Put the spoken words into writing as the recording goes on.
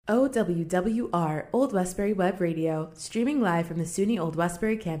OWWR Old Westbury Web Radio, streaming live from the SUNY Old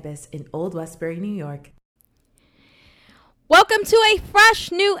Westbury campus in Old Westbury, New York. Welcome to a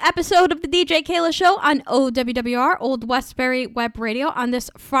fresh new episode of the DJ Keila Show on OWWR Old Westbury Web Radio on this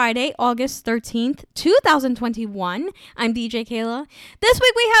Friday, August 13th, 2021. I'm DJ Keila. This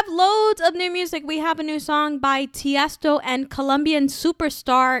week we have loads of new music. We have a new song by Tiesto and Colombian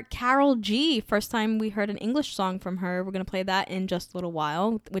superstar Karol G. First time we heard an English song from her. We're going to play that in just a little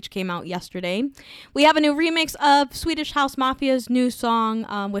while, which came out yesterday. We have a new remix of Swedish House Mafia's new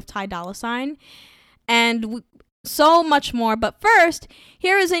song with Ty Dolla $ign. And so much more. But first,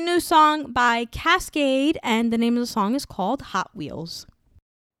 here is a new song by Cascade, and the name of the song is called Hot Wheels.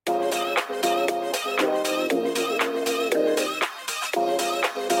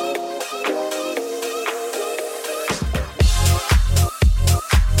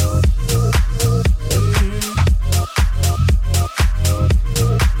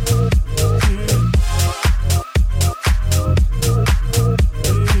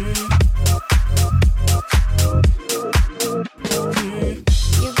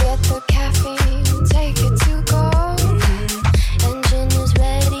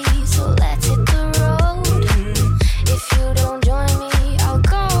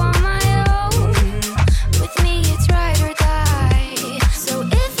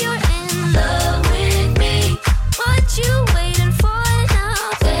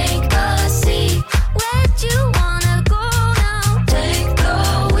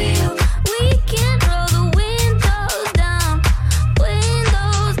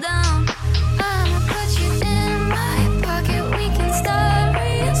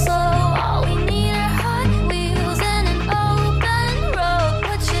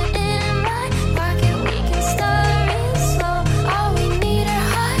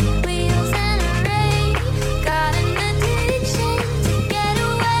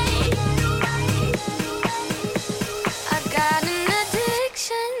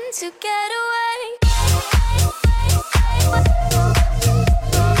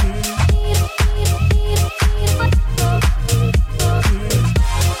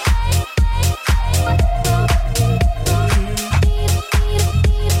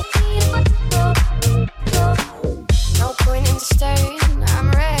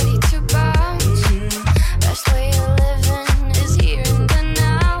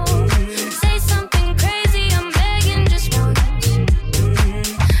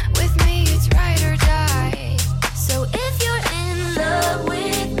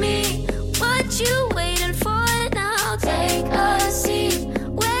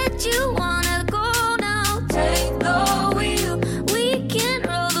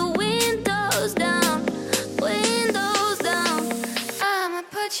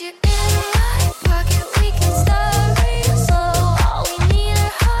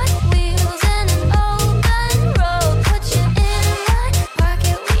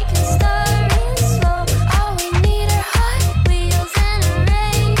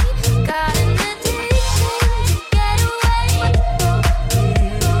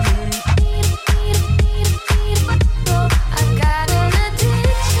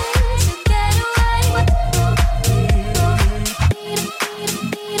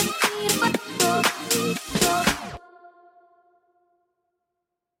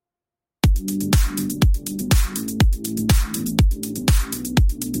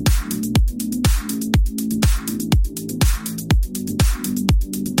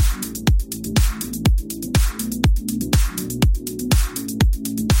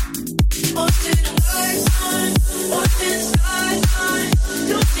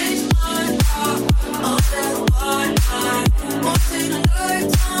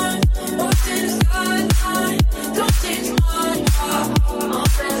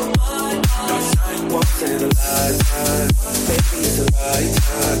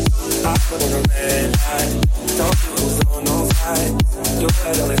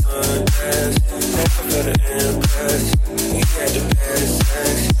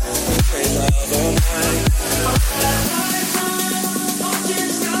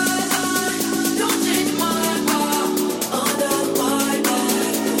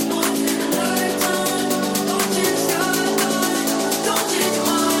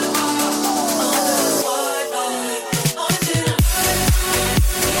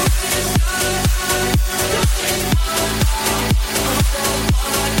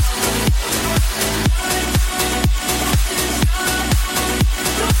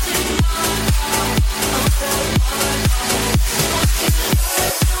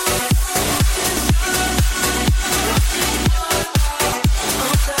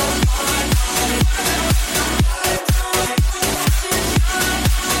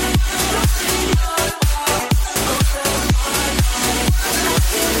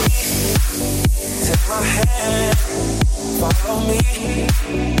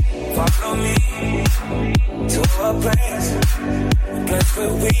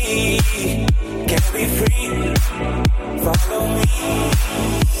 where we can be free. Follow me.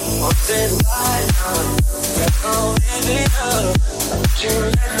 Wanted right now. Let's go live it up. Don't you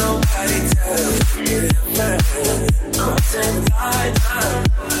let nobody tell you different. Wanted right now.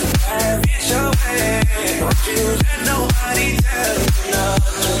 Have it your way. Don't you let nobody tell you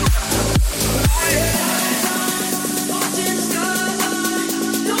nothing. Watching the skyline.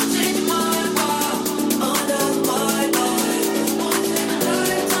 Don't change my mind. Under my eyes. Watching the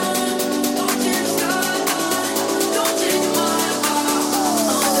nighttime. Watching the skyline. Don't change my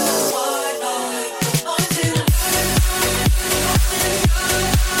mind. Under my eyes. Watching the nighttime. Watching the skyline.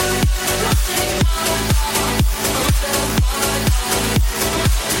 Don't change my mind. Under my eyes.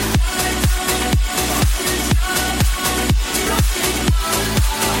 Watching the nighttime. Watching the skyline. Don't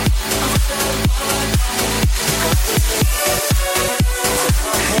change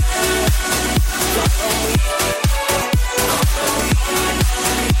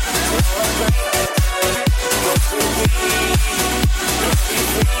my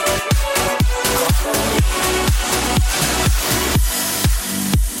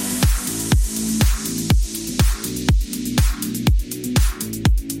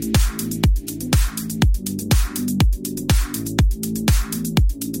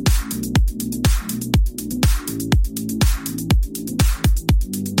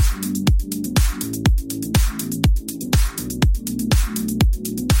mind.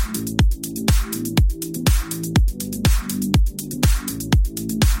 Under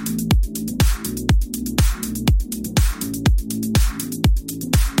my eyes.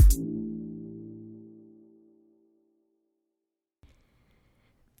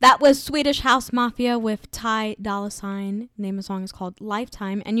 That was Swedish House Mafia with Ty Dolla $ign. The name of the song is called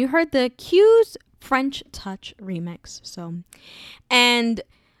Lifetime. And you heard the Q's French Touch remix. And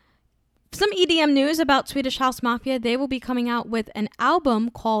some EDM news about Swedish House Mafia. They will be coming out with an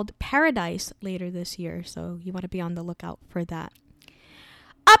album called Paradise later this year. So you want to be on the lookout for that.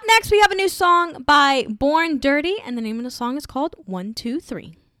 Up next, we have a new song by Born Dirty. And the name of the song is called 1, 2,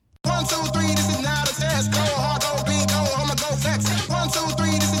 3. 1, 2, 3, this is not a test. Go hard, go big, go, I'ma go flex. 1, 2, 3,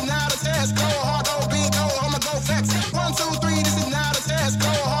 this is not a test. Go hard, go big, go, I'ma go flex. 1, 2, 3, this is not a test. Go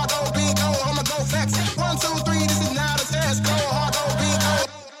hard, go big, go, I'ma go flex. 1, 2, 3, this is not a test. Go hard, go big, go.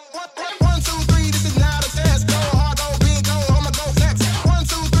 1, 2, 3, this is not a test. Go hard, go big, go, I'ma go flex. 1,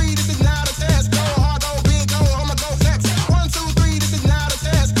 2, 3, this is not a test. Go hard, go big, go, I'ma go flex. 1, 2, 3, this is not a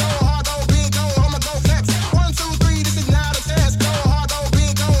test. Go hard, go big, go, I'ma go flex. 1, 2, 3, this is not a test. Go hard, go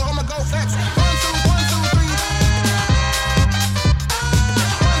big, go, I'ma go flex. 1, 2, 3.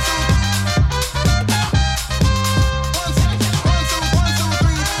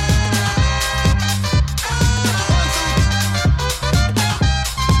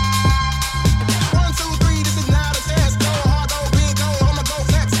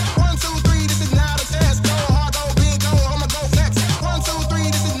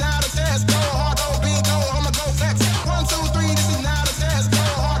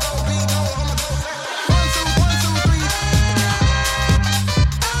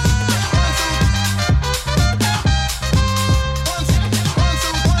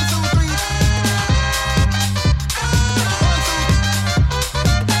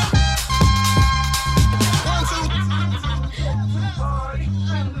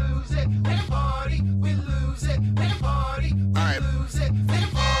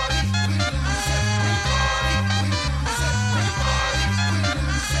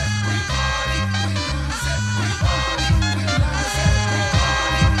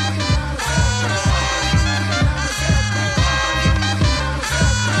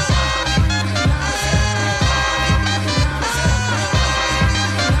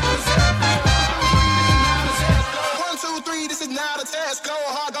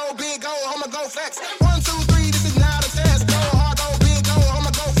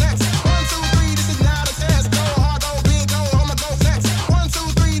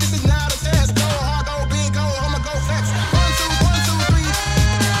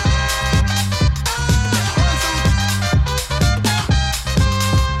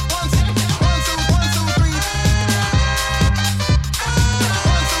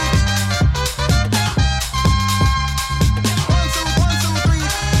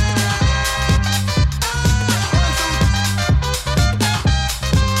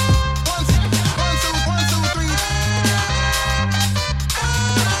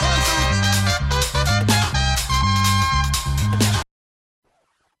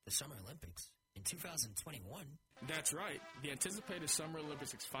 in 2021. That's right. The anticipated Summer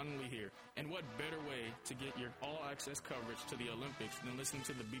Olympics is finally here. And what better way to get your all-access coverage to the Olympics than listening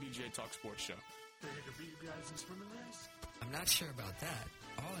to the BDJ Talk Sports Show? They had to beat you guys in swimming race? I'm not sure about that.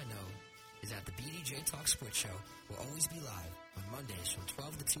 All I know is that the BDJ Talk Sports Show will always be live on Mondays from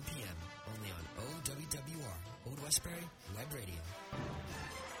 12 to 2 p.m. only on OWWR, Old Westbury Web Radio.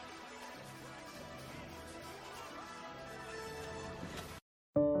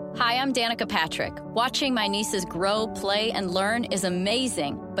 Hi, I'm Danica Patrick. Watching my nieces grow, play, and learn is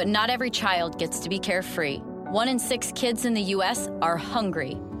amazing, but not every child gets to be carefree. 1 in 6 kids in the U.S. are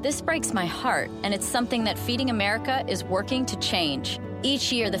hungry. This breaks my heart, and it's something that Feeding America is working to change.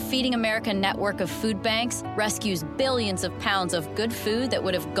 Each year, the Feeding America network of food banks rescues billions of pounds of good food that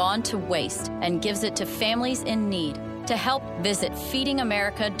would have gone to waste and gives it to families in need. To help, visit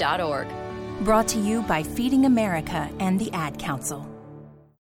feedingamerica.org. Brought to you by Feeding America and the Ad Council.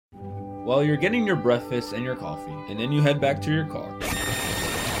 While you're getting your breakfast and your coffee, and then you head back to your car.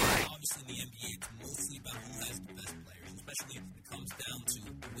 Obviously, the NBA is mostly about who has the best players, especially when it comes down to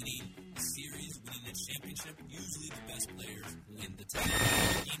winning the series, winning the championship. Usually, the best players win the title.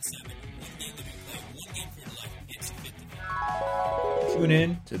 Game 7, one game to be played, one game for your life. It's 50. Tune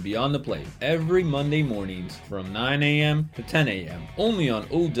in to Beyond the Plate every Monday mornings from 9 a.m. to 10 a.m. only on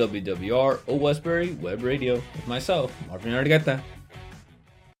OWWR, Old Westbury Web Radio with myself, Marvin Argueta.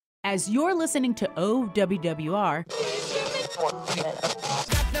 As you're listening to OWWR,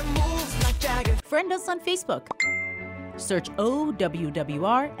 friend us on Facebook. Search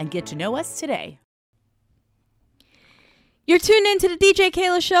OWWR and get to know us today. You're tuned in to the DJ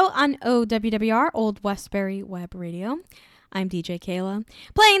Keila Show on OWWR, Old Westbury Web Radio. I'm DJ Keila,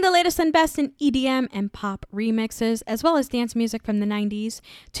 playing the latest and best in EDM and pop remixes, as well as dance music from the 90s,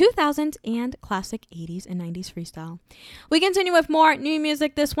 2000s, and classic 80s and 90s freestyle. We continue with more new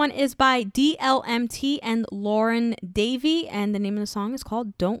music. This one is by DLMT and Lauren Davey, and the name of the song is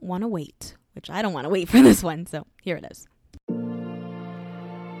called Don't Wanna Wait, which I don't want to wait for this one, so here it is.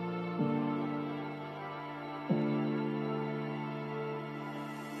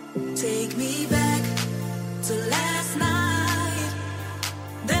 Take me back to last night.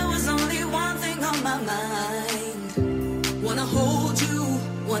 There was only one thing on my mind. Wanna hold you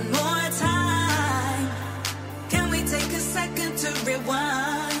one more time. Can we take a second to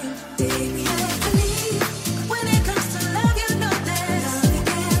rewind? Take me carefully. When it comes to love, you know there's nothing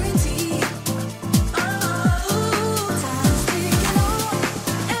guaranteed. Oh, time's ticking on.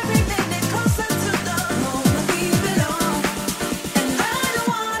 Every minute closer to the moment we belong. And I don't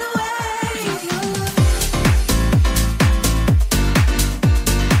wanna wait.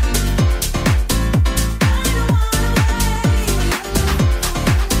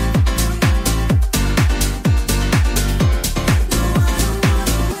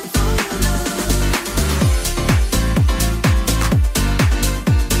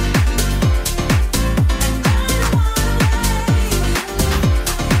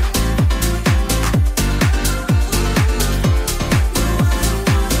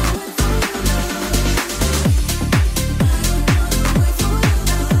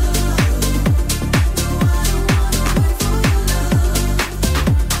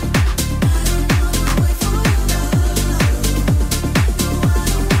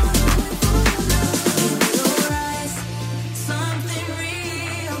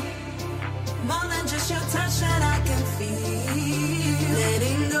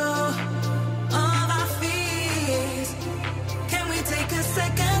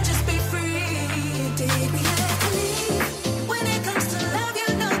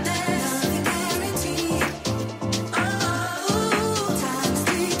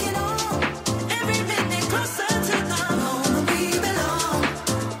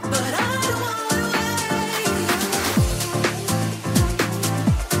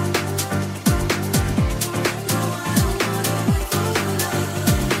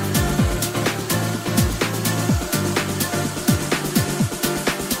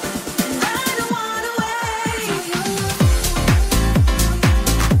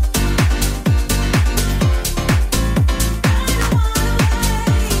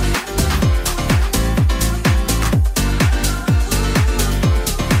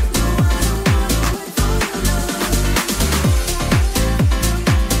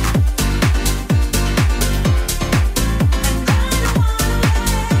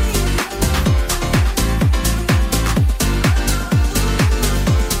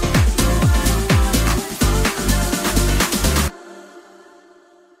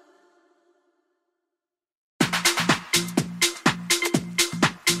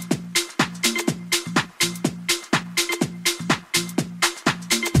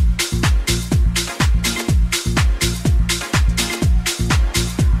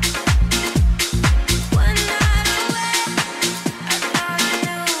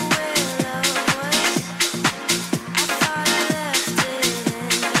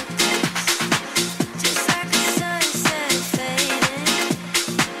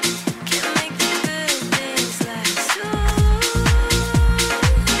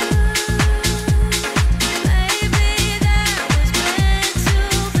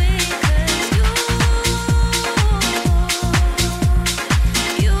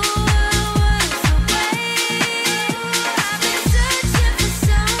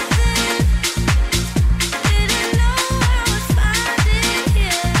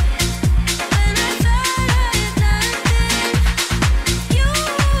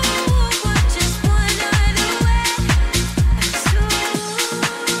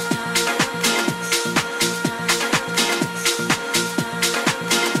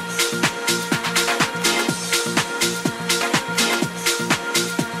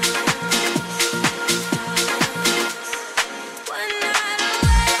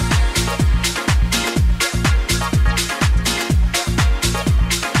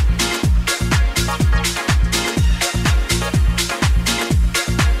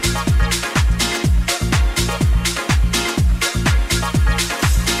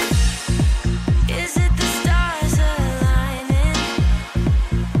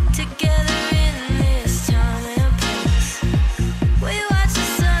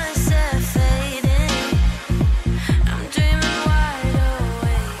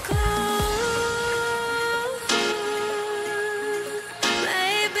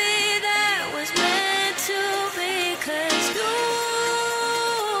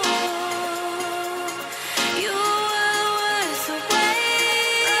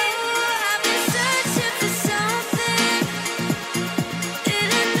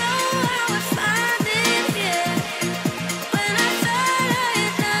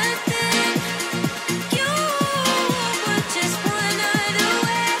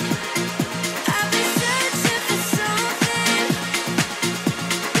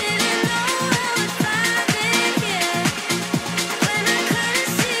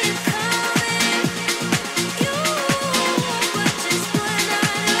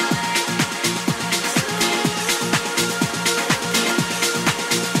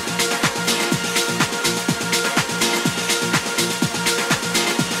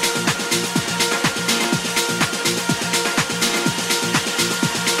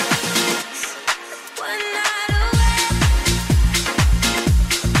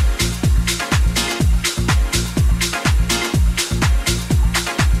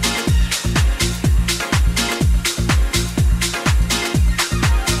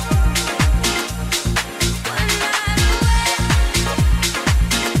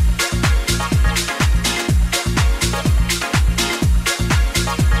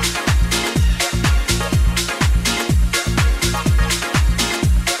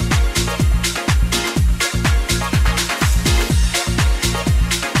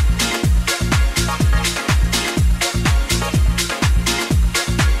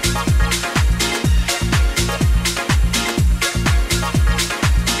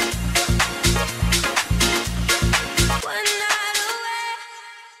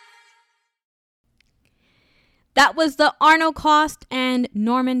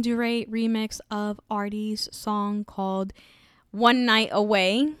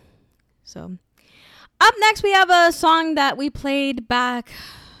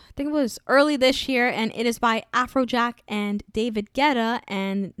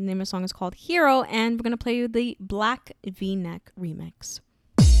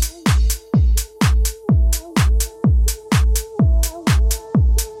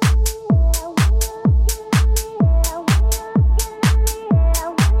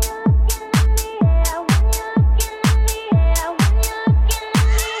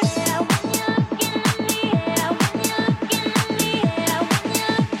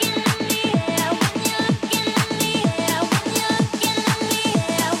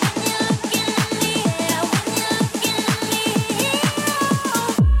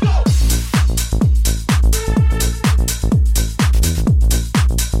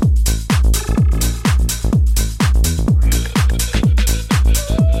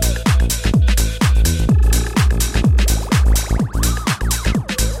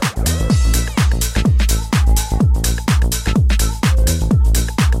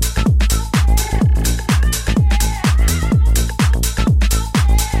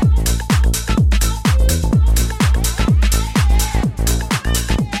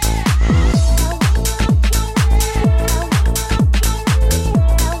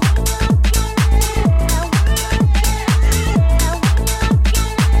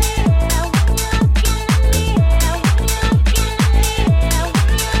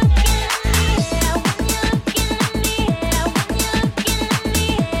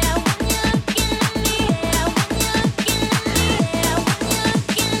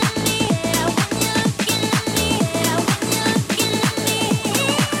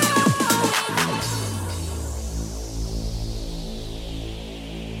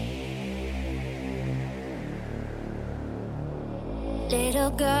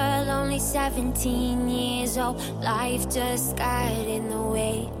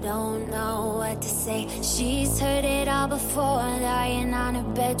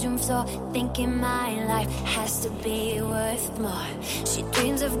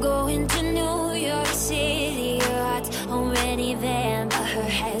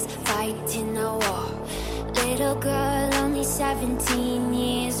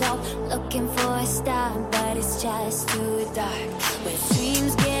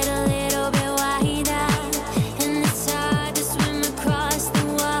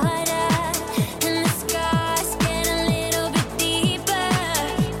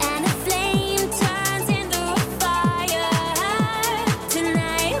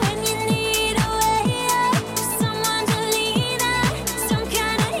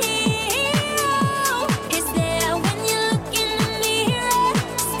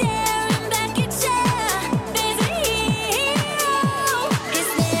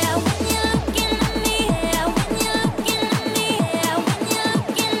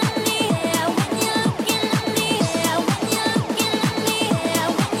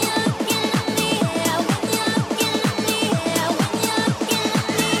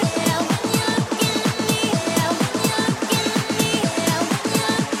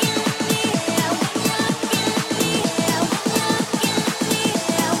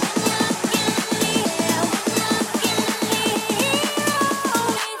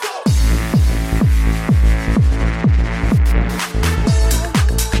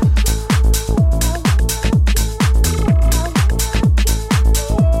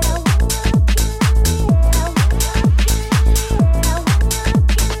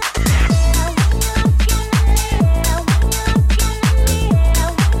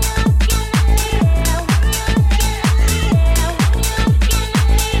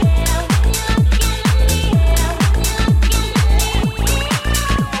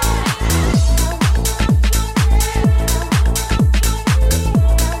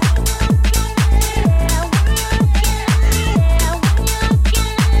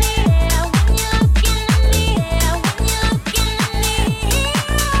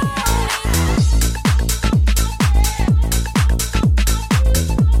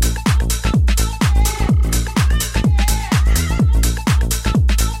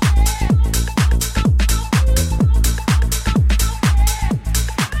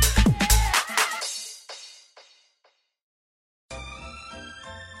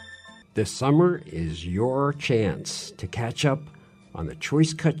 This summer is your chance to catch up on the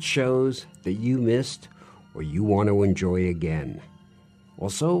choice cut shows that you missed or you want to enjoy again.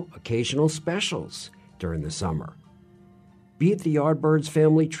 Also, occasional specials during the summer. Be it the Yardbirds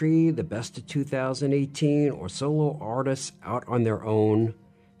Family Tree, the Best of 2018, or solo artists out on their own,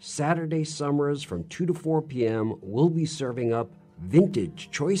 Saturday summers from 2 to 4 p.m., we'll be serving up vintage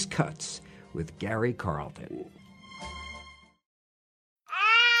choice cuts with Gary Carlton.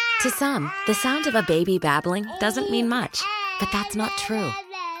 To some, the sound of a baby babbling doesn't mean much, but that's not true.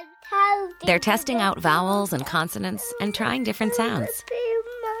 They're testing out vowels and consonants and trying different sounds.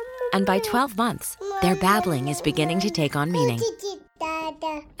 And by 12 months, their babbling is beginning to take on meaning,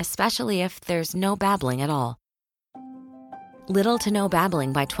 especially if there's no babbling at all. Little to no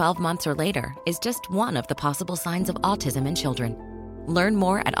babbling by 12 months or later is just one of the possible signs of autism in children. Learn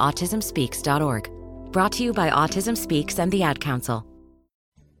more at autismspeaks.org. Brought to you by Autism Speaks and the Ad Council.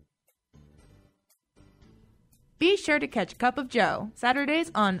 Be sure to catch Cup of Joe,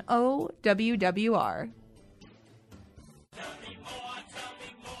 Saturdays on OWWR.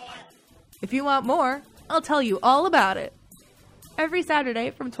 If you want more, I'll tell you all about it. Every Saturday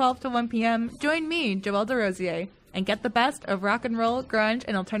from 12 to 1 p.m., join me, Joelle DeRosier, and get the best of rock and roll, grunge,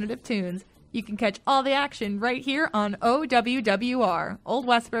 and alternative tunes. You can catch all the action right here on OWWR, Old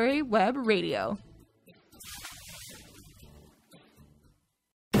Westbury Web Radio.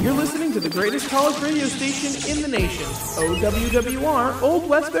 You're listening to the greatest college radio station in the nation, OWWR, Old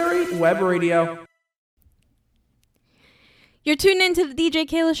Westbury Web Radio. You're tuned into the DJ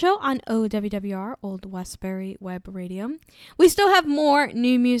Keila Show on OWWR, Old Westbury Web Radio. We still have more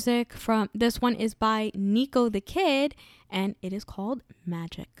new music from, this one is by Nico the Kid, and it is called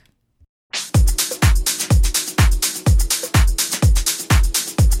Magic.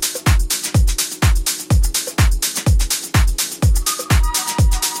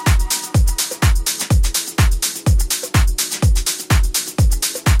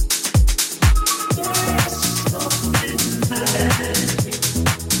 Magic.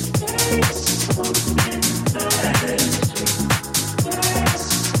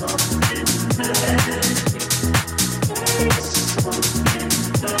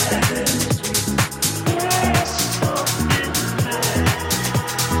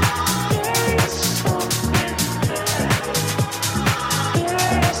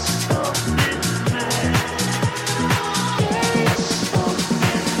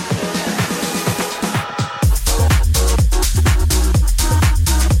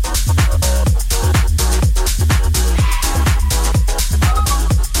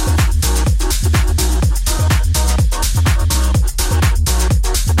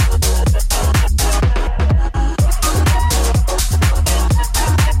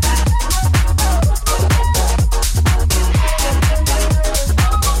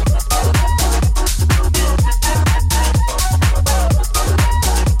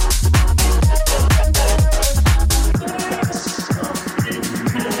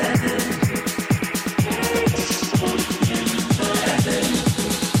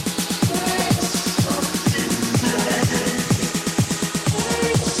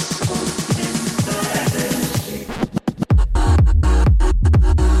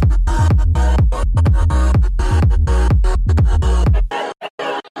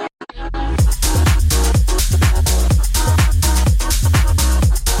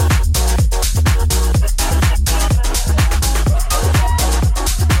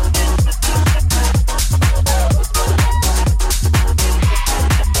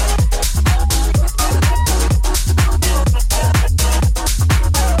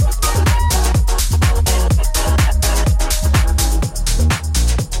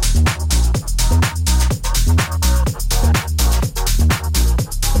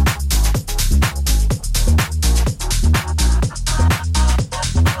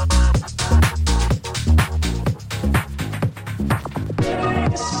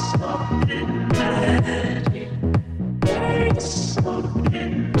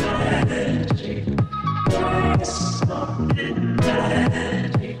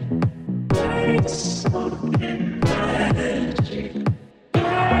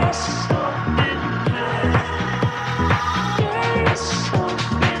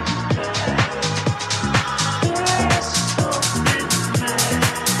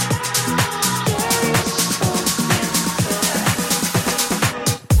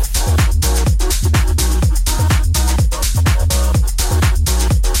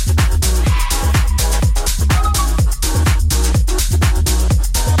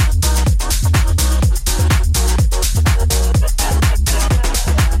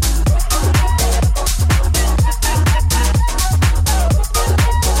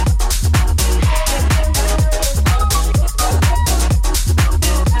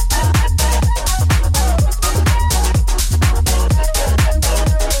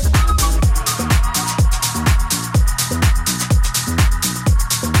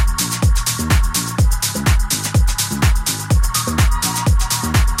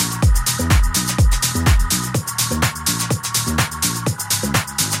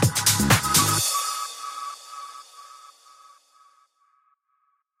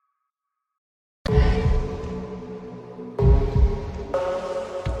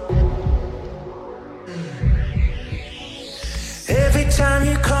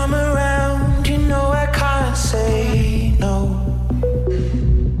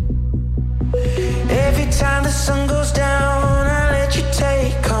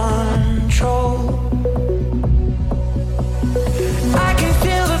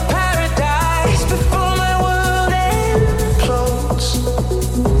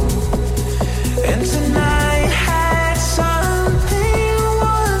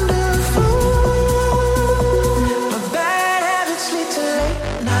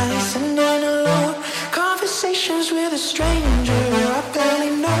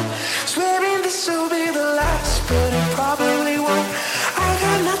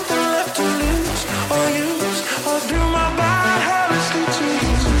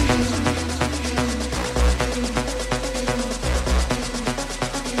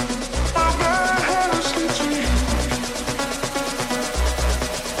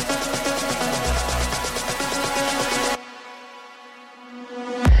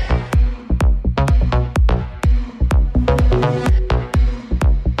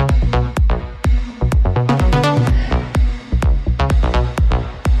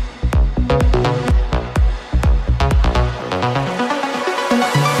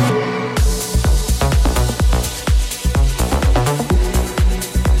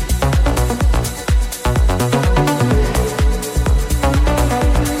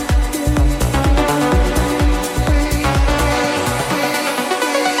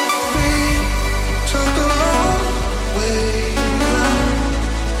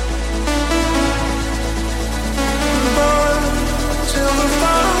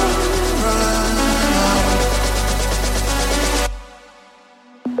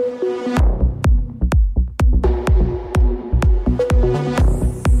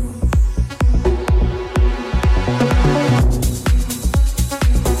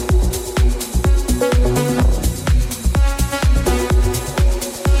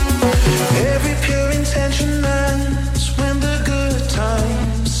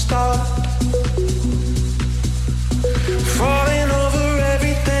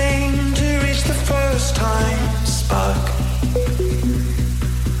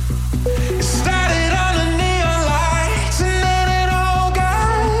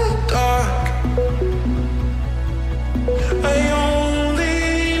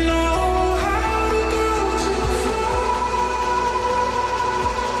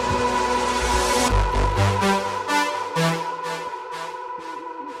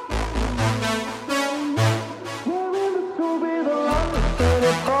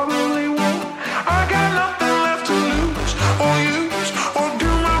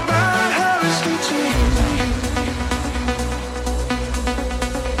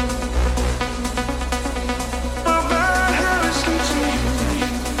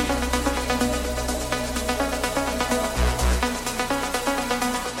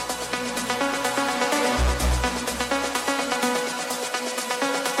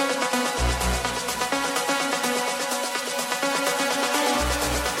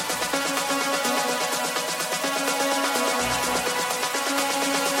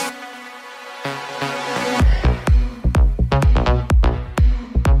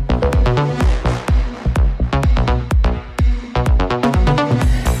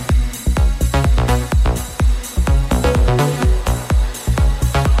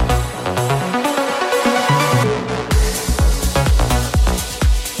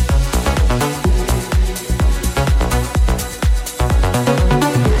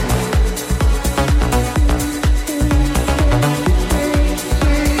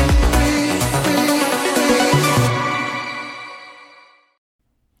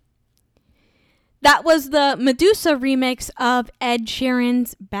 was the Medusa remix of Ed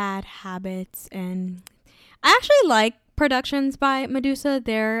Sheeran's Bad Habits. And I actually like productions by Medusa.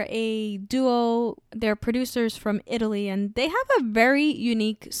 They're a duo. They're producers from Italy, and they have a very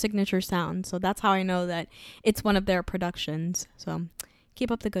unique signature sound. So that's how I know that it's one of their productions. So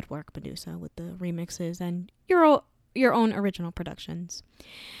keep up the good work, Medusa, with the remixes and your own original productions.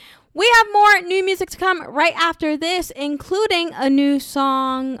 We have more new music to come right after this, including a new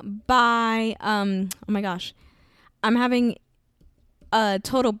song by, oh my gosh, I'm having a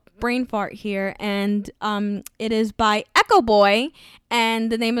total brain fart here, and it is by Echo Boy,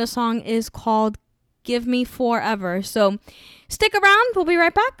 and the name of the song is called Give Me Forever. So stick around, we'll be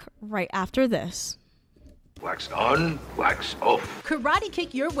right back right after this. Wax on, wax off. Karate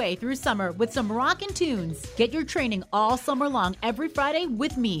kick your way through summer with some rockin' tunes. Get your training all summer long every Friday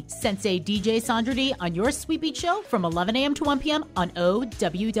with me, Sensei DJ Sandra D, on your Sweet Beat Show from 11 a.m. to 1 p.m. on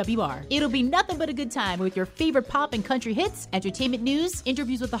OWWR. It'll be nothing but a good time with your favorite pop and country hits, entertainment news,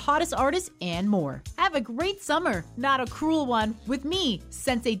 interviews with the hottest artists, and more. Have a great summer, not a cruel one, with me,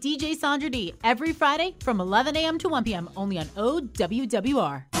 Sensei DJ Sandra D, every Friday from 11 a.m. to 1 p.m. only on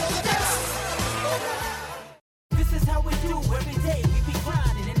OWWR.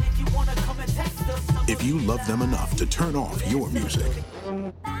 If you love them enough to turn off your music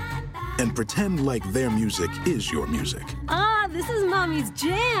and pretend like their music is your music, this is Mommy's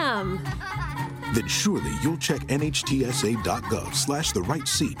jam. then surely you'll check nhtsa.gov/the right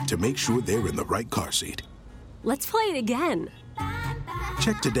seat to make sure they're in the right car seat. Let's play it again.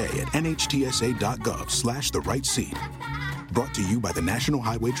 Check today at nhtsa.gov/the right seat. Brought to you by the National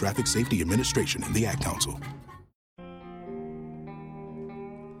Highway Traffic Safety Administration and the Ad Council.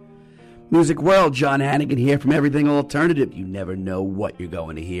 Music World, John Hannigan here from Everything Alternative. You never know what you're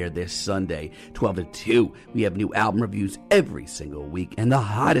going to hear this Sunday, 12 to 2. We have new album reviews every single week and the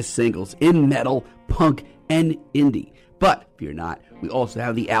hottest singles in metal, punk, and indie. But if you're not, we also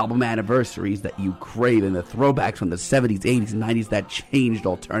have the album anniversaries that you crave and the throwbacks from the 70s, 80s, and 90s that changed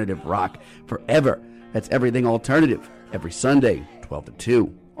alternative rock forever. That's Everything Alternative, every Sunday, 12 to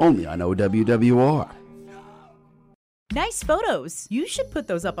 2, only on OWWR. Nice photos. You should put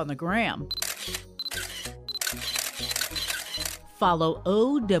those up on the gram. Follow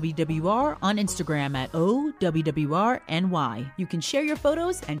OWWR on Instagram at OWWRNY. You can share your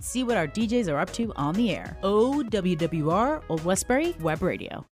photos and see what our DJs are up to on the air. OWWR, Old Westbury Web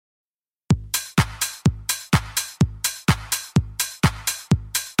Radio.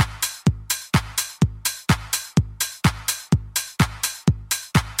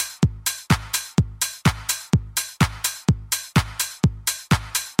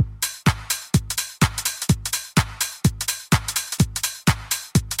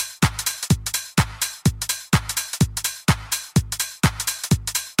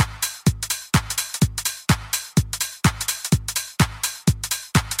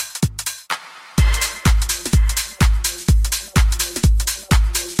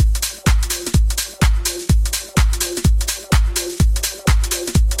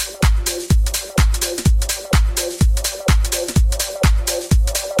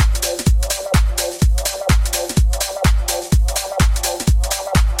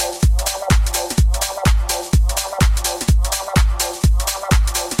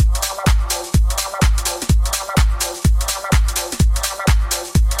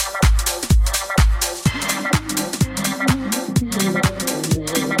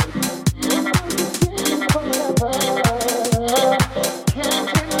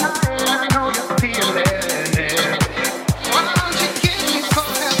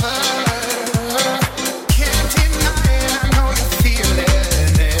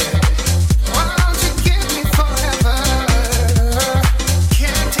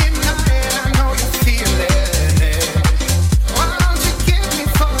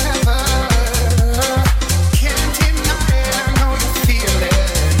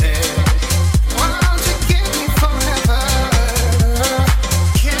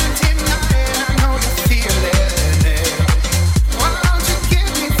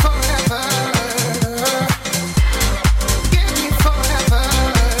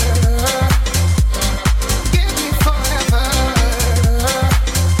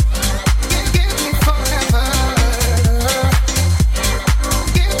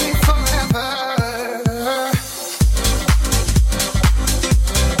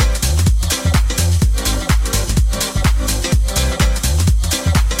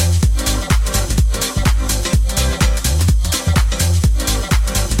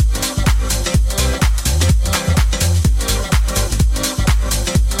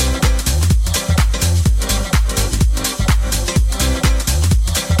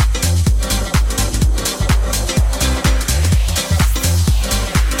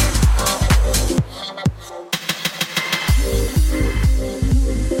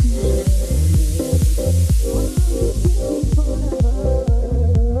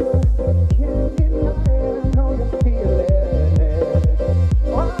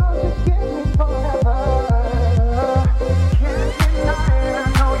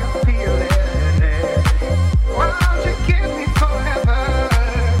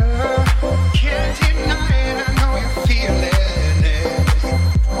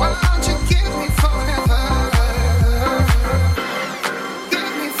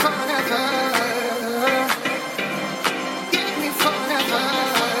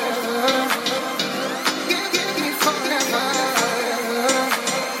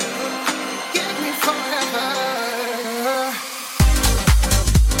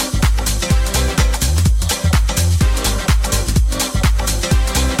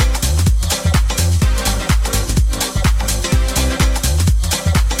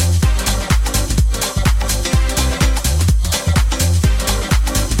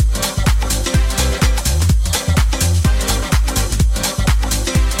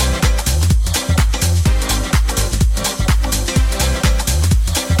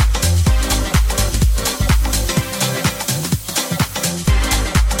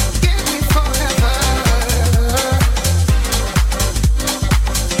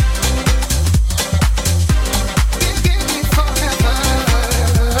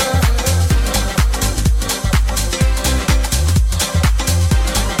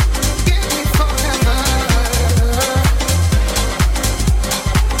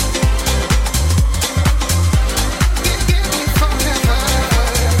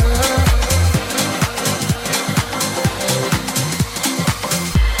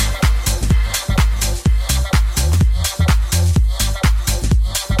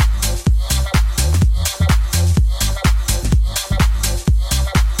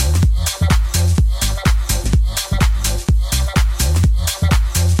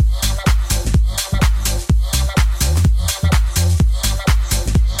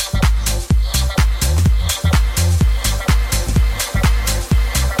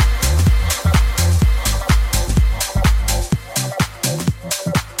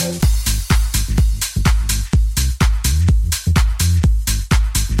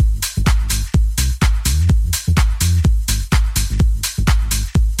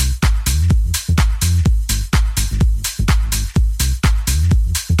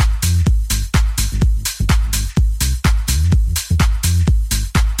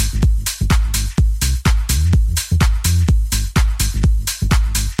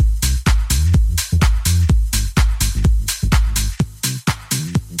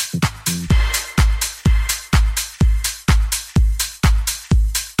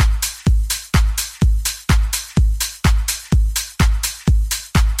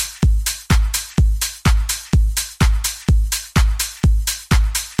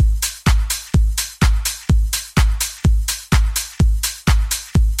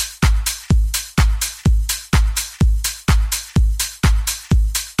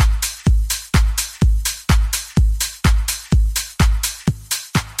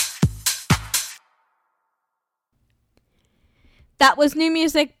 That was new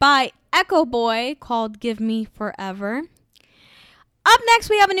music by Echo Boy called Give Me Forever. Up next,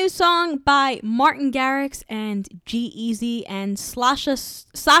 we have a new song by Martin Garrix and G-Eazy and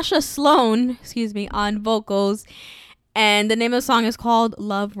Sasha Sloan, on vocals. And the name of the song is called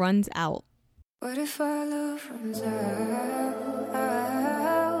Love Runs Out. What if our love runs out?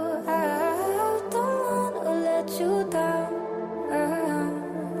 Don't wanna let you down.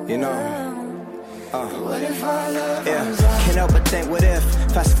 You know. What if our love runs Can't help but think, what if?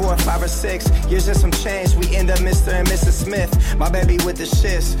 Fast forward 5 or 6 years and some change, we end up Mr. and Mrs. Smith. My baby with the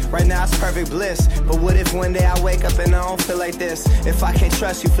shits, right now it's perfect bliss. But what if one day I wake up and I don't feel like this? If I can't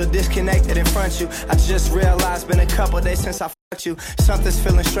trust you, feel disconnected in front of you. I just realized, been a couple days since I fucked you. Something's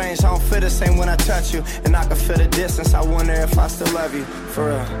feeling strange, I don't feel the same when I touch you. And I can feel the distance, I wonder if I still love you. For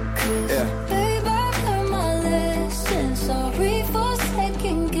real, yeah. Babe, I've learned my lesson. Sorry for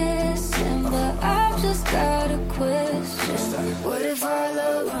second guessing, but I've just got a question. What if our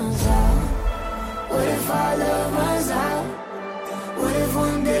love runs out? What if our love runs out? What if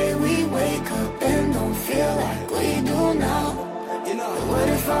one day we wake up and don't feel like we do now? What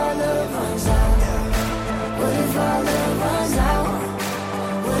if our love runs out? What if our love runs out?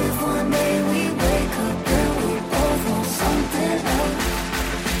 What if one day we wake up and we both want something else?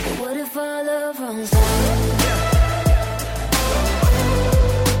 But what if our love runs out?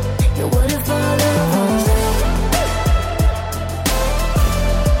 Yeah, what if our love runs out?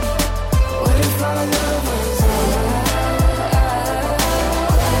 What if our love runs out?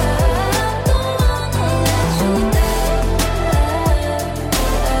 Don't wanna let you down.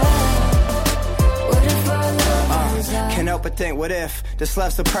 What if our love runs out? Can't help but think, what if this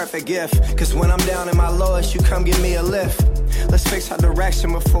love's the perfect gift? Cause when I'm down in my lowest, you come give me a lift. Let's fix our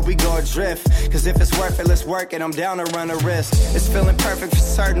direction before we go adrift. Cause if it's worth it, let's work it. I'm down to run a risk. It's feeling perfect for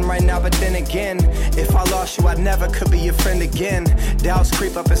certain right now, but then again, if I lost you, I never could be your friend again. Doubts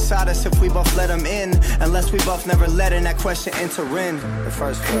creep up inside us if we both let them in. Unless we both never let in that question enter in the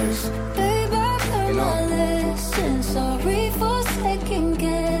first place. Babe, I've learned my lesson. Sorry for second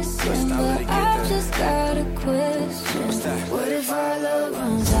guessing, but I've just got a question. What if our love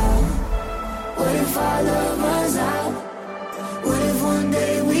runs out? What if our love runs out? What if one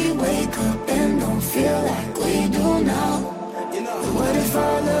day we wake up and don't feel like we do now? What if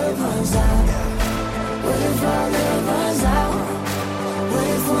our love runs out? What if our love runs out? What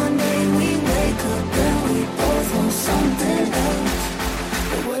if one day we wake up and we both want something else?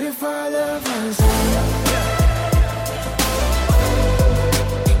 But what if our love runs out?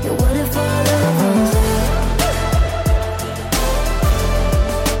 Yeah, what if our love runs out?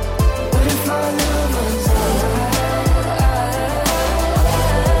 What if our love runs out?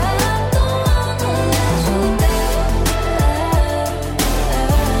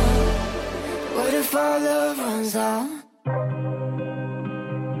 What if our love runs out?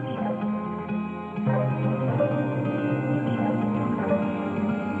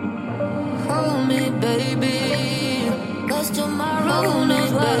 Hold me, baby. 'Cause tomorrow who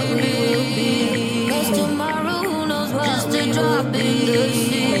knows what we will be. 'Cause tomorrow who knows what just a drop in the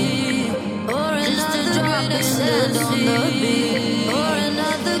sea, or another grain of sand on the beach, or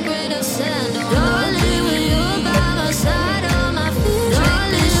another grain of sand on the beach. Darling, when you're by my side, all my fears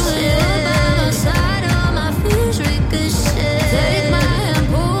ricochet. By my side, all my fears ricochet. Take my hand,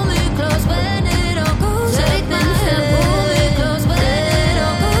 pull me close when it all goes. Take my hand, pull me close when it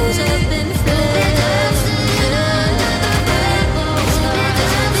all goes up in flames. Dancing under the rainbow stars.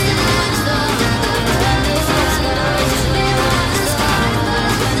 Dancing under the stars. When the sun goes down,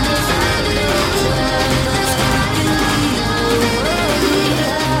 when the sun goes down, the sky can be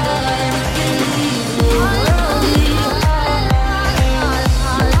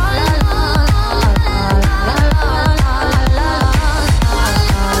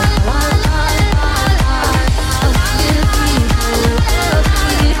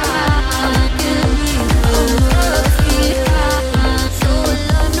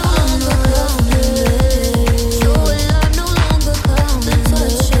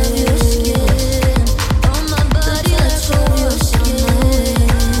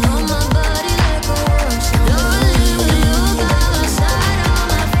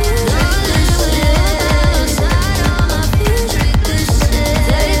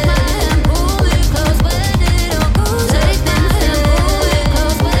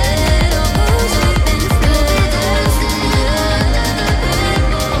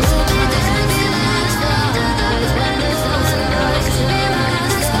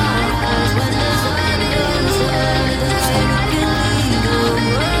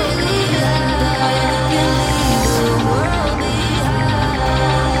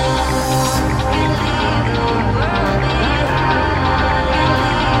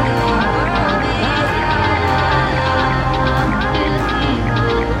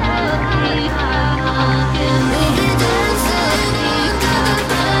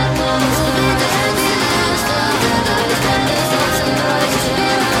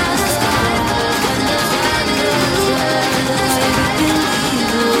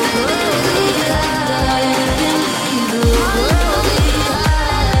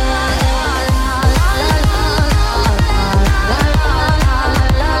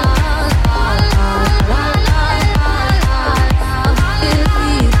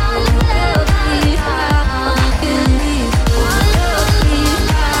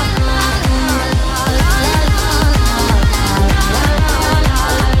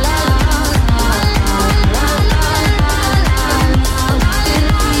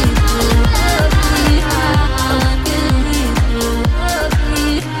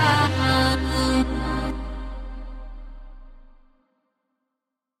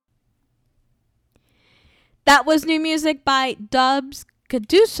That was new music by Dubs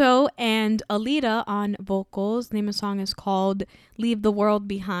Caduso and Alita on vocals. The name of the song is called Leave the World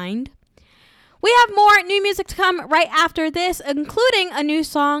Behind. We have more new music to come right after this, including a new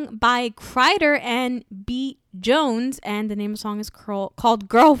song by Kryder and B. Jones, and the name of the song is called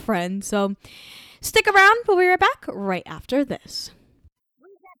Girlfriend. So stick around, we'll be right back right after this.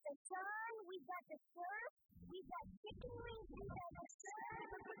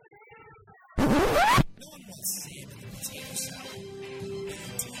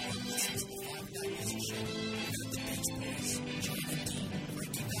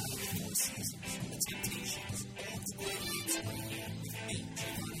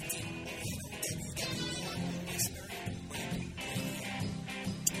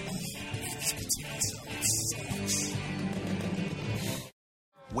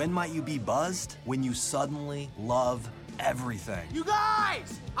 When might you be buzzed? When you suddenly love everything. You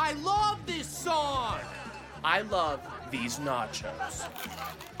guys, I love this song. I love these nachos.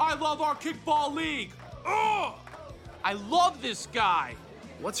 I love our kickball league. Ugh! I love this guy.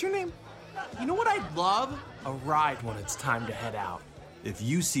 What's your name? You know what I'd love? A ride when it's time to head out. If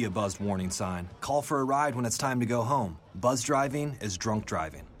you see a buzzed warning sign, call for a ride when it's time to go home. Buzz driving is drunk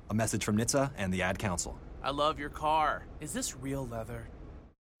driving. A message from NHTSA and the Ad Council. I love your car. Is this real leather?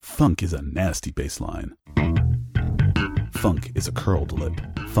 Funk is a nasty bass line. Funk is a curled lip.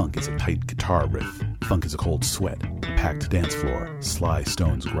 Funk is a tight guitar riff. Funk is a cold sweat, a packed dance floor, sly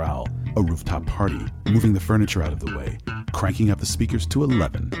stones growl, a rooftop party, moving the furniture out of the way, cranking up the speakers to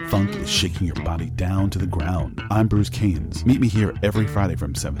 11. Funk is shaking your body down to the ground. I'm Bruce Caines. Meet me here every Friday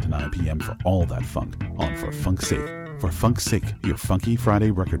from 7 to 9 p.m. for all that funk on For Funk's Sake. For Funk's Sake, your Funky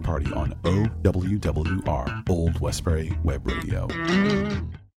Friday record party on OWWR, Old Westbury Web Radio.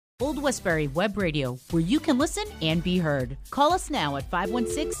 Old Westbury Web Radio, where you can listen and be heard. Call us now at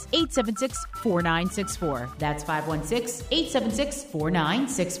 516-876-4964. That's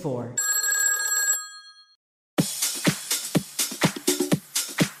 516-876-4964.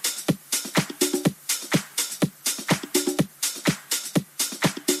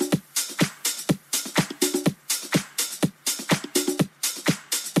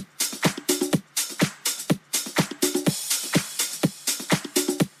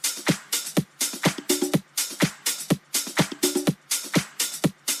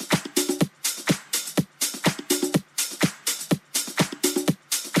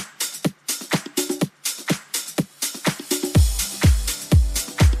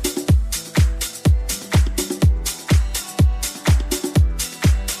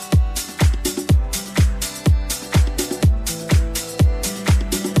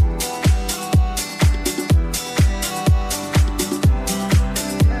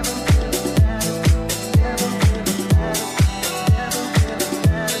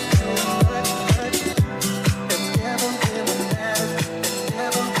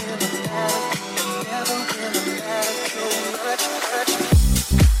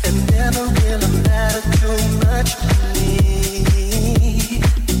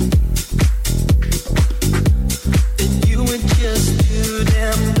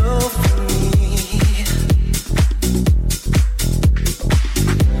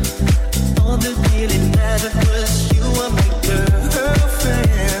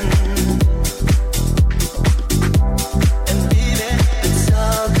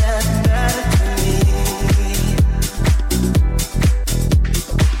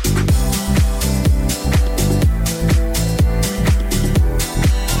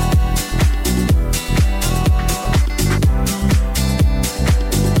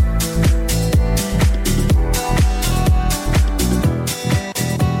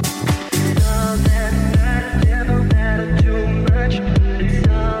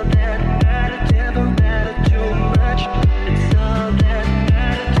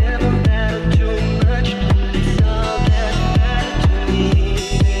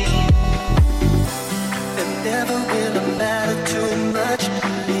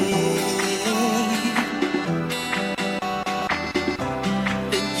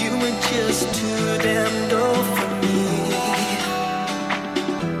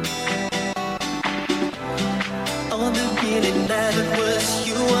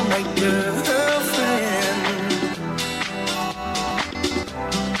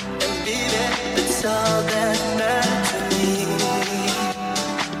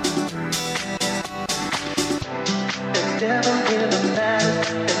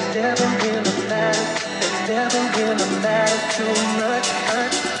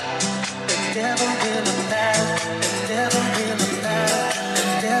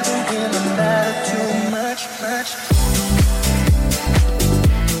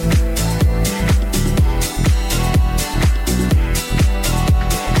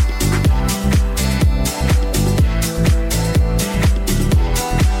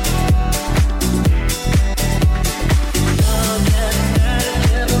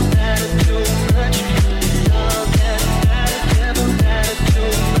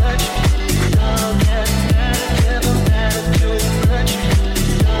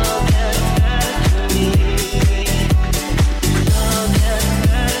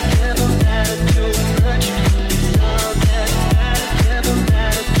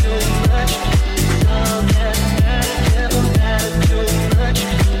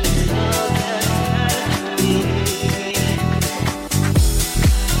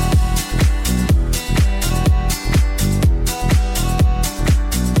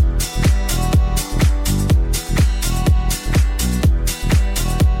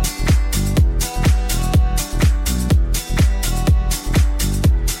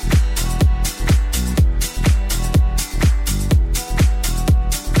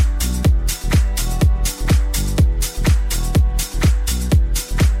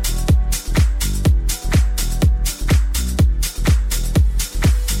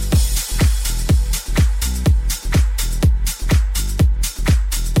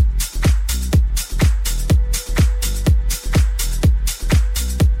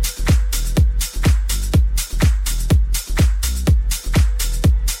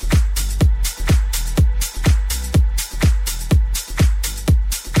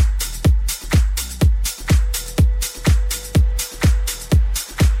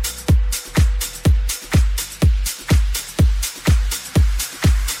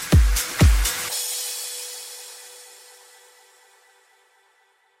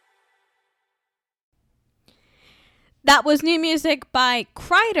 That was new music by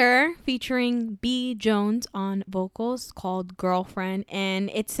Kryder featuring B. Jones on vocals called Girlfriend,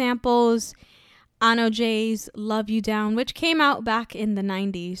 and it samples Ano J's Love You Down, which came out back in the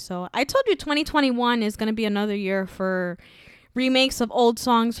 90s. So I told you 2021 is going to be another year for remakes of old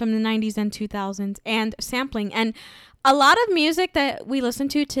songs from the 90s and 2000s and sampling. And a lot of music that we listen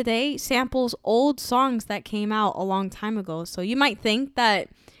to today samples old songs that came out a long time ago. So you might think that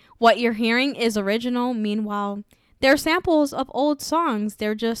what you're hearing is original. Meanwhile, they're samples of old songs.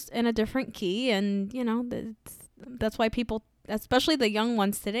 They're just in a different key. And, you know, that's why people, especially the young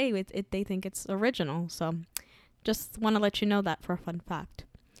ones today, they think it's original. So just want to let you know that for a fun fact.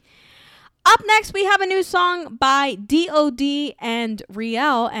 Up next, we have a new song by D.O.D. and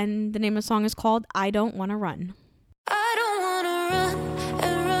Riel. And the name of the song is called I Don't Wanna Run. I don't wanna run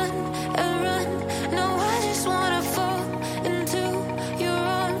and run and run. No, I just wanna fall into your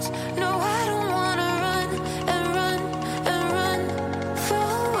arms. No, I don't wanna run and run and run.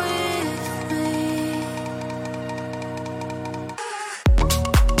 Fall with me.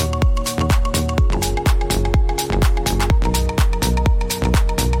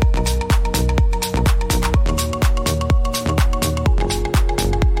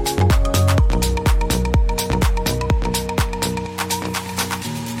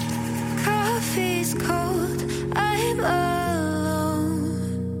 Coffee's cold, I'm alone.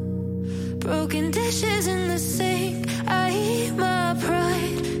 Broken dishes in the sink, I eat my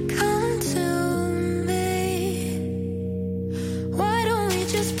pride. Come to me. Why don't we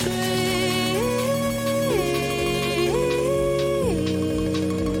just breathe?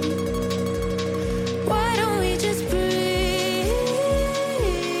 Why don't we just breathe?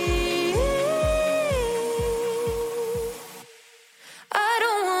 I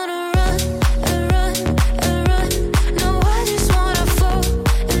don't wanna run and run and run. No, I just wanna fall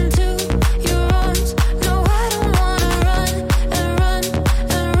into your arms. No, I don't wanna run and run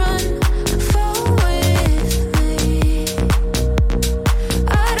and run. Fall with me.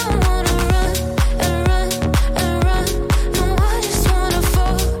 I don't wanna run and run and run. No, I just wanna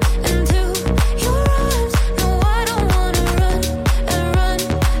fall into your arms. No, I don't wanna run and run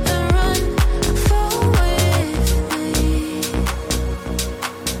and run. Fall with me.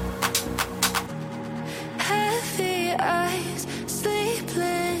 Heavy eyes,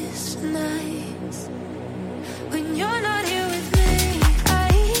 sleepless nights. When you're not here with me, I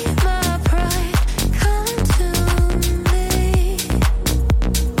eat my pride. Come to me.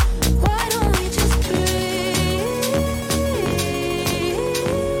 Why don't we just breathe?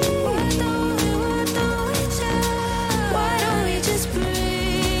 Why don't we just breathe?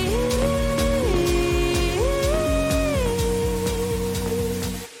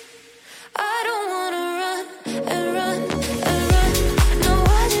 I don't wanna run and run and run. No,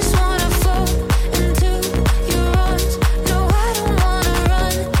 I just wanna fall into your arms. No, I don't wanna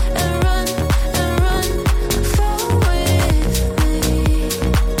run and run and run. Fall with me.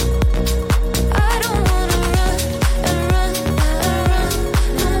 I don't wanna run and run and run.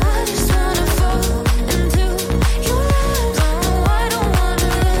 No, I just wanna fall into your arms. No, I don't wanna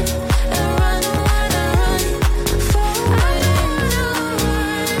run and run and run. Fall with me.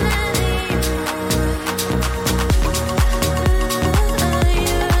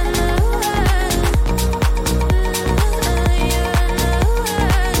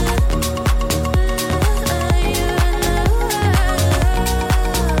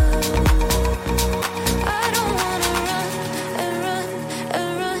 I don't wanna run and run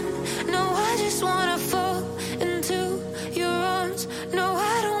and run. No, I just wanna fall into your arms. No,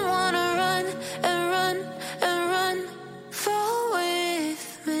 I don't wanna run and run and run. Fall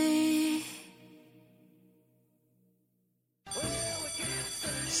with me.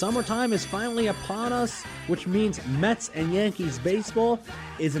 Summertime is finally upon us, which means Mets and Yankees baseball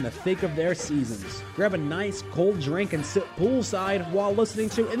is in the thick of their seasons. Grab a nice cold drink and sit poolside while listening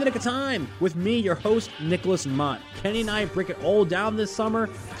to In the Nick of Time with me, your host, Nicholas Mott. Kenny and I break it all down this summer,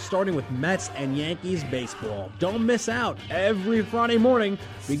 starting with Mets and Yankees baseball. Don't miss out every Friday morning,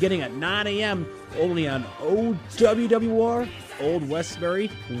 beginning at 9 a.m., only on OWWR, Old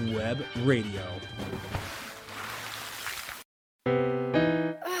Westbury Web Radio.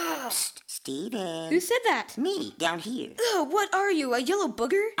 Steven. Who said that? Me, down here. Ugh, what are you, a yellow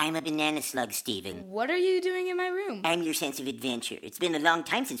booger? I'm a banana slug, Steven. What are you doing in my room? I'm your sense of adventure. It's been a long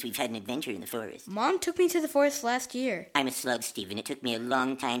time since we've had an adventure in the forest. Mom took me to the forest last year. I'm a slug, Steven. It took me a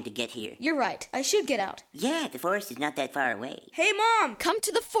long time to get here. You're right. I should get out. Yeah, the forest is not that far away. Hey, Mom! Come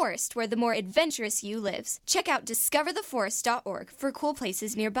to the forest where the more adventurous you lives. Check out discovertheforest.org for cool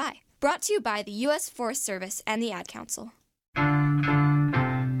places nearby. Brought to you by the U.S. Forest Service and the Ad Council.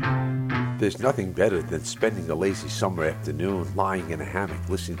 There's nothing better than spending a lazy summer afternoon lying in a hammock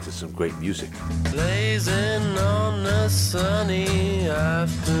listening to some great music. Blazing on a sunny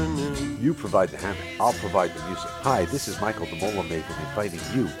afternoon. You provide the hammock, I'll provide the music. Hi, this is Michael the Molar Maven inviting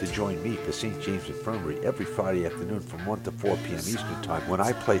you to join me for St. James Infirmary every Friday afternoon from 1 to 4 p.m. Eastern Time when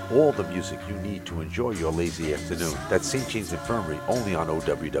I play all the music you need to enjoy your lazy afternoon. That's St. James Infirmary only on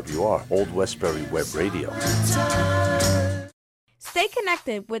OWWR, Old Westbury Web Radio. Stay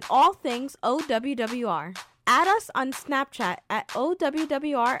connected with all things OWWR. Add us on Snapchat at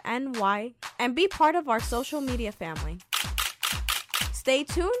OWWRNY and be part of our social media family. Stay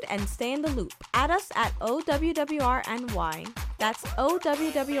tuned and stay in the loop. Add us at OWWRNY. That's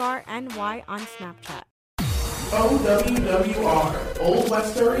OWWRNY on Snapchat. OWWR, Old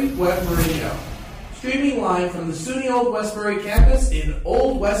Westbury Web Radio. Streaming live from the SUNY Old Westbury campus in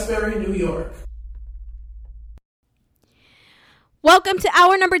Old Westbury, New York. Welcome to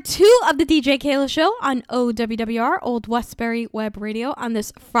hour number 2 of the DJ Keila Show on OWWR, Old Westbury Web Radio, on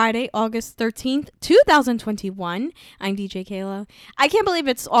this Friday, August 13th, 2021. I'm DJ Keila. I can't believe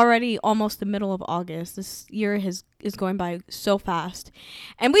it's already almost the middle of August. This year is going by so fast.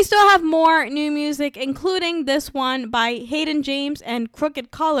 And we still have more new music, including this one by Hayden James and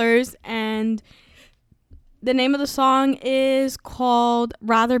Crooked Colors. And the name of the song is called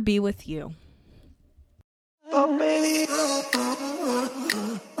Rather Be With You. Oh, baby.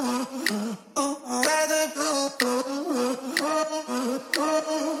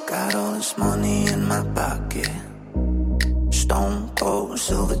 Got all this money in my pocket. Stone cold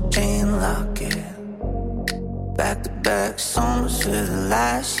silver chain locket. Back to back summers for the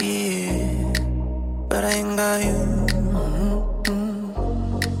last year. But I ain't got you.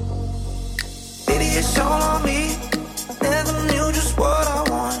 Baby, it's all on me. Never knew just what I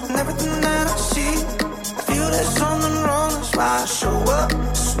want. And everything that I see, there's something wrong, that's why I show up,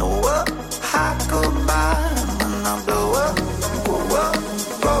 snow up, high goodbye. And when I blow up,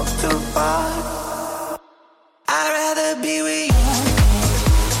 go too far. I'd rather be with you.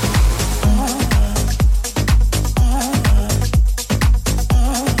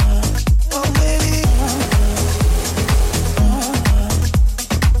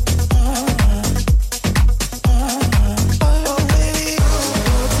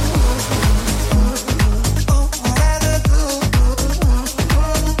 Oh,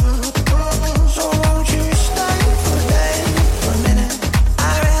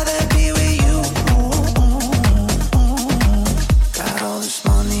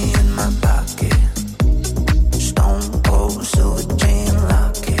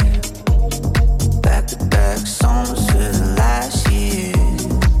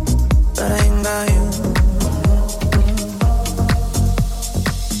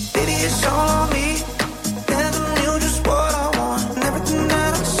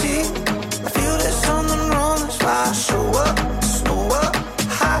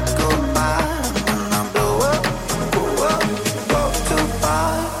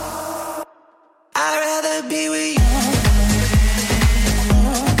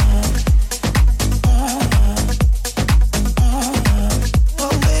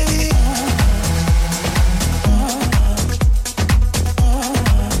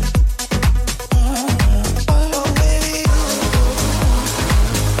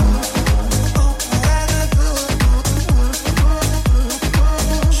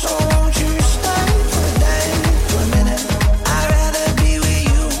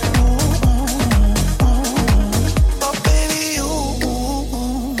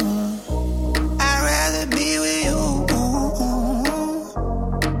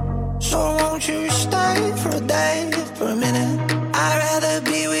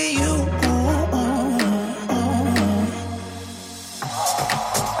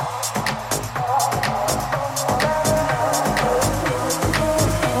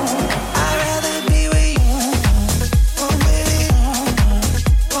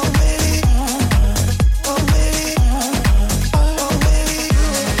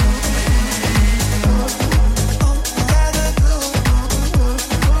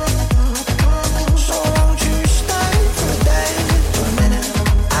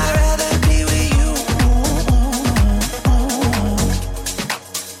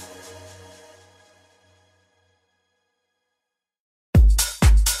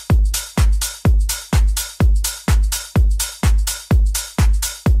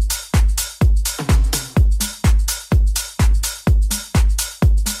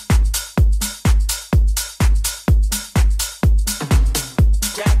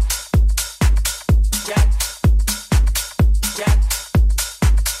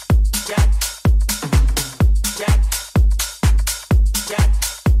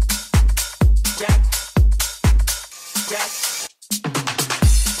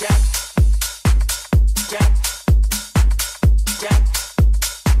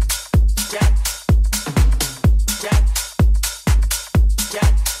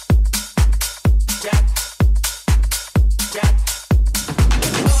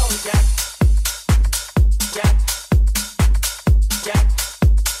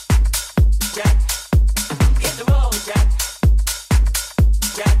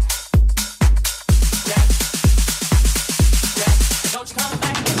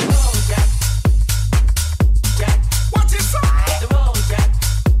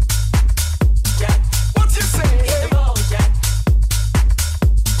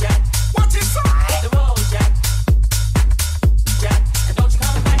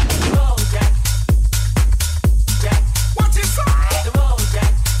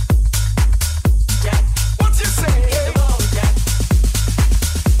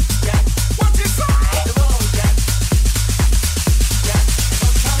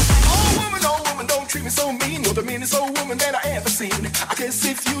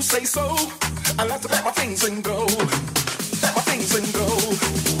 say so. I like to pack my things and go. Pack my things and go.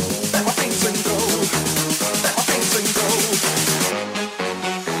 Pack my things and go. Pack my things and go.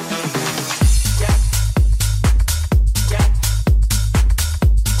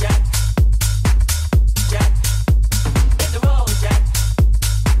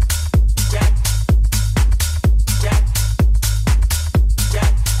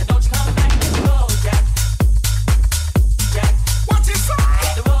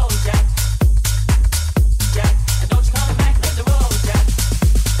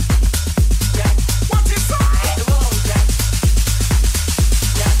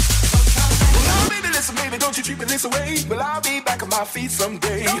 Feet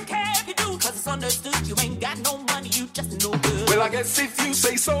someday. Don't care if you do, cause it's understood. You ain't got no money, you just no good. Well, I guess if you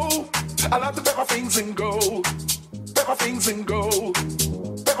say so, I like to pack my things and go. Pack my things and go.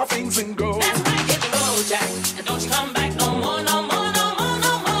 Pack my things and go. That's right, hit the road, Jack, and don't you come back no more, no more, no more,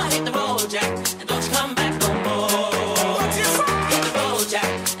 no more. Hit the road, Jack, and don't you come back no more. Hit the road,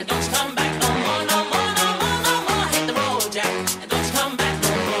 Jack, and don't you come back no more, no more, no more, no more. Hit the road, Jack, and don't you come back no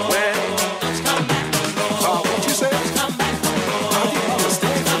more. Well, don't you come back no more. What you say? Don't you come back.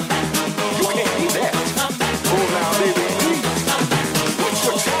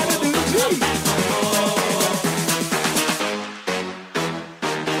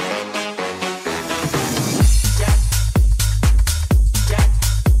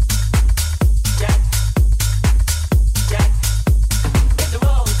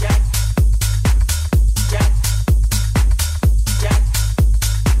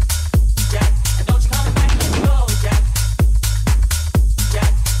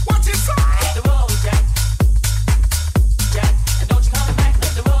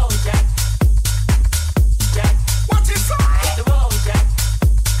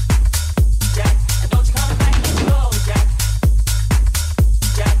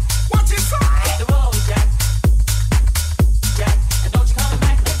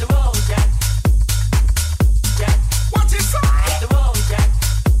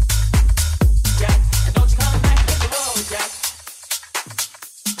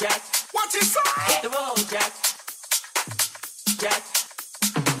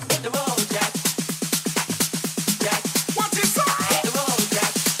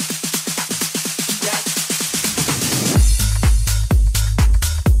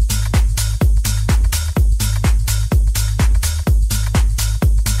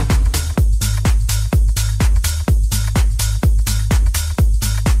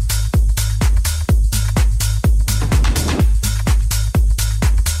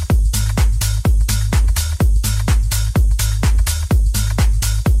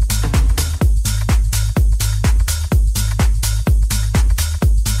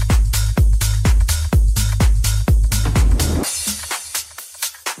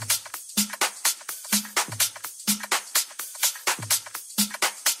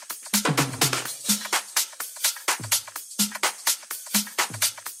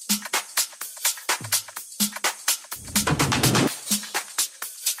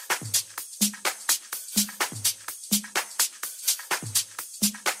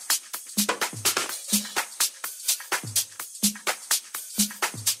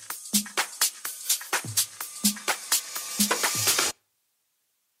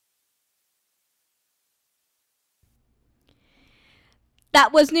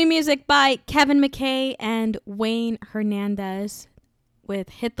 That was new music by Kevin McKay and Wayne Hernandez with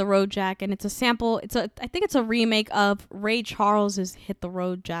Hit the Road Jack, and it's a sample. I think it's a remake of Ray Charles's Hit the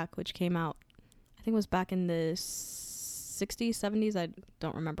Road Jack, which came out, I think it was back in the 60s, 70s. I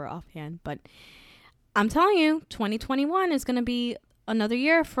don't remember offhand, but I'm telling you, 2021 is going to be another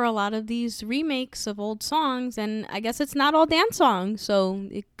year for a lot of these remakes of old songs, and I guess it's not all dance songs, so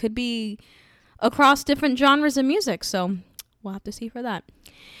it could be across different genres of music, so we'll have to see for that.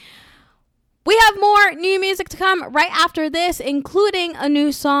 We have more new music to come right after this, including a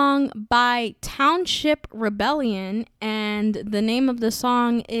new song by Township Rebellion, and the name of the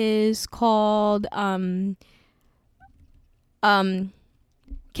song is called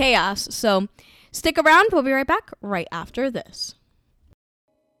Chaos. So stick around. We'll be right back right after this.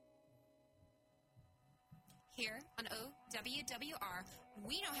 Here on OWWR,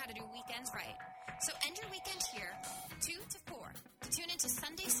 we know how to do weekends right. So end your weekend here, 2 to 4, to tune into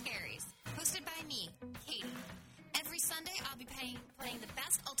Sunday Scaries, hosted by me, Katie. Every Sunday, I'll be playing the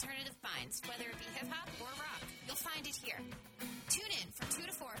best alternative finds, whether it be hip-hop or rock. You'll find it here. Tune in from 2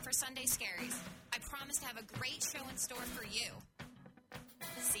 to 4 for Sunday Scaries. I promise to have a great show in store for you.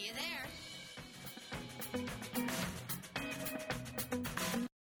 See you there.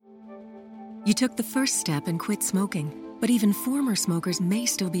 You took the first step and quit smoking. But even former smokers may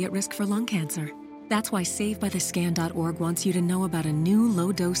still be at risk for lung cancer. That's why SaveByTheScan.org wants you to know about a new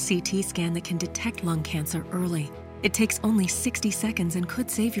low-dose CT scan that can detect lung cancer early. It takes only 60 seconds and could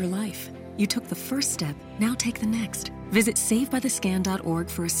save your life. You took the first step, now take the next. Visit SaveByTheScan.org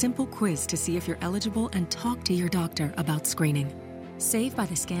for a simple quiz to see if you're eligible and talk to your doctor about screening.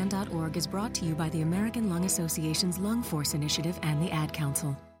 SaveByTheScan.org is brought to you by the American Lung Association's Lung Force Initiative and the Ad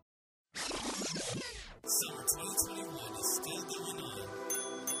Council. Summer 2021 is still going on.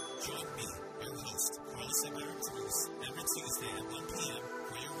 Join me, your host, Carlos Albertus, every Tuesday at 1 p.m.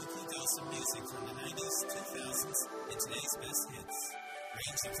 for your weekly dose of music from the 90s, 2000s, and today's best hits.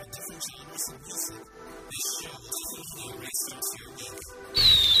 Ranging from different genres of music, this show will definitely restart your week.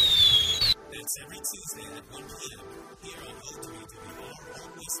 That's every Tuesday at 1 p.m. here on OWWR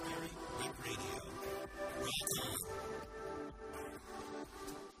Old Westbury Web Radio. Welcome.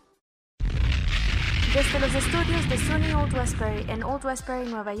 Desde los estudios de SUNY Old Westbury en Old Westbury,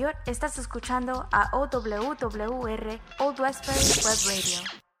 Nueva York, estás escuchando a OWWR Old Westbury Web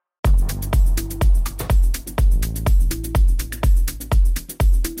Radio.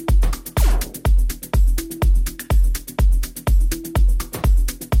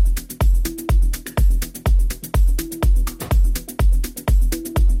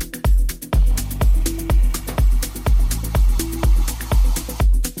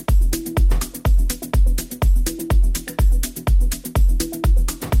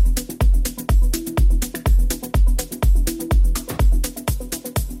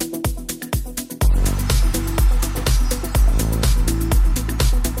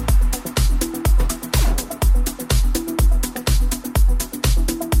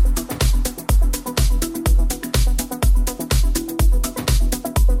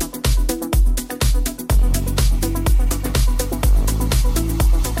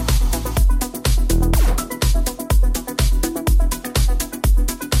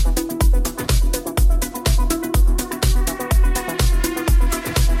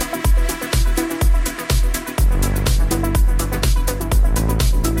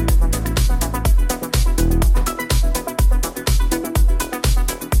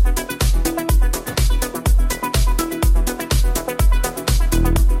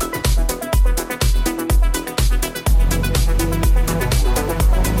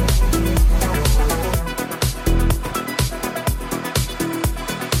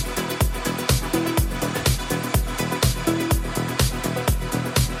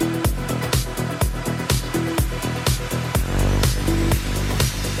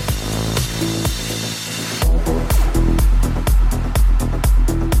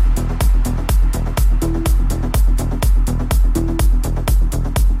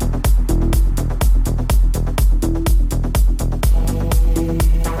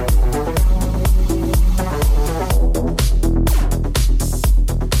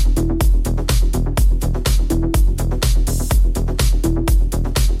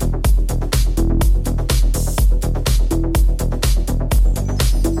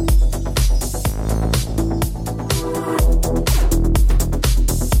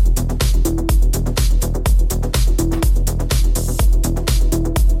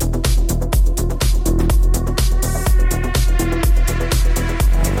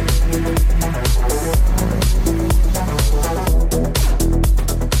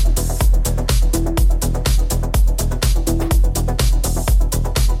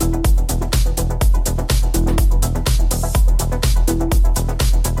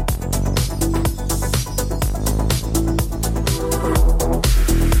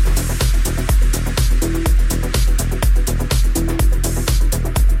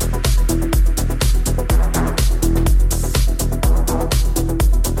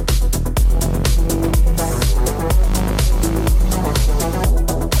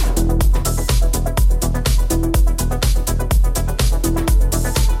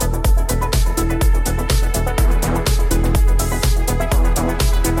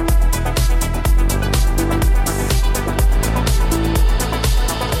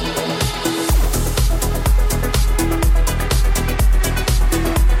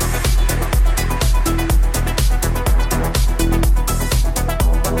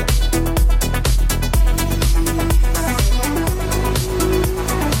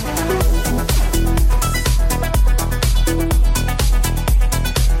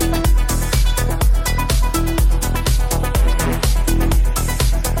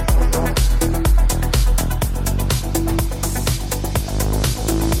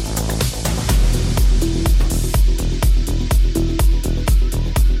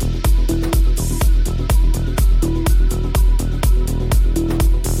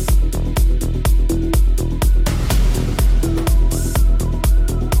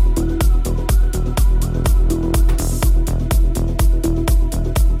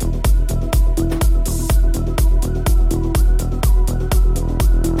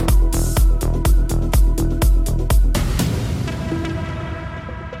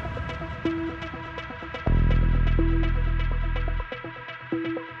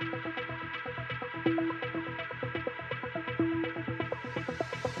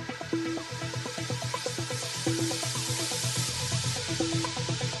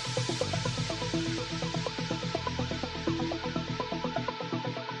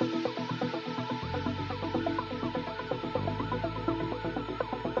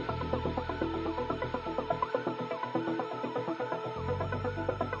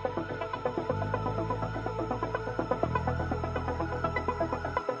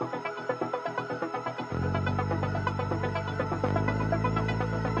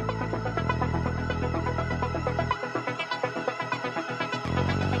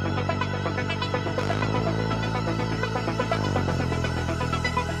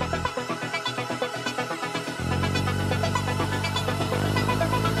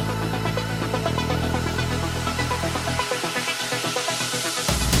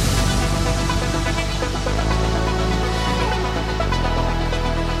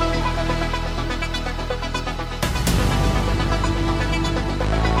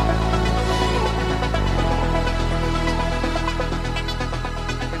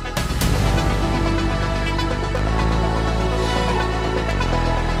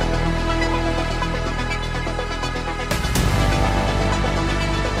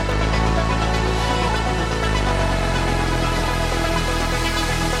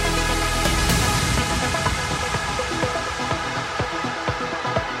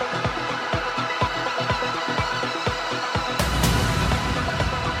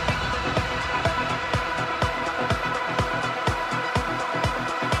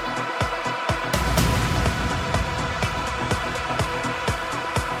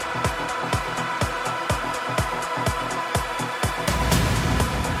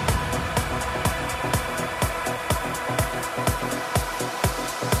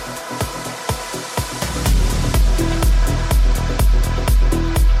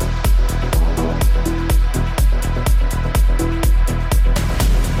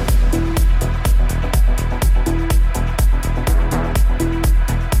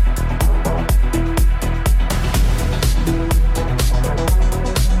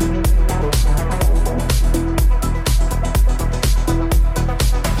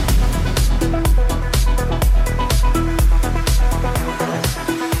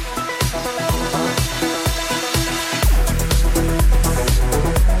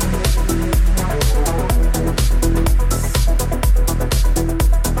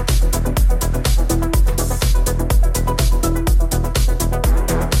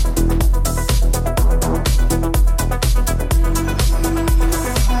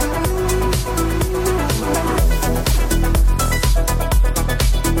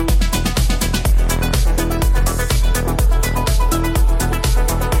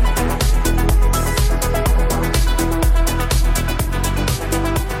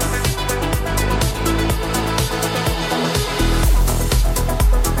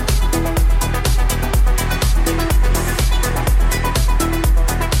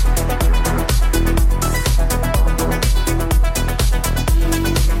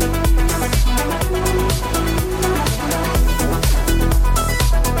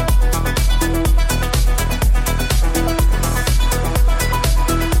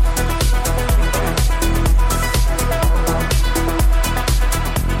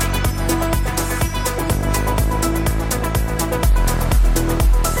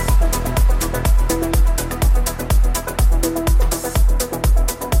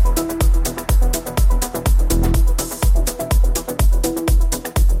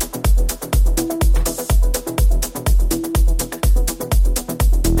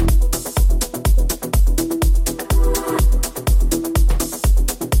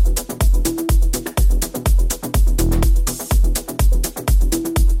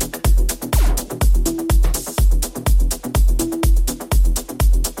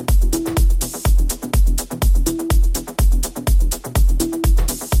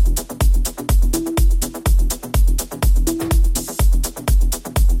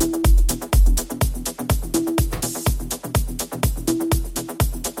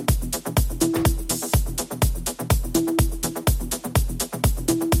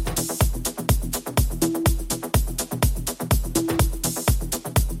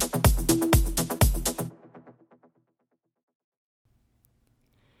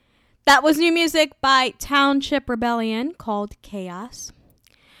 That was new music by Township Rebellion called Chaos.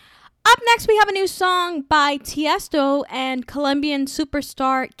 Up next, we have a new song by Tiesto and Colombian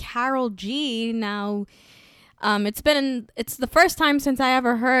superstar Karol G. Now, it's the first time since I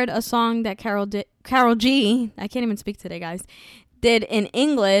ever heard a song that Karol G, I can't even speak today, guys, did in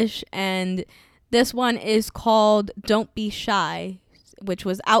English, and this one is called Don't Be Shy, which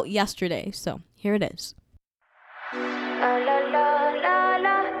was out yesterday. So here it is.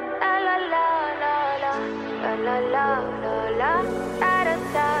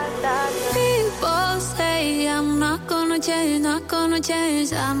 People say I'm not gonna change, not gonna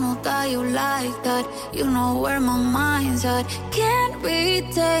change. I know that you like that. You know where my mind's at. Can't be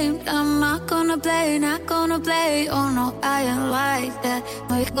tamed. I'm not gonna play, not gonna play. Oh no, I ain't like that.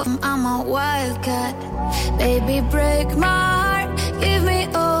 Wake up, I'm a wildcat. Baby, break my heart. Give me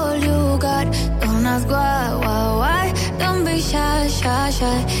all you got. Don't ask why. Don't be shy, shy,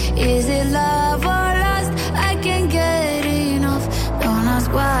 shy. Is it love or lust? I can't get enough. Don't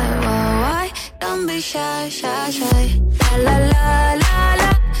ask why. Don't be shy, shy, shy. La la la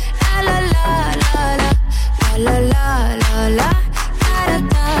la la la la la la la la la la da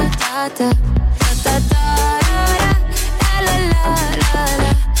da da da da da da la la la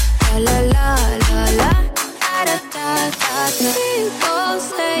la la la la da da da da. People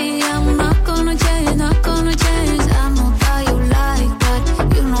say I'm not gonna change, not gonna change. I know that you like that.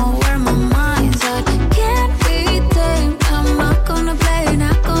 You know where my mind's at. Can't be tamed. I'm not gonna play,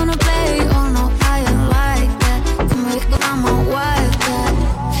 not gonna play. Oh no, I ain't like that. I'm a wildcat.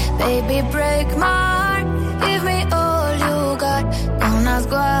 Baby, break my heart. Give me all you got. Don't ask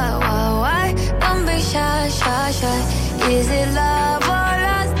why. Don't be shy, shy, shy. Is it love or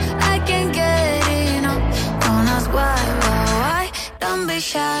lust? I can't get enough. Don't ask why. Don't be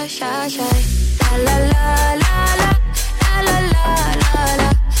shy, shy, shy. La la la la la la la la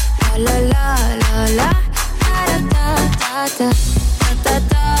la la la la la da da da da da da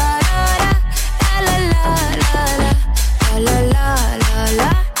da la la la la la la la la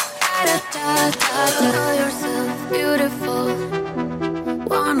da da da da. Know yourself beautiful.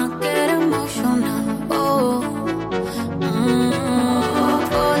 Wanna get emotional. Oh,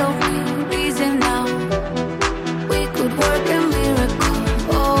 follow me, reason now. We could work a miracle.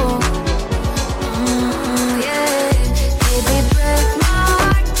 Oh, yeah. Baby, break my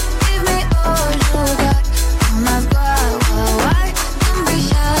heart. Give me all you got. Don't ask why. Don't be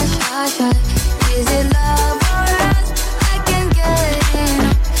shy, shy, shy. Is it love or lust? I can't get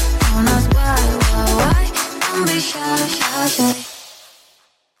enough. Don't ask why. Don't be shy, shy, shy.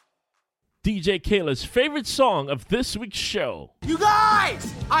 DJ Keila's favorite song of this week's show. You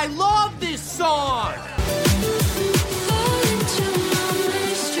guys, I love this song.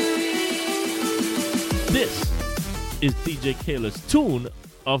 This is DJ Keila's tune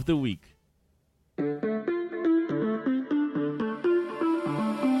of the week.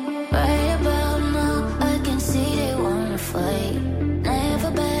 Right about now, I can see they wanna fight.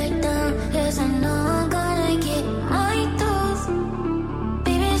 Never back down, yes, I know I'm gonna get my dose.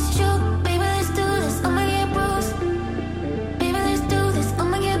 Baby, it's true, baby, let's do this, I'ma get bruised. Baby, let's do this,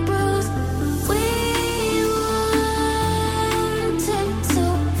 I'ma get bruised. We wanted to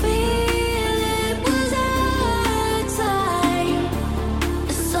feel it was our time.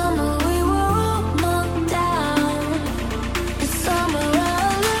 The summer we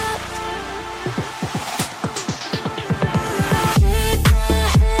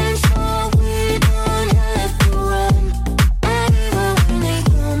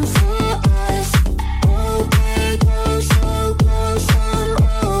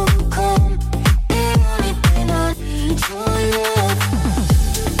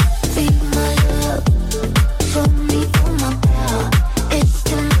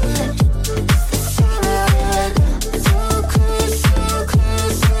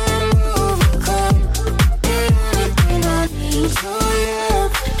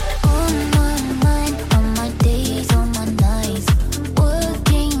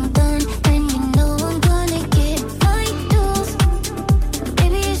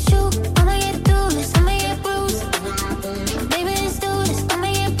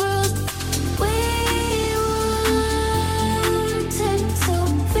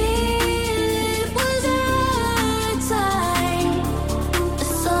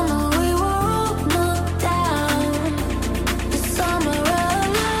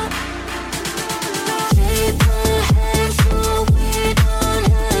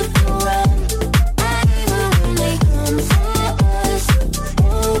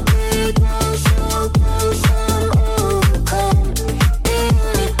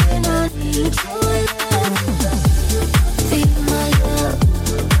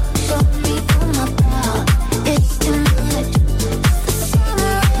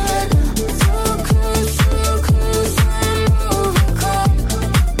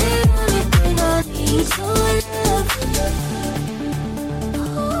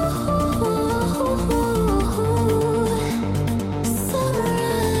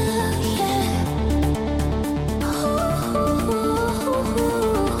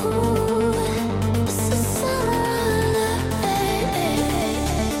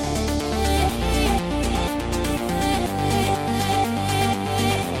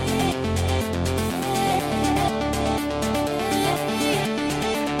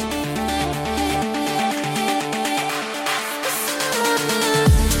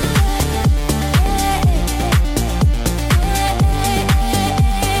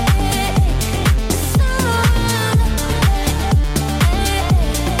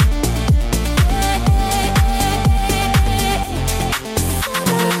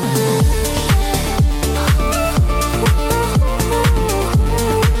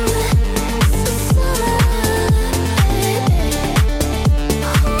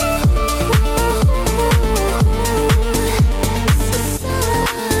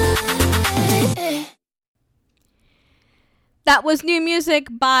That was new music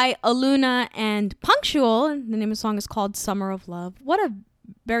by Aluna and Punctual. The name of the song is called Summer of Love. What a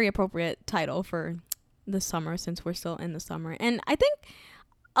very appropriate title for the summer, since we're still in the summer. And I think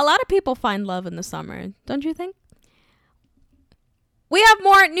a lot of people find love in the summer, don't you think? We have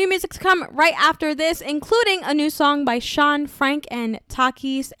more new music to come right after this, including a new song by Shaun Frank and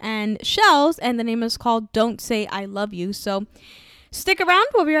Takis and Shells, and the name is called Don't Say I Love You. So stick around.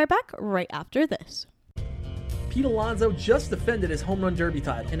 We'll be right back right after this. Pete Alonso just defended his home run derby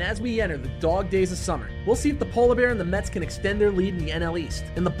title, and as we enter the dog days of summer, we'll see if the Polar Bear and the Mets can extend their lead in the NL East.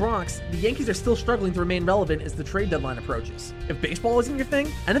 In the Bronx, the Yankees are still struggling to remain relevant as the trade deadline approaches. If baseball isn't your thing,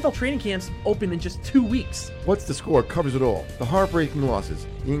 NFL training camps open in just 2 weeks. What's the Score covers it all. The heartbreaking losses,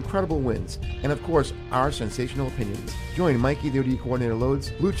 the incredible wins, and of course, our sensational opinions. Join Mikey the OD Coordinator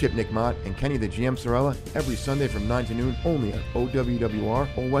Loads, Blue Chip Nick Mott, and Kenny the GM Sorella every Sunday from 9 to noon only on OWWR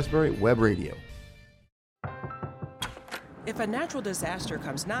Old Westbury Web Radio. If a natural disaster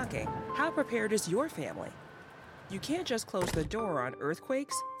comes knocking, how prepared is your family? You can't just close the door on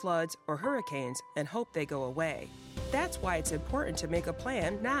earthquakes, floods, or hurricanes and hope they go away. That's why it's important to make a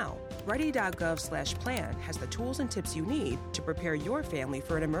plan now. Ready.gov/plan has the tools and tips you need to prepare your family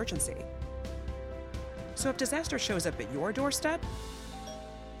for an emergency. So if disaster shows up at your doorstep,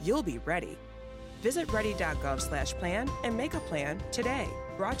 you'll be ready. Visit ready.gov/plan and make a plan today.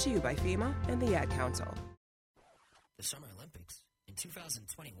 Brought to you by FEMA and the Ad Council. The Summer Olympics in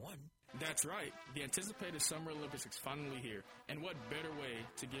 2021. That's right. The anticipated Summer Olympics is finally here. And what better way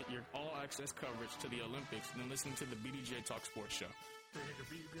to get your all-access coverage to the Olympics than listening to the BDJ Talk Sports Show? Ready to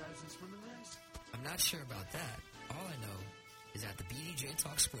beat you guys in swimming race? I'm not sure about that. All I know is that the BDJ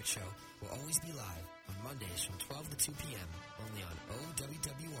Talk Sports Show will always be live on Mondays from 12 to 2 p.m. only on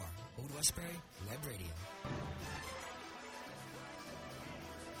OWWR, Old Westbury Web Radio.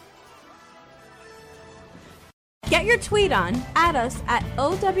 Get your tweet on, add us at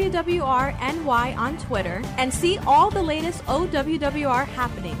OWWRNY on Twitter, and see all the latest OWWR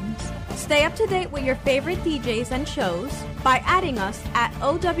happenings. Stay up to date with your favorite DJs and shows by adding us at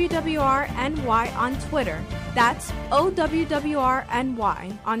OWWRNY on Twitter. That's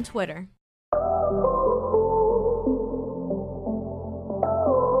OWWRNY on Twitter.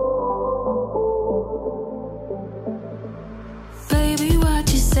 Baby, why'd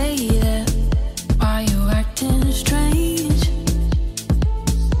you say that? Why you acting strange?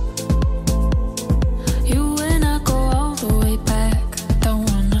 You and I go all the way back. Don't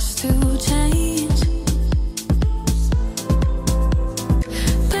want us to change.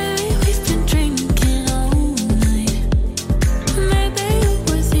 Baby, we've been drinking all night. Maybe you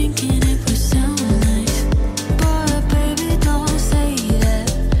were thinking it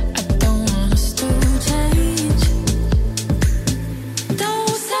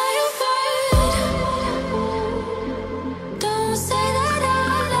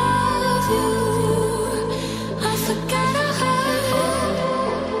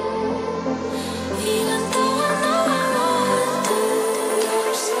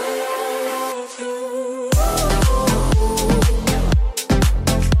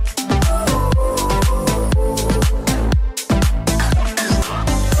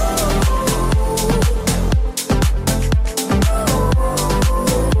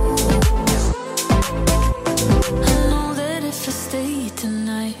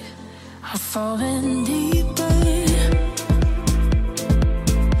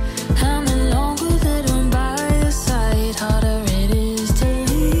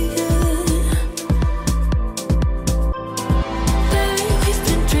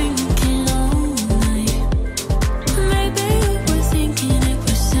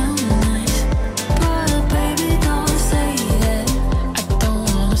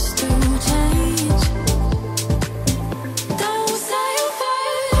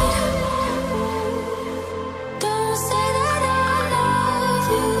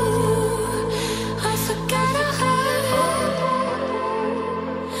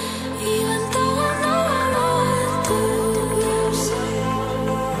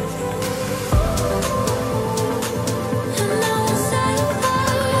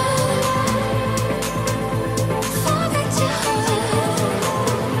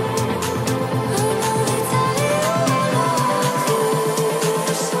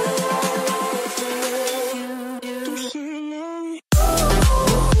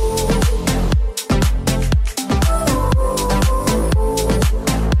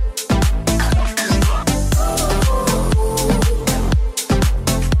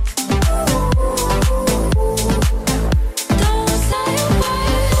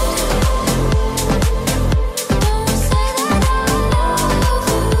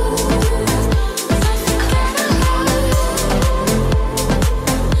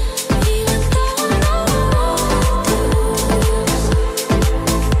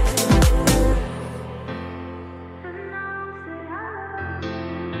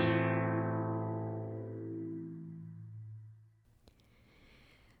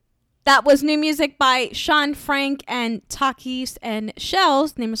That was new music by Shaun Frank and Takis and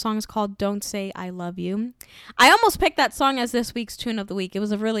Shells. The name of the song is called Don't Say I Love You. I almost picked that song as this week's tune of the week. It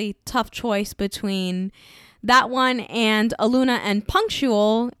was a really tough choice between that one and Aluna and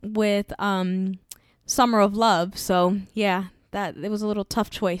Punctual with Summer of Love. So yeah, it was a little tough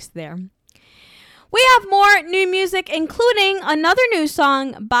choice there. We have more new music, including another new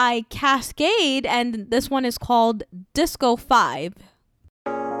song by Cascade, and this one is called Disco 5.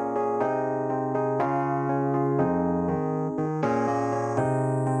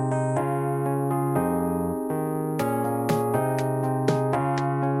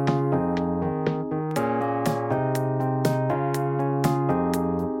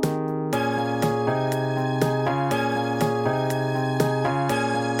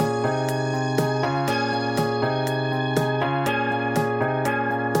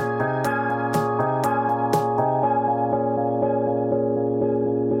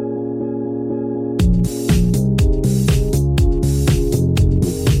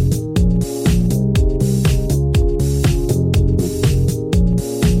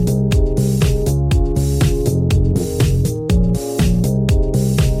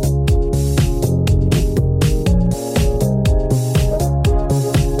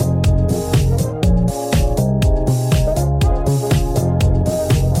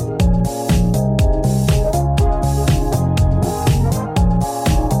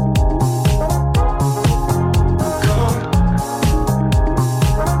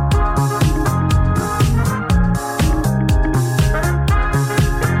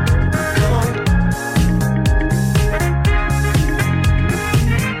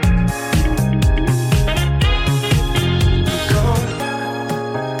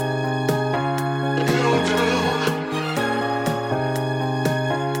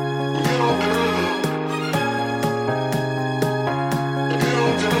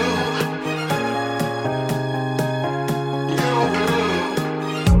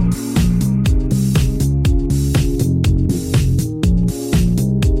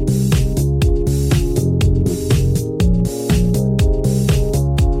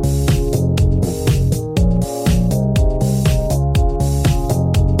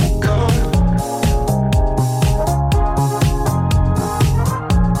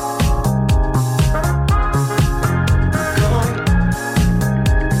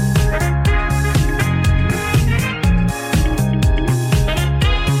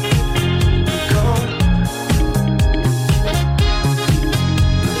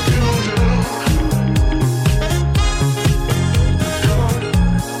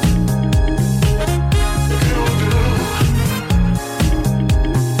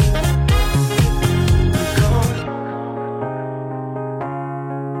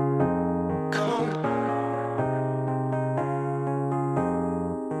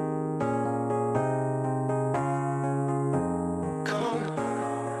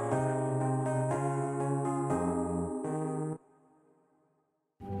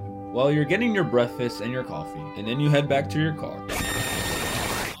 While you're getting your breakfast and your coffee, and then you head back to your car. Obviously,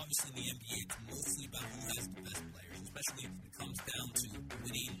 the NBA is mostly about who has the best players, especially if it comes down to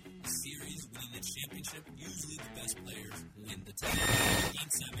winning the series, winning the championship. Usually, the best players win the title. Game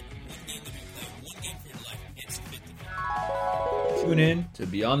 7, one game to be played, one game for your life. It's 50. Tune in to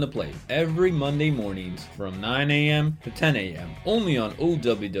Beyond the Plate every Monday mornings from 9 a.m. to 10 a.m. only on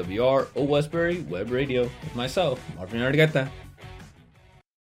OWWR, O Westbury Web Radio with myself, Marvin Argueta.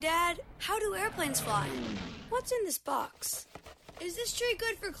 Dad, how do airplanes fly? What's in this box? Is this tree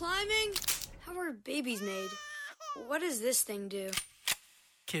good for climbing? How are babies made? What does this thing do?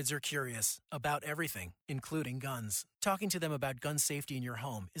 Kids are curious about everything, including guns. Talking to them about gun safety in your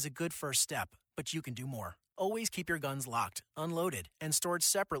home is a good first step, but you can do more. Always keep your guns locked, unloaded, and stored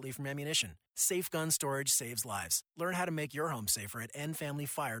separately from ammunition. Safe gun storage saves lives. Learn how to make your home safer at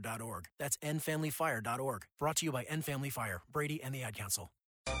endfamilyfire.org. That's endfamilyfire.org. Brought to you by End Family Fire, Brady, and the Ad Council.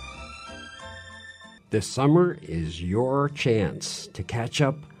 This summer is your chance to catch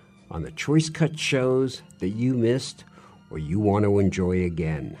up on the choice cut shows that you missed or you want to enjoy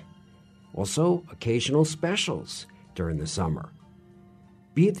again. Also, occasional specials during the summer.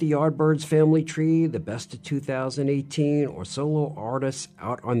 Be it the Yardbirds Family Tree, the Best of 2018, or solo artists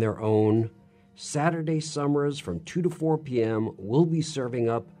out on their own, Saturday summers from 2 to 4 p.m. we'll be serving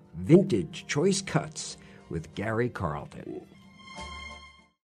up vintage choice cuts with Gary Carlton.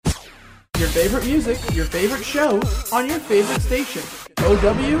 Your favorite music, your favorite show, on your favorite station.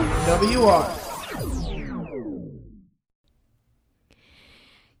 OWWR.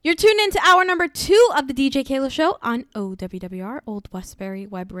 You're tuned into hour number 2 of the DJ Keila Show on OWWR, Old Westbury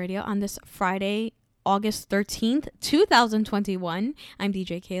Web Radio, on this Friday, August 13th, 2021. I'm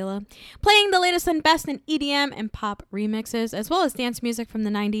DJ Keila, playing the latest and best in EDM and pop remixes, as well as dance music from the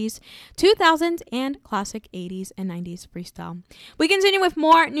 90s, 2000s, and classic 80s and 90s freestyle. We continue with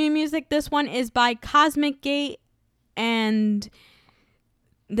more new music. This one is by Cosmic Gate, and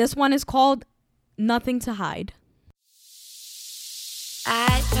this one is called Nothing to Hide.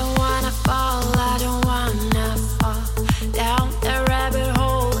 I don't wanna fall, I don't wanna fall down the rabbit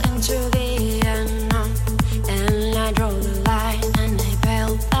hole into the unknown. And I draw the line and I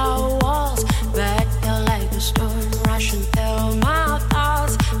build the walls, but you're like a storm rushing through my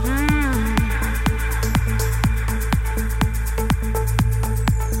thoughts.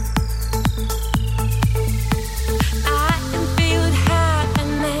 I can feel it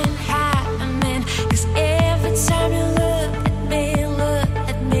happening, 'cause every time you look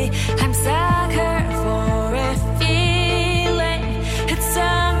at me, I'm sucker for a feeling. It's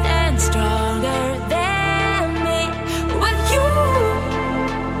something stronger than me. With you,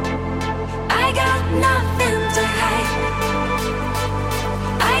 I got nothing to hide.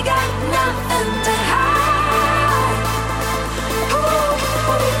 I got nothing to hide. Ooh.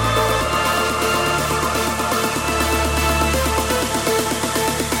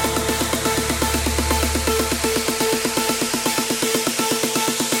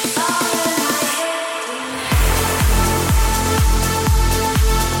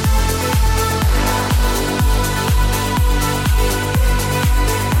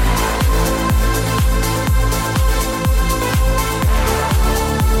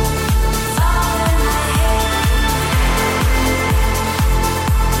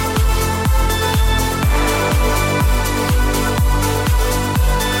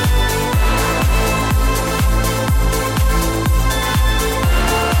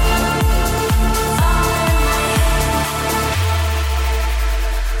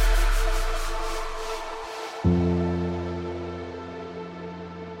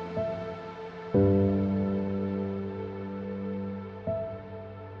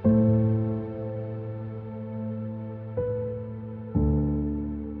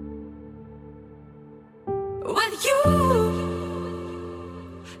 With you,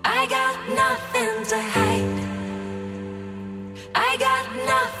 I got nothing to hide. I got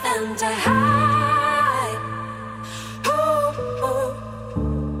nothing to hide. Ooh,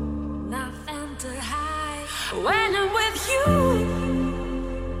 nothing to hide. When I'm with you,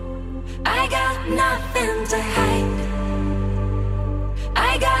 I got nothing to hide.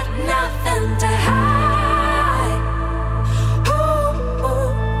 I got nothing to hide. Ooh,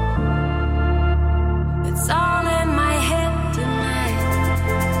 it's all in my head tonight.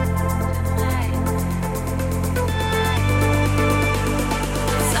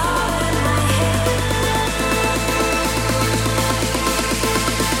 It's all in my head.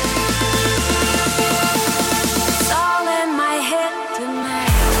 It's all in my head tonight.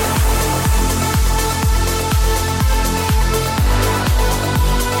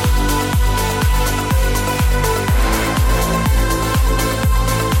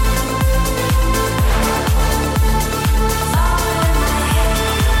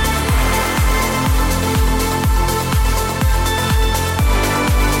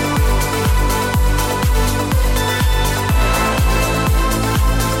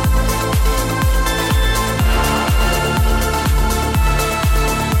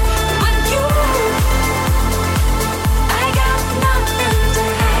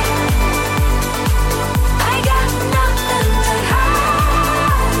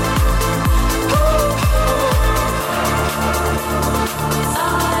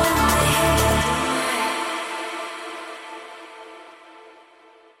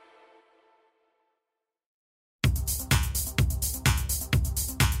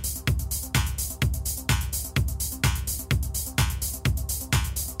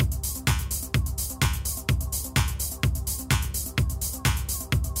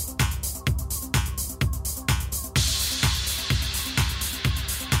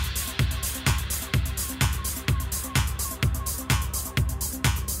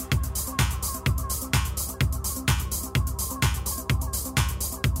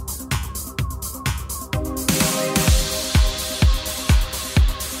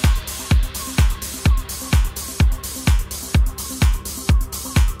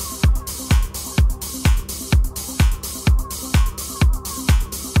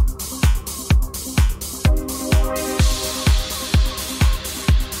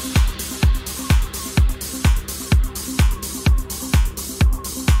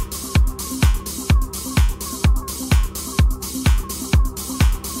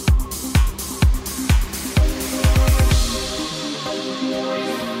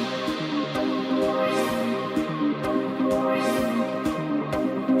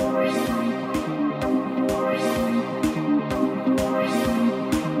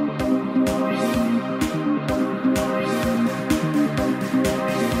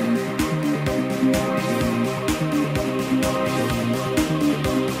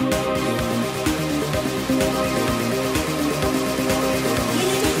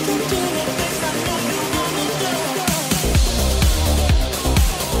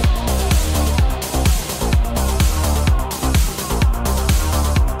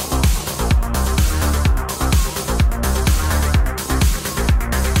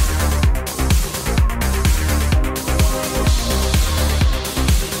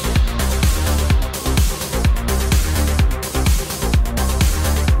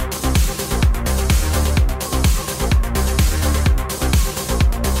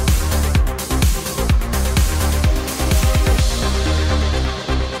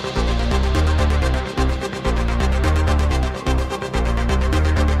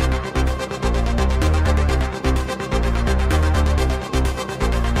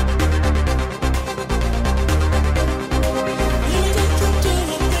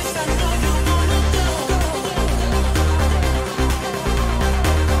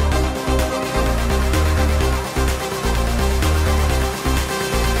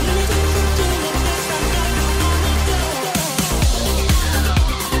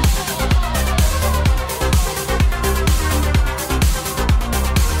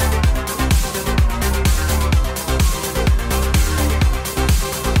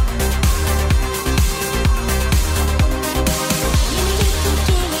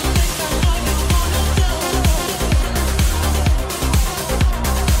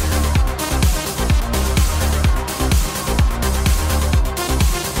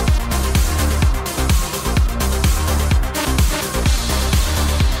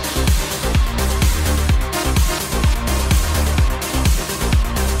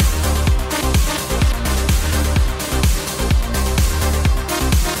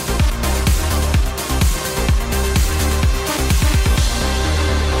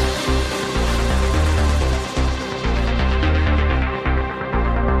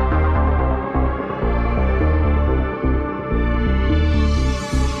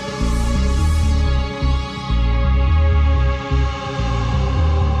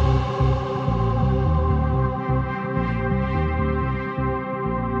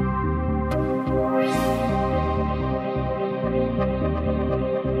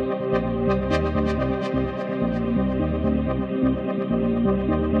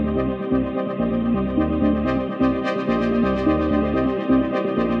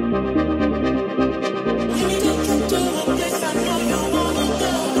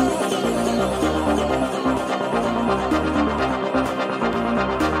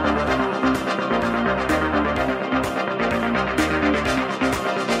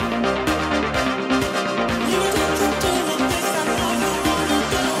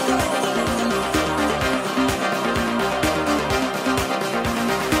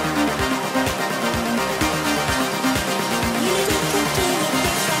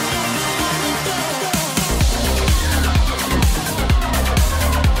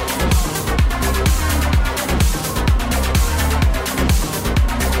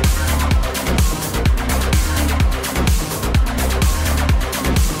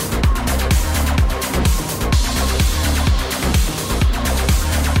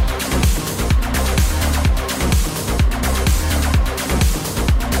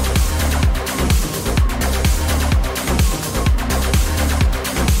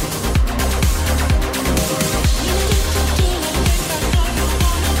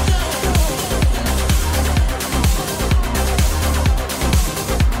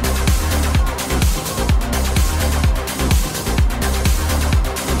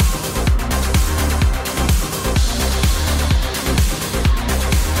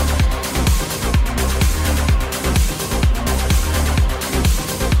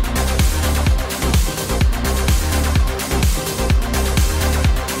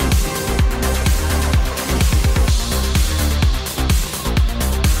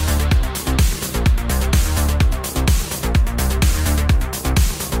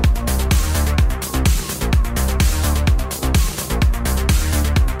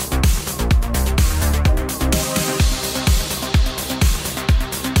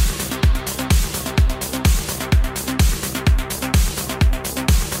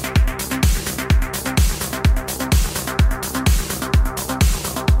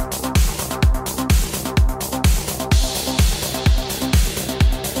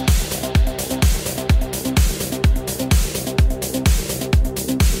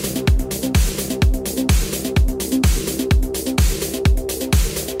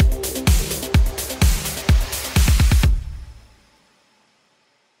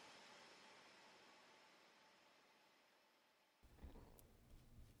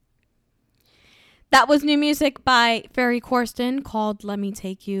 That was new music by Ferry Corsten called "Let Me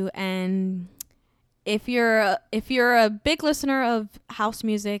Take You." And if you're a big listener of house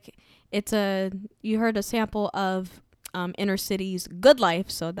music, you heard a sample of Inner City's "Good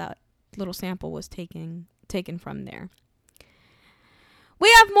Life," so that little sample was taken from there. We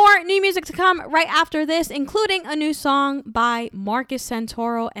have more new music to come right after this, including a new song by Marcus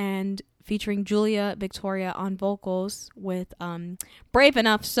Santoro and featuring Julia Victoria on vocals with Brave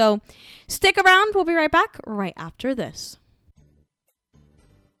Enough. So stick around. We'll be right back right after this.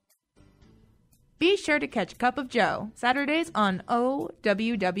 Be sure to catch Cup of Joe, Saturdays on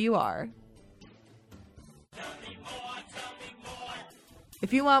OWWR.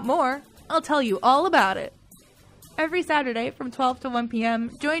 If you want more, I'll tell you all about it. Every Saturday from 12 to 1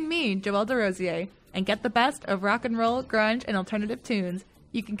 p.m., join me, Joelle DeRosier, and get the best of rock and roll, grunge, and alternative tunes.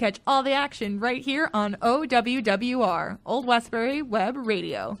 You can catch all the action right here on OWWR, Old Westbury Web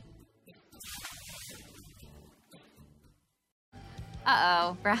Radio.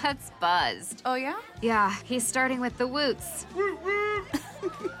 Uh-oh, Brad's buzzed. Oh, yeah? Yeah, he's starting with the woots.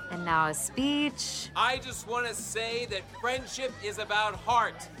 And now a speech. I just want to say that friendship is about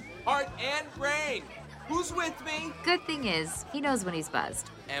heart and brain. Who's with me? Good thing is, he knows when he's buzzed.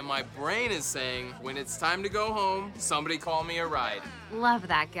 And my brain is saying, when it's time to go home, somebody call me a ride. Love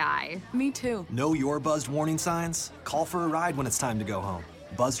that guy. Me too. Know your buzzed warning signs? Call for a ride when it's time to go home.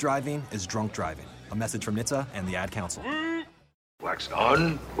 Buzz driving is drunk driving. A message from NHTSA and the Ad Council. Wax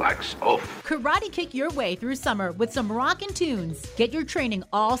on, wax off. Karate kick your way through summer with some rockin' tunes. Get your training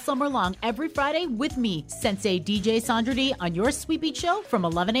all summer long every Friday with me, Sensei DJ Sandra D, on your Sweet Beat Show from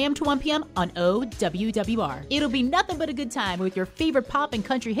 11 a.m. to 1 p.m. on OWWR. It'll be nothing but a good time with your favorite pop and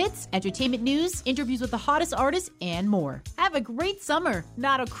country hits, entertainment news, interviews with the hottest artists, and more. Have a great summer,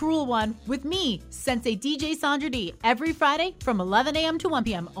 not a cruel one, with me, Sensei DJ Sandra D, every Friday from 11 a.m. to 1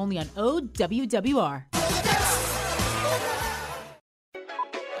 p.m. only on OWWR.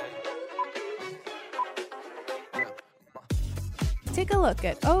 Take a look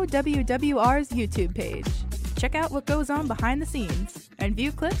at OWWR's YouTube page. Check out what goes on behind the scenes and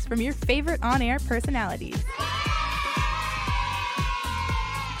view clips from your favorite on-air personalities.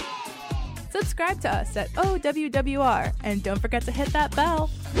 Subscribe to us at OWWR and don't forget to hit that bell.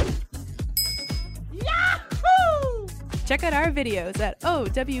 Yahoo! Check out our videos at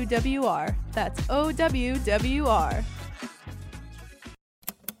OWWR. That's OWWR.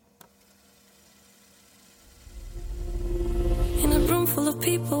 In a room full of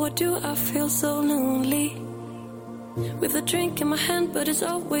people, why do I feel so lonely? With a drink in my hand, but it's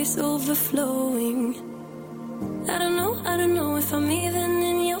always overflowing. I don't know if I'm even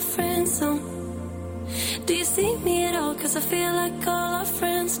in your friend zone. Do you see me at all? 'Cause I feel like all our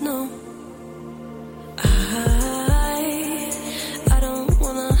friends know. I don't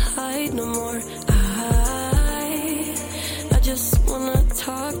wanna hide no more. I just wanna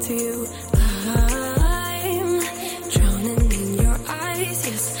talk to you.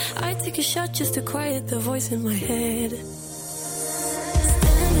 Yes, I take a shot just to quiet the voice in my head.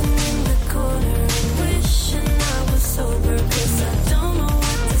 Standing in the corner, wishing I was sober, 'cause I don't know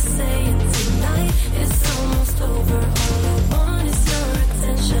what to say. And tonight it's almost over. All I want is your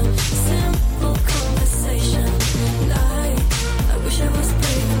attention, simple conversation. And I wish I was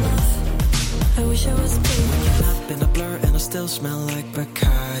brave enough. I wish I was brave enough. I've been a blur and I still smell like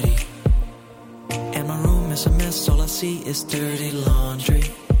Bacardi. And my room is a mess, all I see is dirty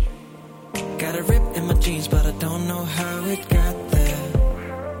laundry. Got a rip in my jeans, but I don't know how it got there.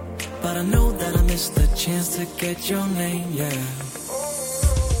 But I know that I missed the chance to get your name, yeah.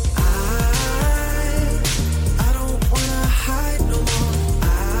 I don't wanna hide no more.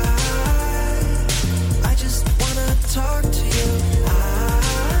 I just wanna talk to you.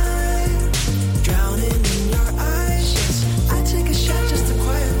 I'm drowning in your eyes, yes. I take a shot just to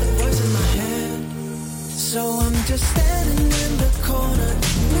quiet the voice in my head. So I'm just standing in the corner,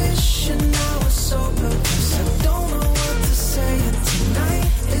 wishing I was sober, 'cause I don't know what to say. And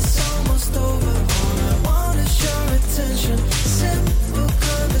tonight it's almost over. All I want is your attention.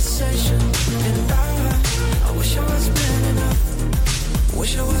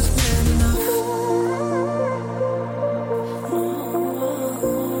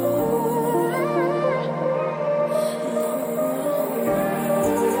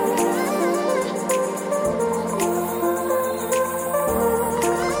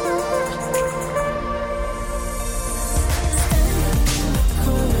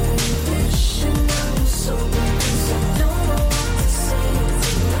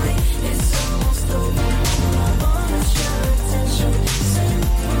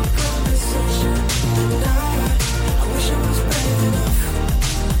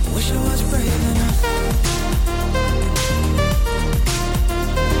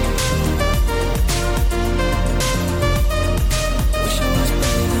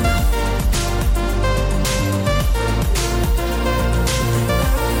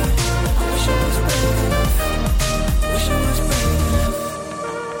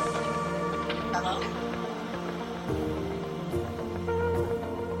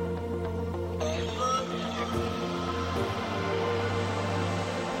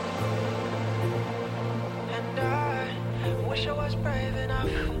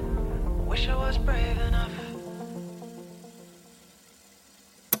 brave enough.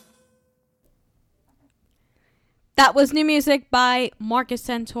 That was new music by Marcus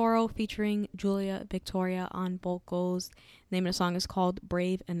Santoro featuring Julia Victoria on vocals. The name of the song is called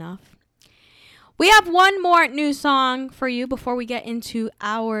Brave Enough. We have one more new song for you before we get into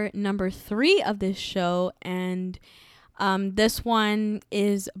our number 3 of this show. And this one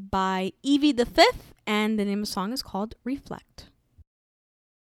is by Evie the Fifth, and the name of the song is called Reflect.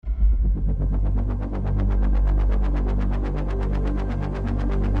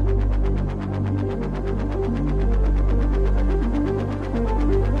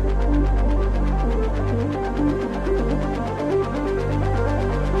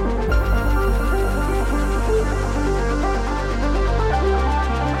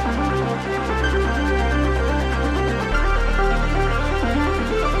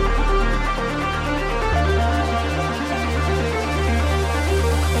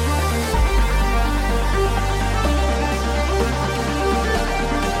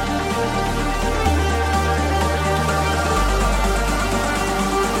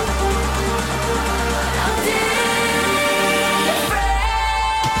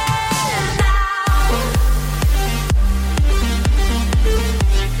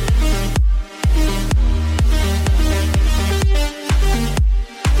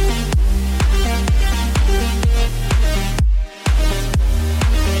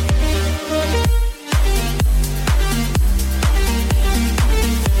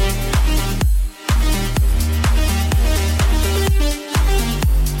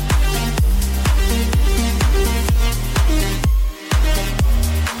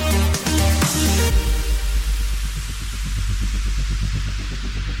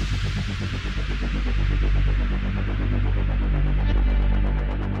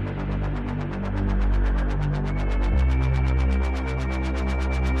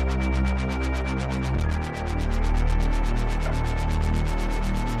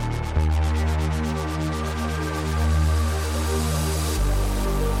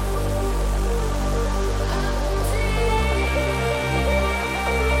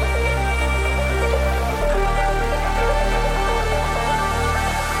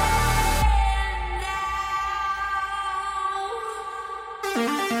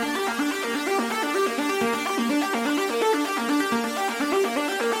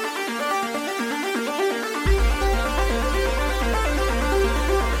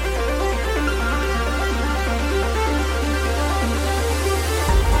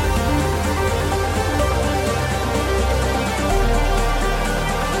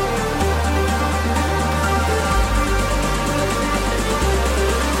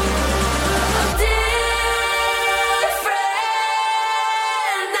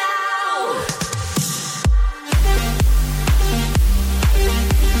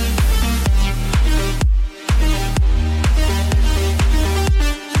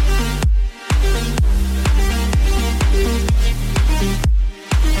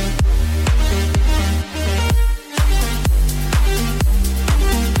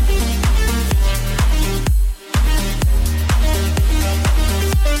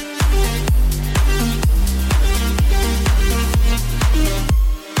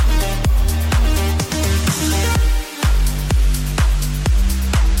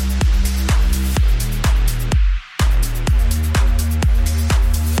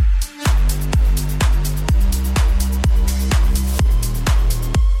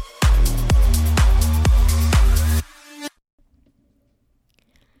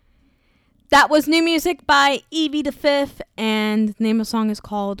 That was new music by Evie the Fifth, and the name of the song is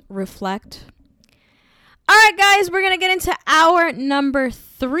called Reflect. All right, guys, we're going to get into our number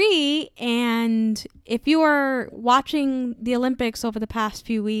 3, and if you are watching the Olympics over the past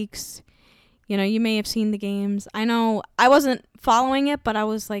few weeks, you know, you may have seen the games. I know I wasn't following it, but I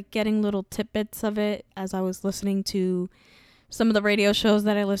was like getting little tidbits of it as I was listening to some of the radio shows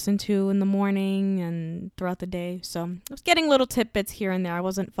that I listen to in the morning and throughout the day. So I was getting little tidbits here and there. I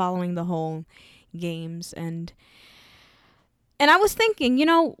wasn't following the whole games. And I was thinking, you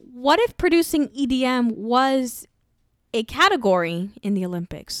know, what if producing EDM was a category in the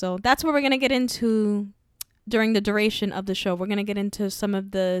Olympics? So that's what we're going to get into during the duration of the show. We're going to get into some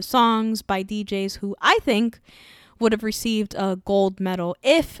of the songs by DJs who I think would have received a gold medal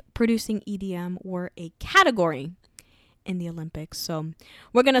if producing EDM were a category in the Olympics. So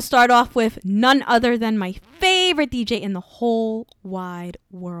we're going to start off with none other than my favorite DJ in the whole wide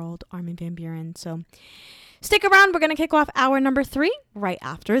world, Armin van Buuren. So stick around. We're going to kick off hour number 3 right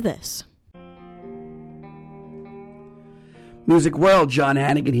after this. Music World, John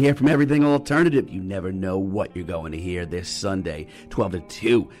Hannigan here from Everything Alternative. You never know what you're going to hear this Sunday, 12 to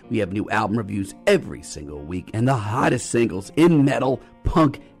 2. We have new album reviews every single week and the hottest singles in metal,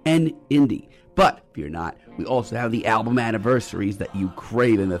 punk, and indie. But if you're not, we also have the album anniversaries that you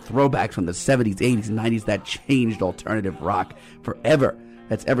crave and the throwbacks from the 70s, 80s, and 90s that changed alternative rock forever.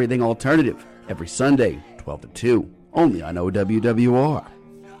 That's Everything Alternative, every Sunday, 12 to 2, only on OWWR.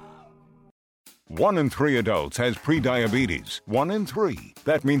 1 in 3 adults has prediabetes. 1 in 3.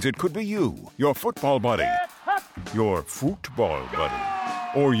 That means it could be you, your football buddy, your football buddy,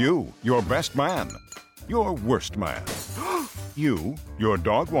 or you, your best man, your worst man, you, your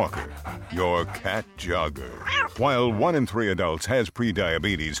dog walker, your cat jogger. While 1 in 3 adults has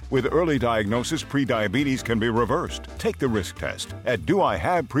prediabetes, with early diagnosis, prediabetes can be reversed. Take the risk test at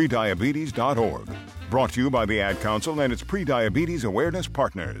doihaveprediabetes.org. Brought to you by the Ad Council and its prediabetes awareness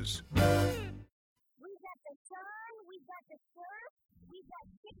partners.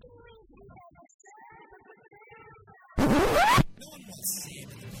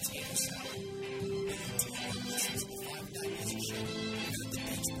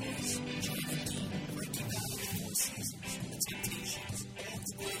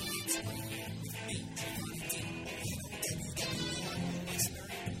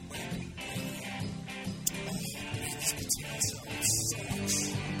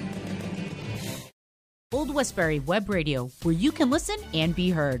 Old Westbury Web Radio, where you can listen and be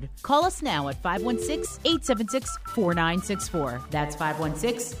heard. Call us now at 516-876-4964. That's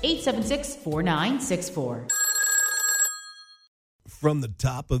 516-876-4964. From the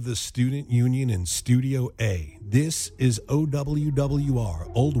top of the Student Union in Studio A, this is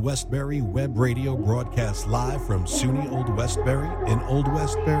OWWR, Old Westbury Web Radio, broadcast live from SUNY Old Westbury in Old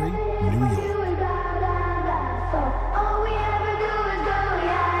Westbury, New York.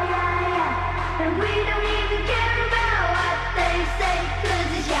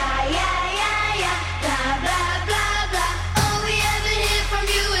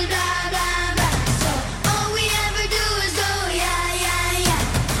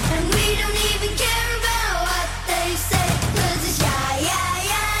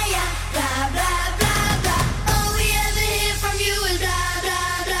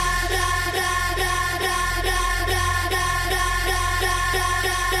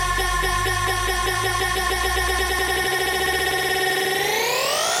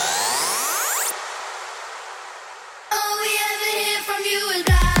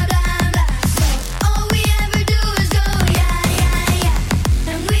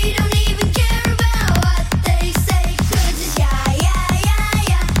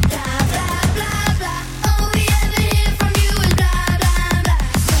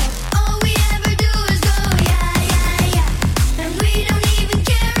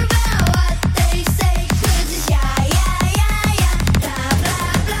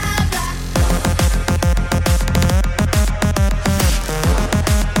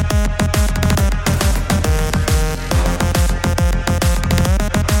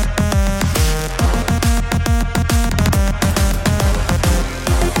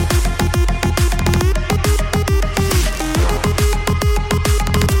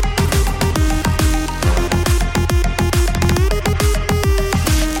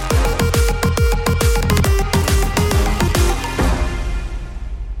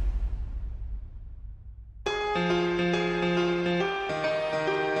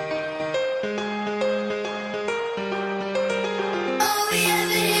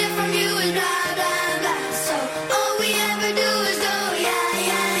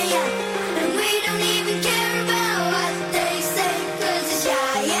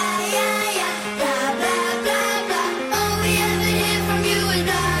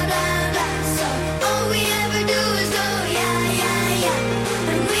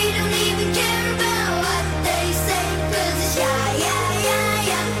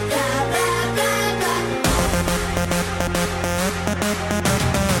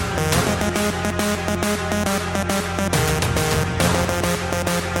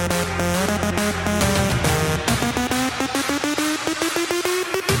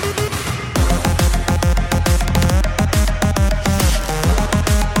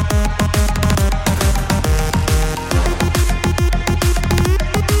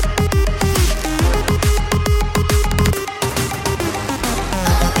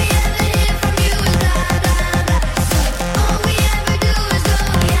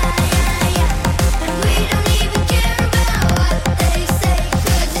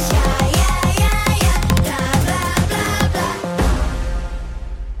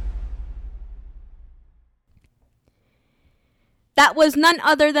 was none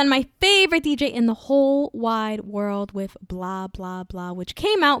other than my favorite DJ in the whole wide world with Blah Blah Blah, which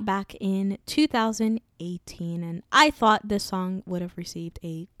came out back in 2018. And I thought this song would have received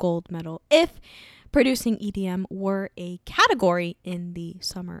a gold medal if producing EDM were a category in the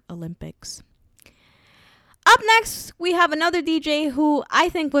Summer Olympics. Up next, we have another DJ who I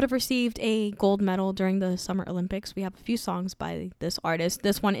think would have received a gold medal during the Summer Olympics. We have a few songs by this artist.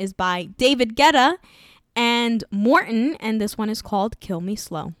 This one is by David Guetta and Morton, and this one is called Kill Me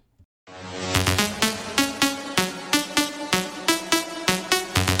Slow.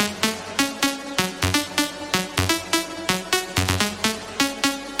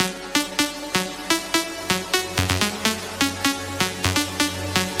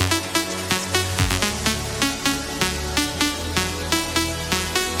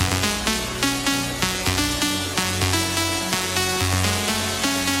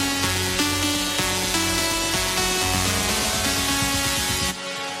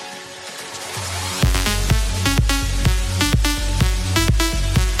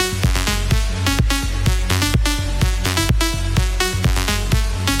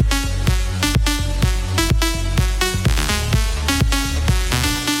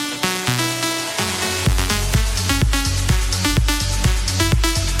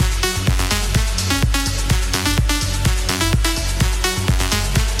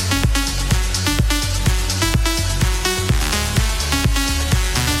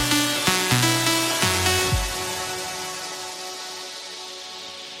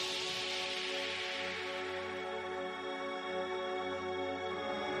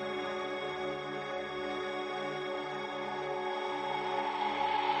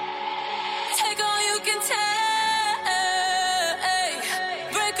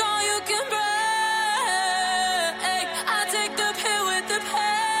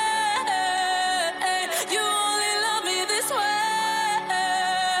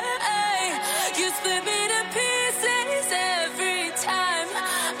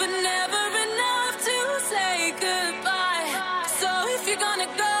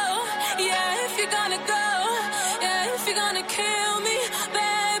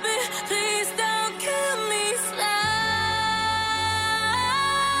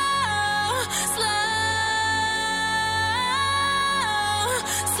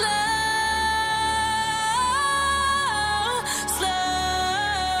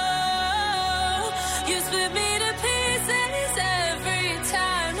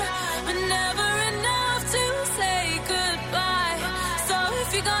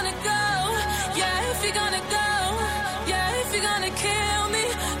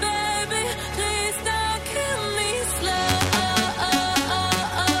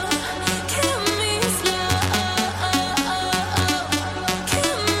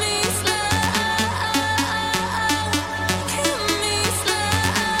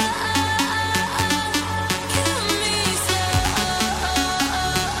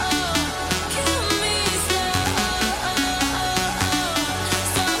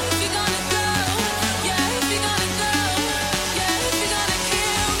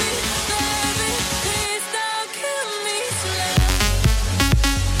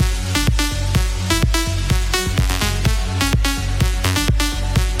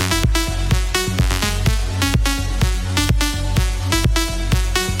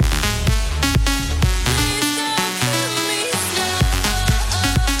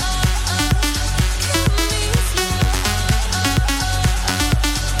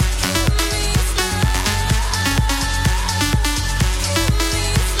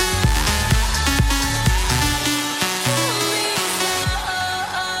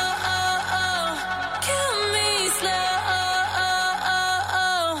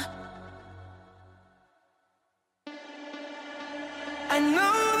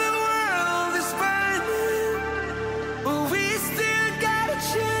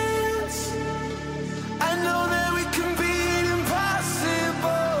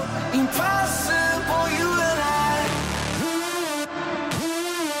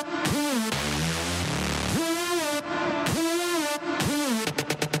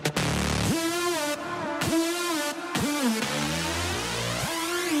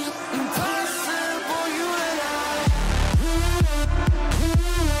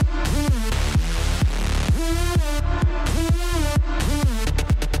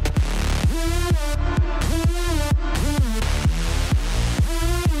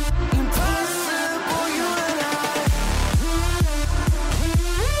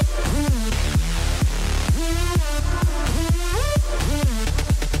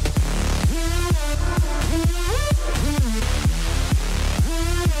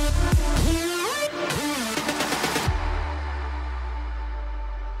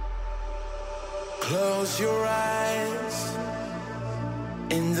 Close your eyes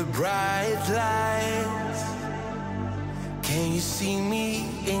in the bright lights. Can you see me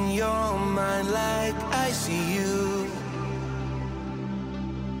in your mind like I see you?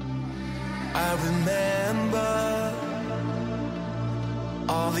 I remember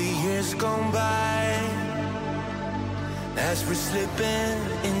all the years gone by as we're slipping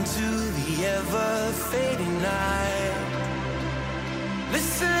into the ever-fading night.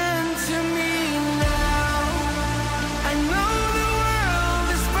 Listen to me now. I know the world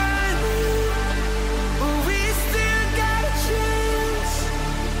is burning, but we still got a chance.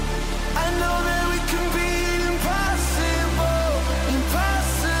 I know that we can beat impossible,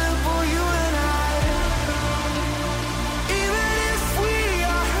 impossible, you and I. Even if we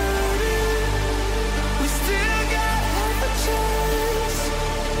are hurting, we still got half a chance.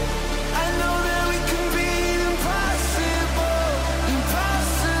 I know that we can beat impossible,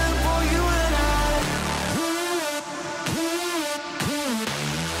 impossible, you and I. Impossible, you and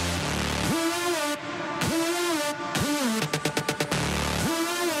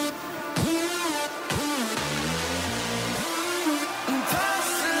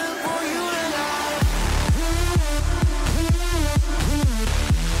impossible, you and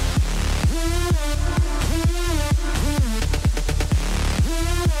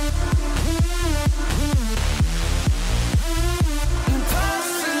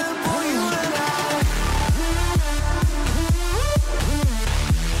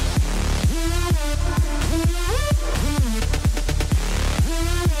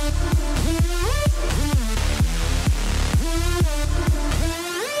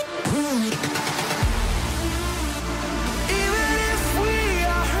even if we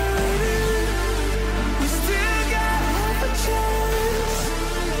are hurting, we still got half a chance.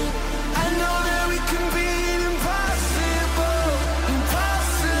 I know that we can beat impossible,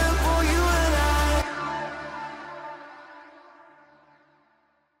 impossible, you and I.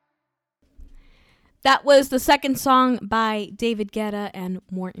 That was the second song by David Guetta and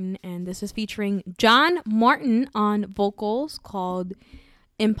Morton, and this is featuring John Martin on vocals, called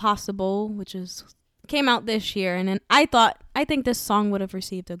Impossible, which came out this year. And then I think this song would have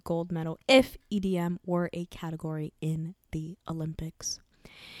received a gold medal if EDM were a category in the Olympics.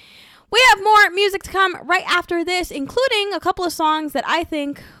 We have more music to come right after this, including a couple of songs that I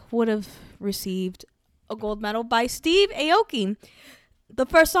think would have received a gold medal by Steve Aoki. The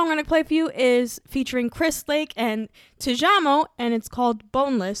first song I'm going to play for you is featuring Chris Lake and Tijamo, and it's called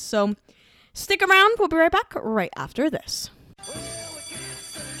Boneless. So stick around. We'll be right back right after this.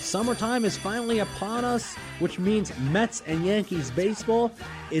 Summertime is finally upon us, which means Mets and Yankees baseball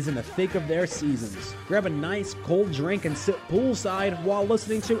is in the thick of their seasons. Grab a nice cold drink and sit poolside while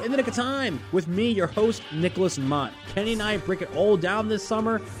listening to In the Nick of Time with me, your host, Nicholas Mott. Kenny and I break it all down this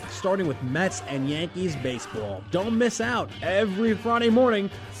summer, starting with Mets and Yankees baseball. Don't miss out every Friday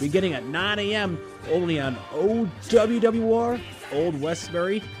morning, beginning at 9 a.m., only on OWWR, Old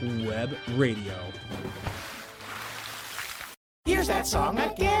Westbury Web Radio. Here's that song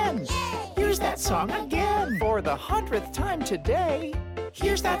again. Here's that song again. For the 100th time today.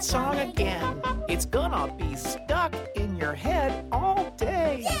 Here's that song again. It's gonna be stuck in your head all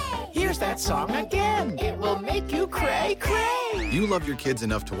day. Here's that song again. It will make you cray, cray. You love your kids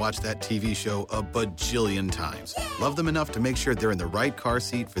enough to watch that TV show a bajillion times. Love them enough to make sure they're in the right car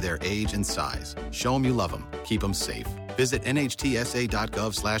seat for their age and size. Show them you love them. Keep them safe. Visit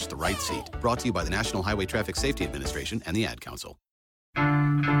nhtsa.gov/the right seat. Brought to you by the National Highway Traffic Safety Administration and the Ad Council.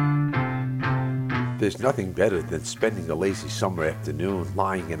 There's nothing better than spending a lazy summer afternoon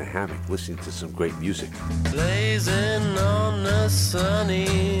lying in a hammock listening to some great music. Blazing on a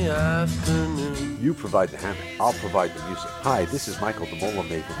sunny afternoon. You provide the hammock, I'll provide the music. Hi, this is Michael the Molar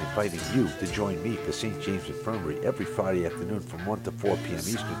Maven inviting you to join me for St. James Infirmary every Friday afternoon from 1 to 4 p.m.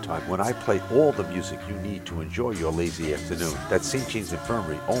 Eastern Time when I play all the music you need to enjoy your lazy afternoon. That's St. James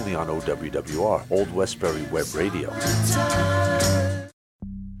Infirmary, only on OWWR, Old Westbury Web Radio.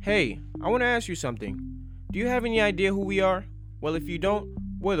 Hey, I want to ask you something. Do you have any idea who we are? Well, if you don't,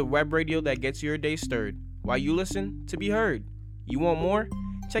 we're the web radio that gets your day stirred while you listen to be heard. You want more?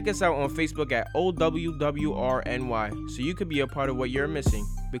 Check us out on Facebook at OWWRNY so you could be a part of what you're missing,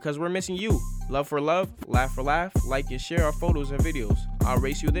 because we're missing you. Love for love, laugh for laugh, like and share our photos and videos. I'll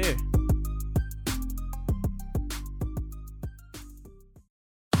race you there.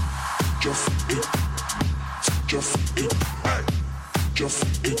 Just it, just it, hey. Just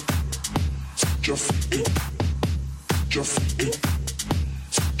it, just it, just it,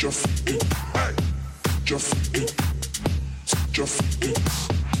 just it, hey. Just it, just it,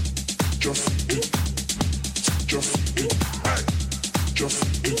 just it, just it, hey. Just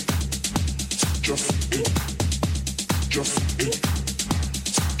it, just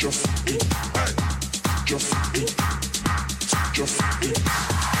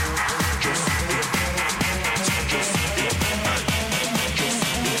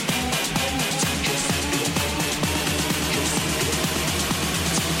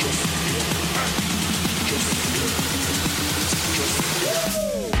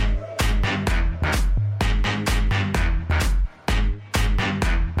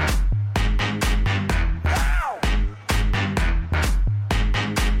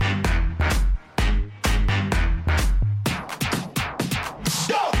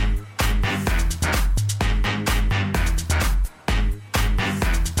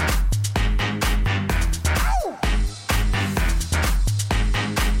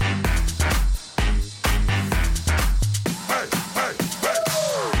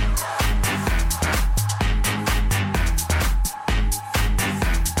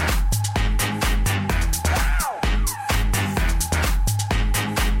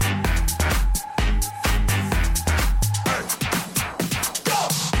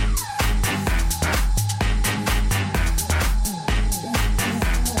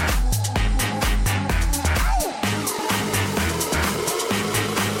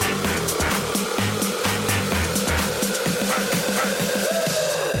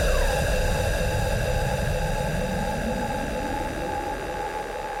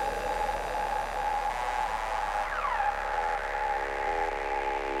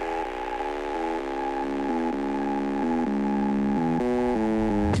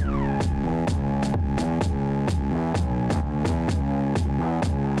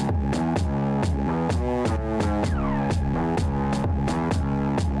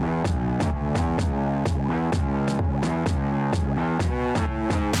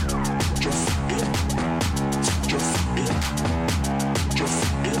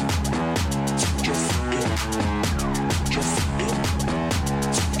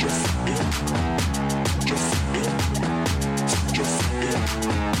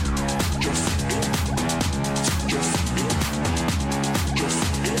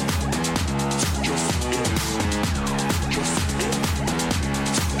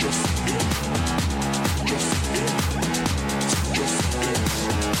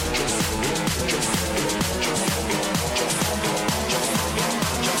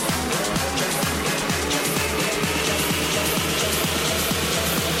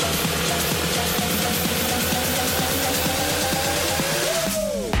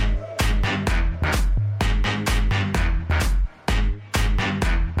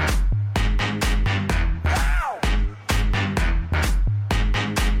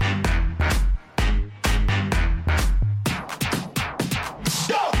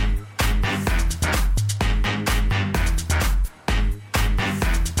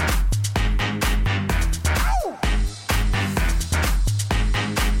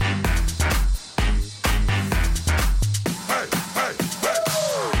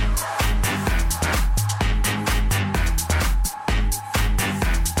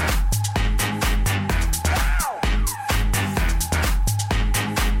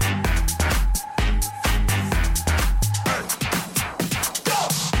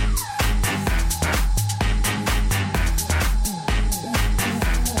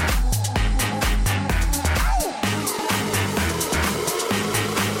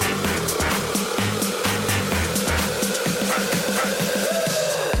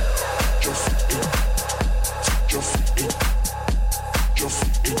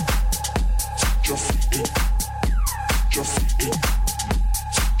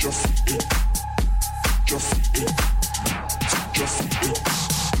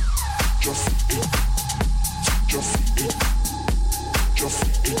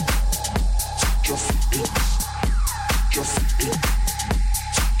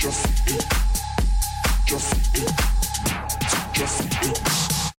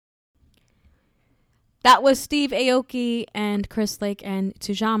That was Steve Aoki and Chris Lake and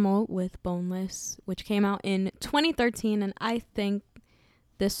Tujamo with Boneless, which came out in 2013, and I think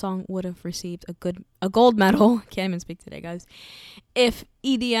this song would have received a gold medal, can't even speak today, guys, if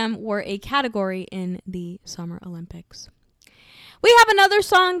EDM were a category in the Summer Olympics. We have another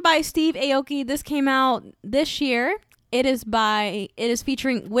song by Steve Aoki. This came out this year. It is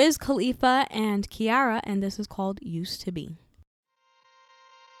featuring Wiz Khalifa and Kiara, and this is called Used to Be.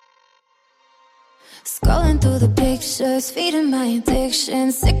 Scrolling through the pictures, feeding my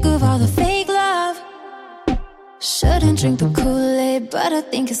addiction, sick of all the fake love. Shouldn't drink the Kool-Aid, but I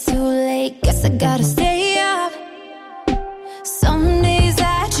think it's too late. Guess I gotta stay up. Some days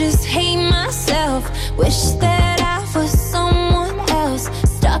I just hate myself. Wish that I was someone else,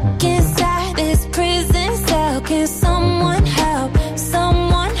 stuck inside this can someone help?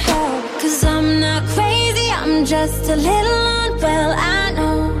 Someone help. 'Cause I'm not crazy, I'm just a little unwell. I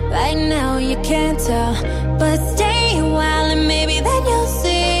know right now you can't tell, but stay a while and maybe then you'll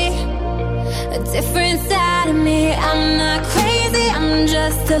see a different side of me. I'm not crazy, I'm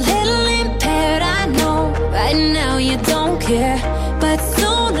just a little impaired. I know right now you don't care, but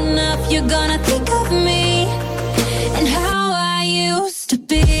soon enough you're gonna think of me and how I used to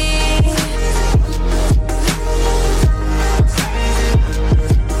be.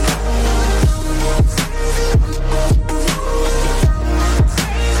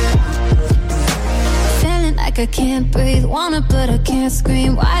 Feeling like I can't breathe, wanna but I can't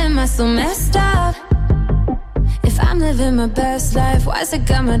scream. Why am I so messed up? If I'm living my best life, why's it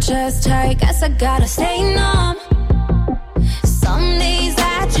got my chest tight? Guess I gotta stay numb. Some days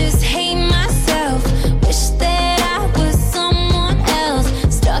I just hate myself. Wish that I was someone else,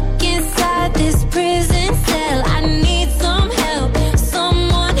 stuck inside this prison cell. I need some help,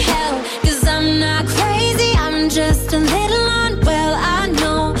 someone help. 'Cause I'm not crazy, I'm just a little unwell. I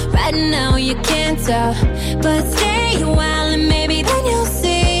know right now you can't tell, but stay a while and maybe then you'll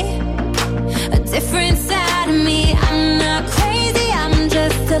see a different side of me. I'm not crazy, I'm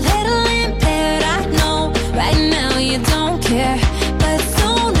just a little impaired. I know right now you don't care, but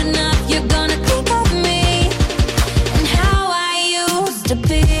soon enough you're gonna think of me and how I used to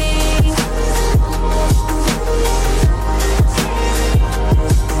be.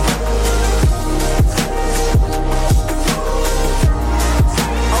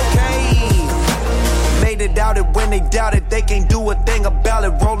 Made it out it when they doubt it, they can't do a thing about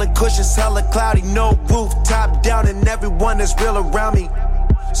it. Rolling cushions, hella cloudy, no roof, top down, and everyone is real around me.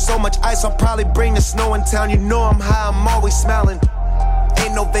 So much ice, I'll probably bring the snow in town. You know I'm high, I'm always smiling.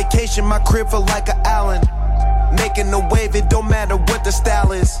 Ain't no vacation, my crib feel like an island. Making a wave, it don't matter what the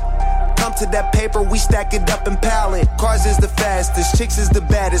style is. Come to that paper, we stack it up and pile it. Cars is the fastest, chicks is the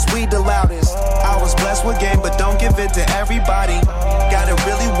baddest, we the loudest. I was blessed with game, but don't give it to everybody. Gotta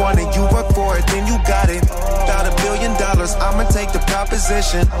really want it, you work for it, then you got it. About $1 billion, I'ma take the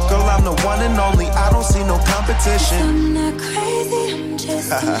proposition. Girl, I'm the one and only, I don't see no competition. I'm not crazy, I'm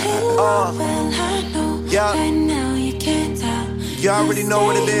just a little well, I know right now you can't tell. You already know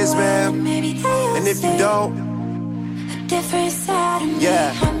what it is, man. And if you don't, a different side of me.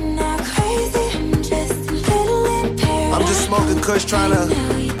 Yeah. I'm not crazy, I'm just a little impaired. I'm just smoking kush, trying to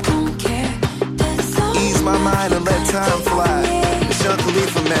ease my mind and let time fly. It's Young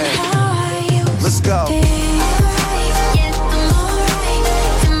Khalifa, man. Let's go.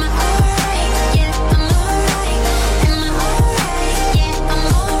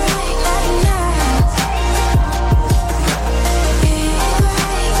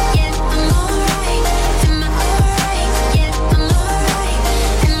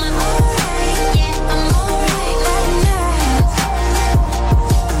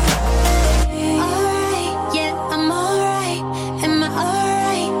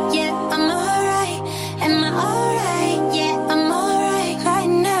 Am I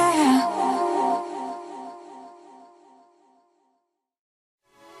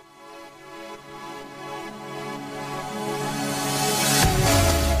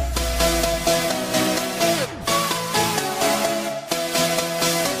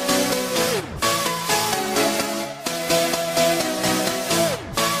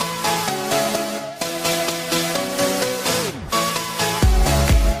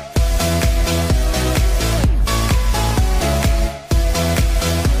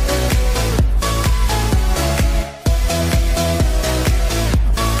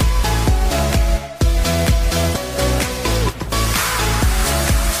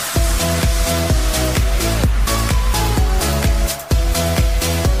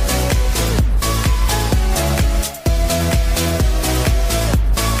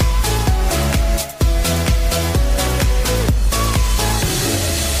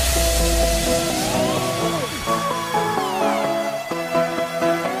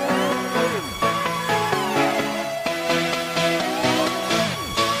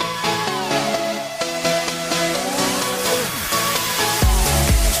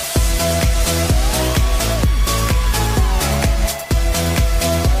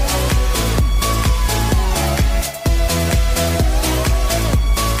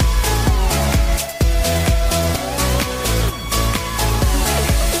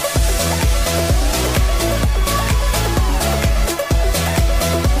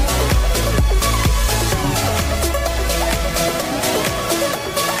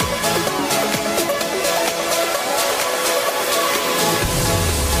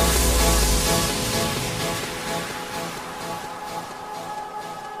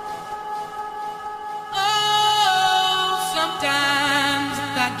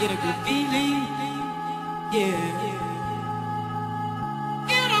get a good feeling, yeah.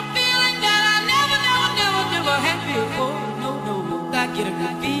 Get a feeling that I never had before. No, I get a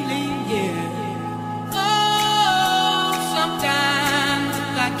good feeling, yeah. Oh, sometimes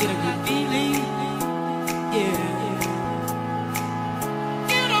I get a good feeling, yeah.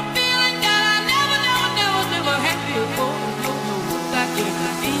 Get a feeling that I never had before. No, I get a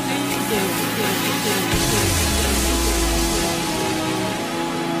good feeling, yeah.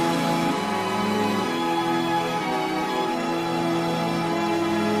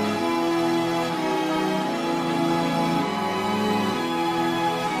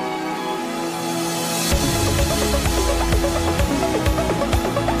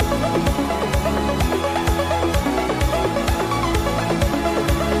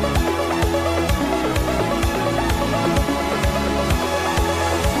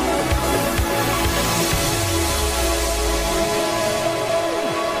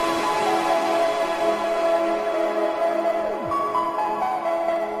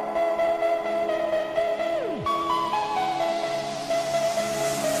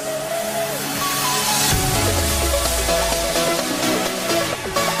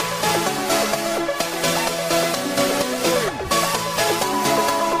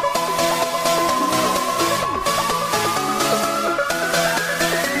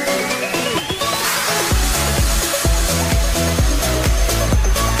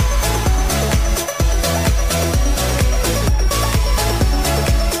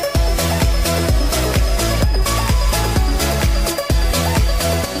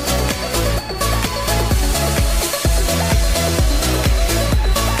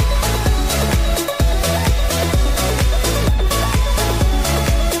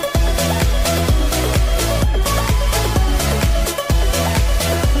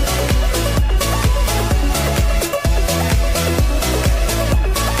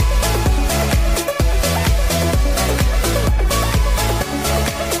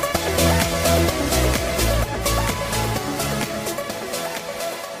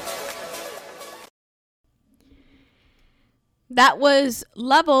 That was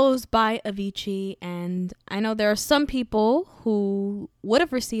Levels by Avicii, and I know there are some people who would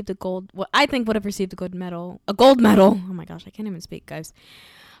have received a gold, what I think would have received a gold medal. Oh my gosh, I can't even speak, guys.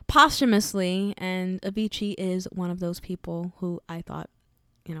 Posthumously, and Avicii is one of those people who I thought,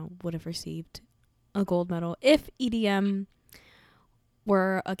 would have received a gold medal if EDM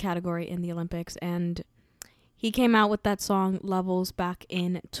were a category in the Olympics. And he came out with that song Levels back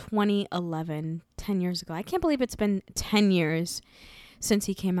in 2011, 10 years ago. I can't believe it's been 10 years since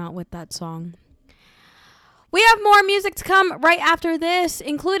he came out with that song. We have more music to come right after this,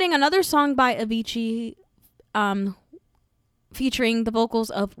 including another song by Avicii featuring the vocals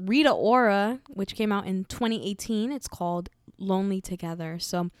of Rita Ora, which came out in 2018. It's called Lonely Together.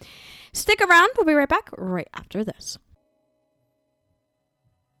 So stick around. We'll be right back right after this.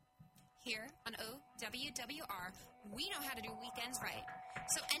 Here on OWWR, we know how to do weekends right.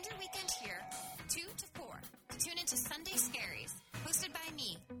 So end your weekend here, 2 to 4. Tune into Sunday Scaries, hosted by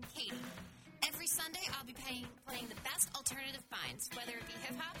me, Katie. Every Sunday, I'll be playing the best alternative finds, whether it be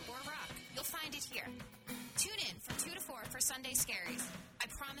hip-hop or rock. You'll find it here. Tune in from 2 to 4 for Sunday Scaries. I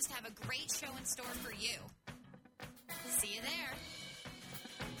promise to have a great show in store for you. See you there.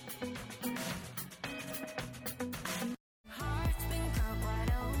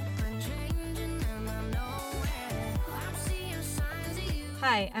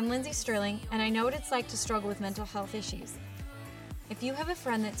 Hi, I'm Lindsay Sterling, and I know what it's like to struggle with mental health issues. If you have a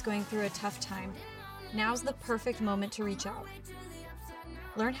friend that's going through a tough time, now's the perfect moment to reach out.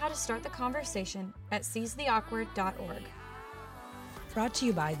 Learn how to start the conversation at seizetheawkward.org. Brought to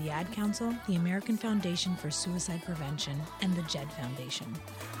you by the Ad Council, the American Foundation for Suicide Prevention, and the JED Foundation.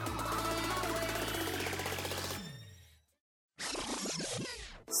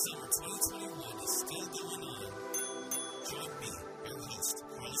 Summer 2021 is still going on. Join me, your host,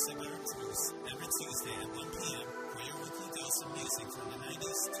 Carl Cruz, every Tuesday at 1 p.m. for your weekly dose of music from the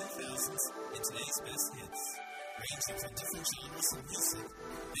 90s, 2000s, and today's best hits. Ranging from different genres of music,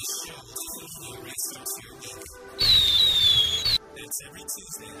 this show will definitely erase into your week. That's every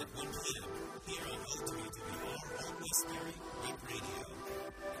Tuesday at 1 p.m. here on OWWR Old Westbury Web Radio.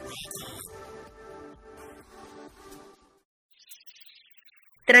 Rock on.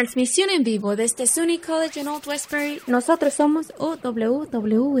 Transmisión en vivo desde SUNY College en Old Westbury. Nosotros somos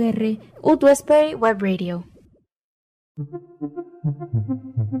OWWR, Old Westbury Web Radio.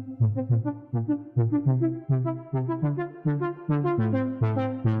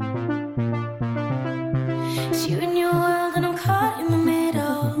 It's you and your world and I'm caught in the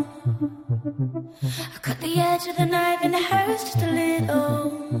middle. I cut the edge of the knife and it hurts just a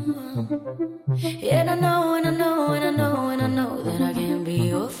little.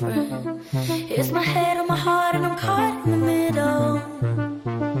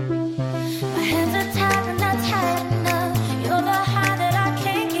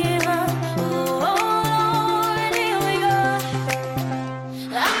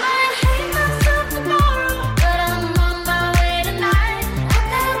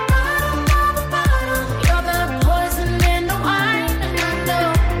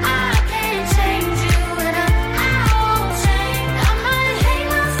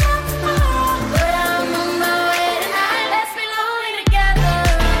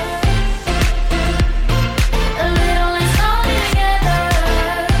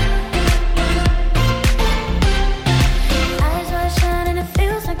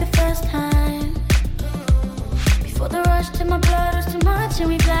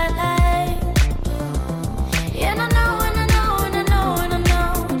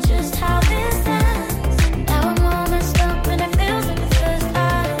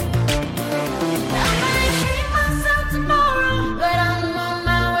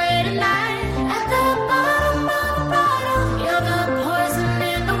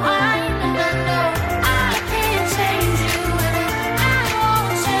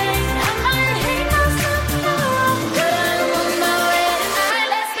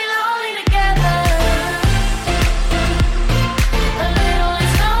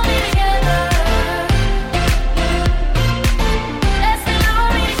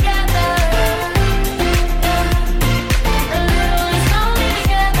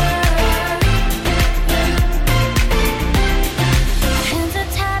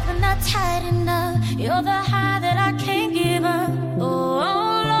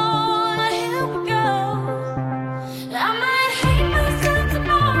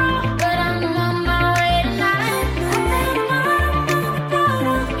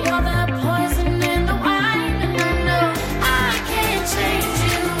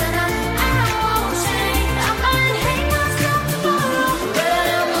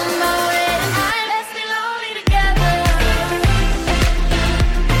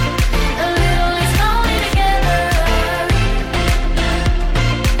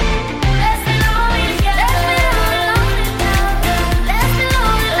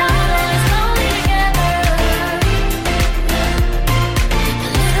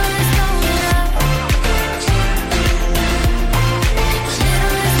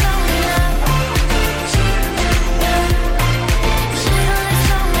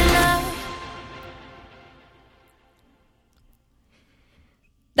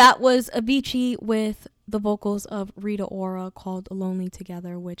 That was Avicii with the vocals of Rita Ora called Lonely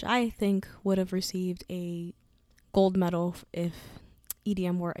Together, which I think would have received a gold medal if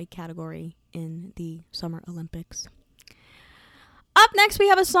EDM were a category in the Summer Olympics. Up next, we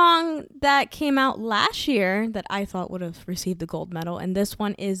have a song that came out last year that I thought would have received the gold medal, and this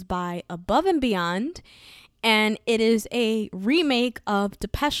one is by Above and Beyond, and it is a remake of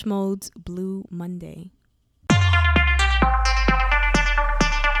Depeche Mode's Blue Monday.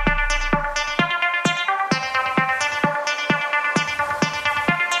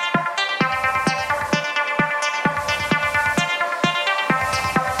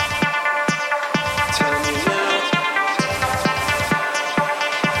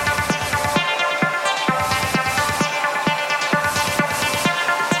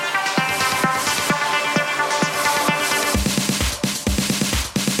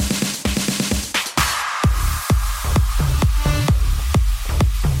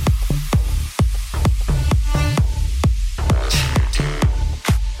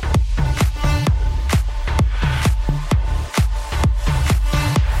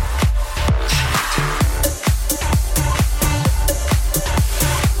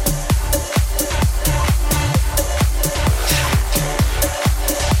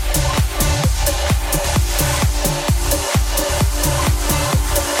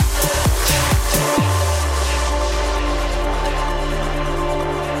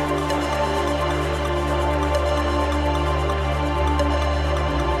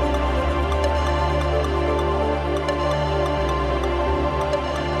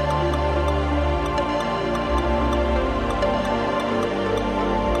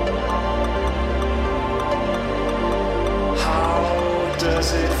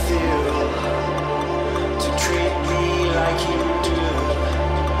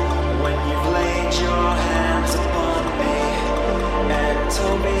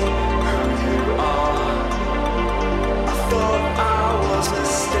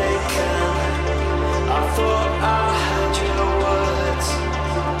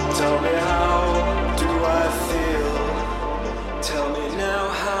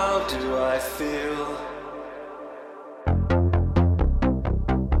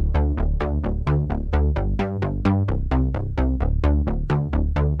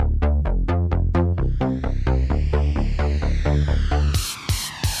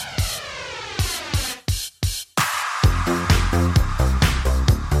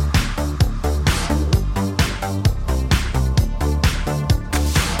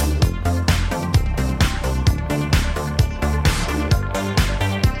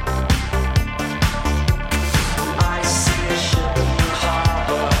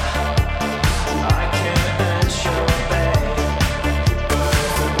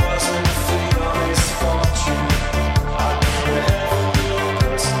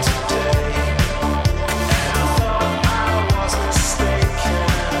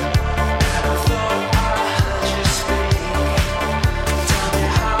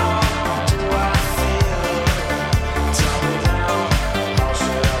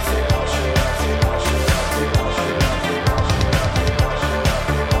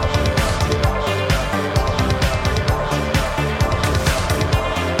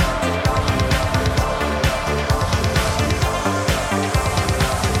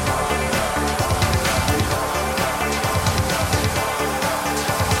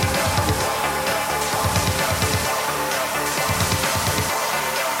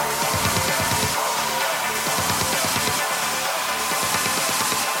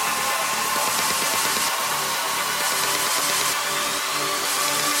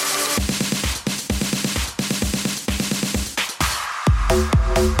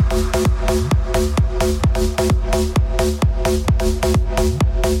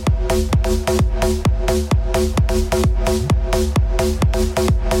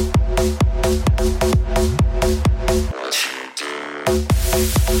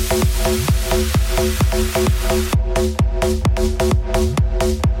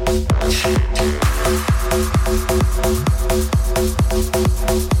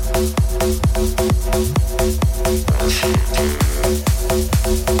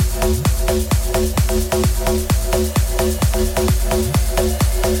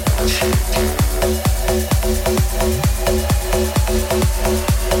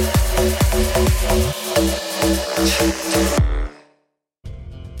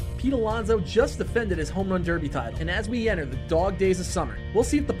 Pete Alonso just defended his home run derby title, and as we enter the dog days of summer, we'll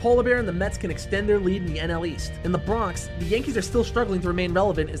see if the Polar Bear and the Mets can extend their lead in the NL East. In the Bronx, the Yankees are still struggling to remain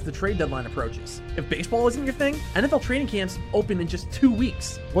relevant as the trade deadline approaches. If baseball isn't your thing, NFL training camps open in just 2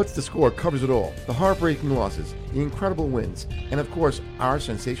 weeks. What's the Score covers it all. The heartbreaking losses, the incredible wins, and of course, our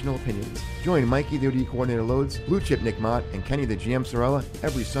sensational opinions. Join Mikey the OD Coordinator Loads, Blue Chip Nick Mott, and Kenny the GM Sorella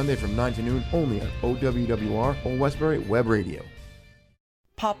every Sunday from 9 to noon only on OWWR Old Westbury Web Radio.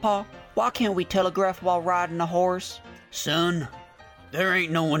 Papa, why can't we telegraph while riding a horse? Son, there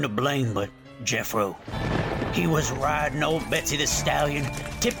ain't no one to blame but Jeffro. He was riding old Betsy the Stallion,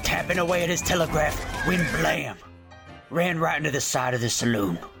 tip-tapping away at his telegraph, when blam! Ran right into the side of the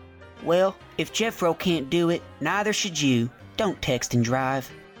saloon. Well, if Jeffro can't do it, neither should you. Don't text and drive.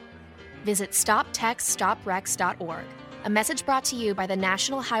 Visit StopTextStopWrecks.org. A message brought to you by the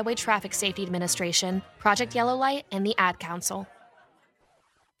National Highway Traffic Safety Administration, Project Yellow Light, and the Ad Council.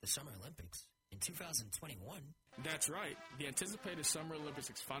 The Summer Olympics in 2021. That's right. The anticipated Summer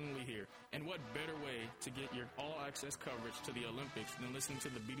Olympics is finally here. And what better way to get your all-access coverage to the Olympics than listening to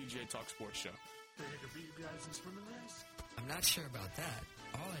the BDJ Talk Sports Show? Ready to beat you guys in swimming race? I'm not sure about that.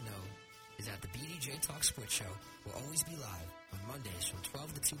 All I know is that the BDJ Talk Sports Show will always be live on Mondays from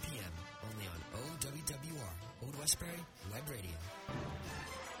 12 to 2 p.m. only on OWWR, Old Westbury Web Radio.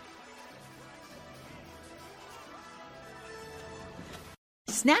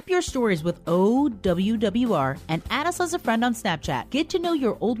 Snap your stories with OWWR and add us as a friend on Snapchat. Get to know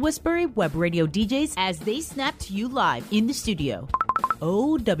your Old Westbury Web Radio DJs as they snap to you live in the studio.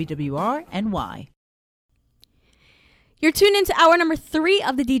 OWWR NY. You're tuned into hour number 3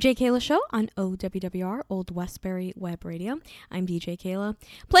 of the DJ Keila Show on OWWR, Old Westbury Web Radio. I'm DJ Keila,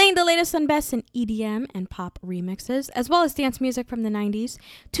 playing the latest and best in EDM and pop remixes, as well as dance music from the 90s,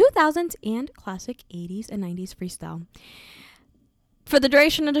 2000s, and classic 80s and 90s freestyle. For the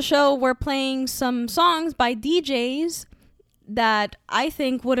duration of the show, we're playing some songs by DJs that I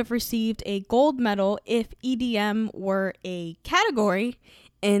think would have received a gold medal if EDM were a category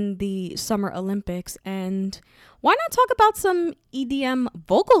in the Summer Olympics. And why not talk about some EDM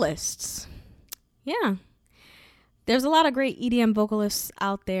vocalists? Yeah, there's a lot of great EDM vocalists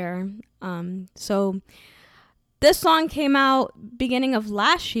out there. So this song came out beginning of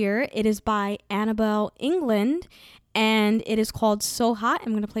last year. It is by Annabelle England, and it is called So Hot.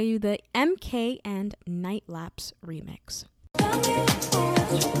 I'm going to play you the MK and Night Lapse remix.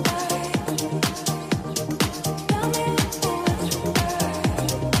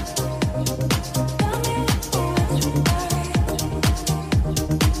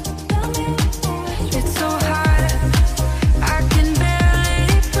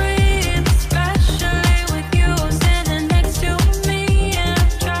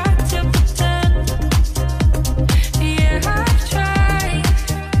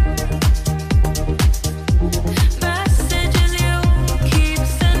 Messages you keep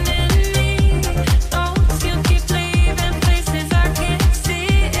sending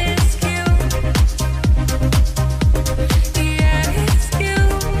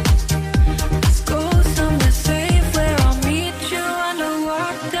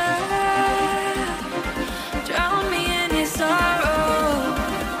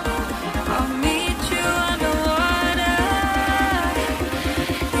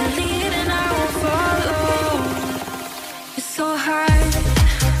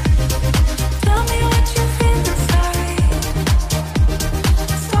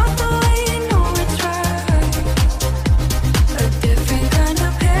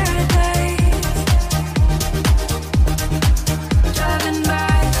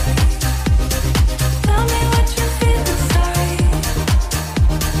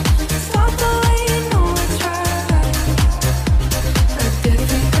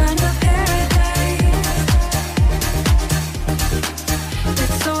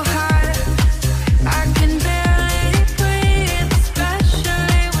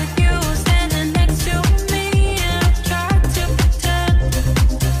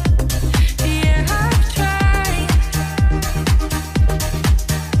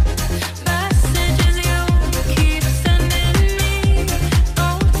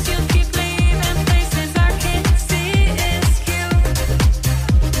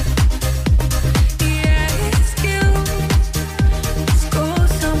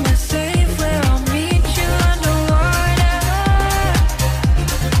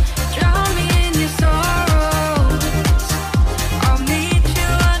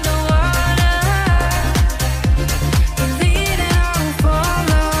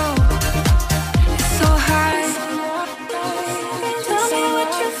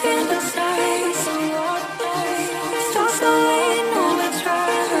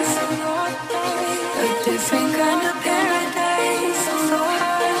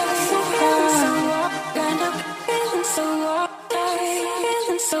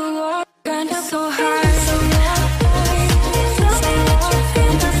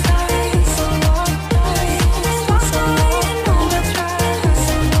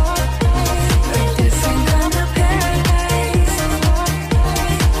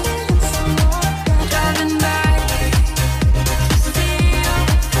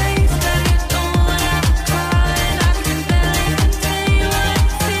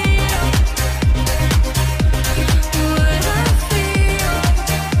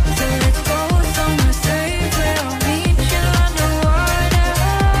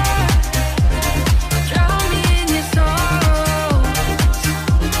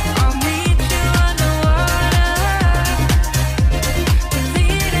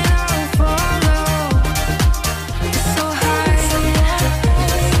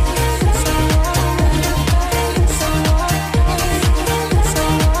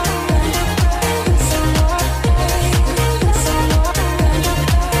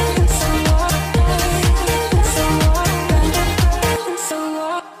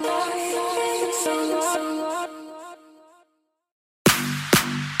Say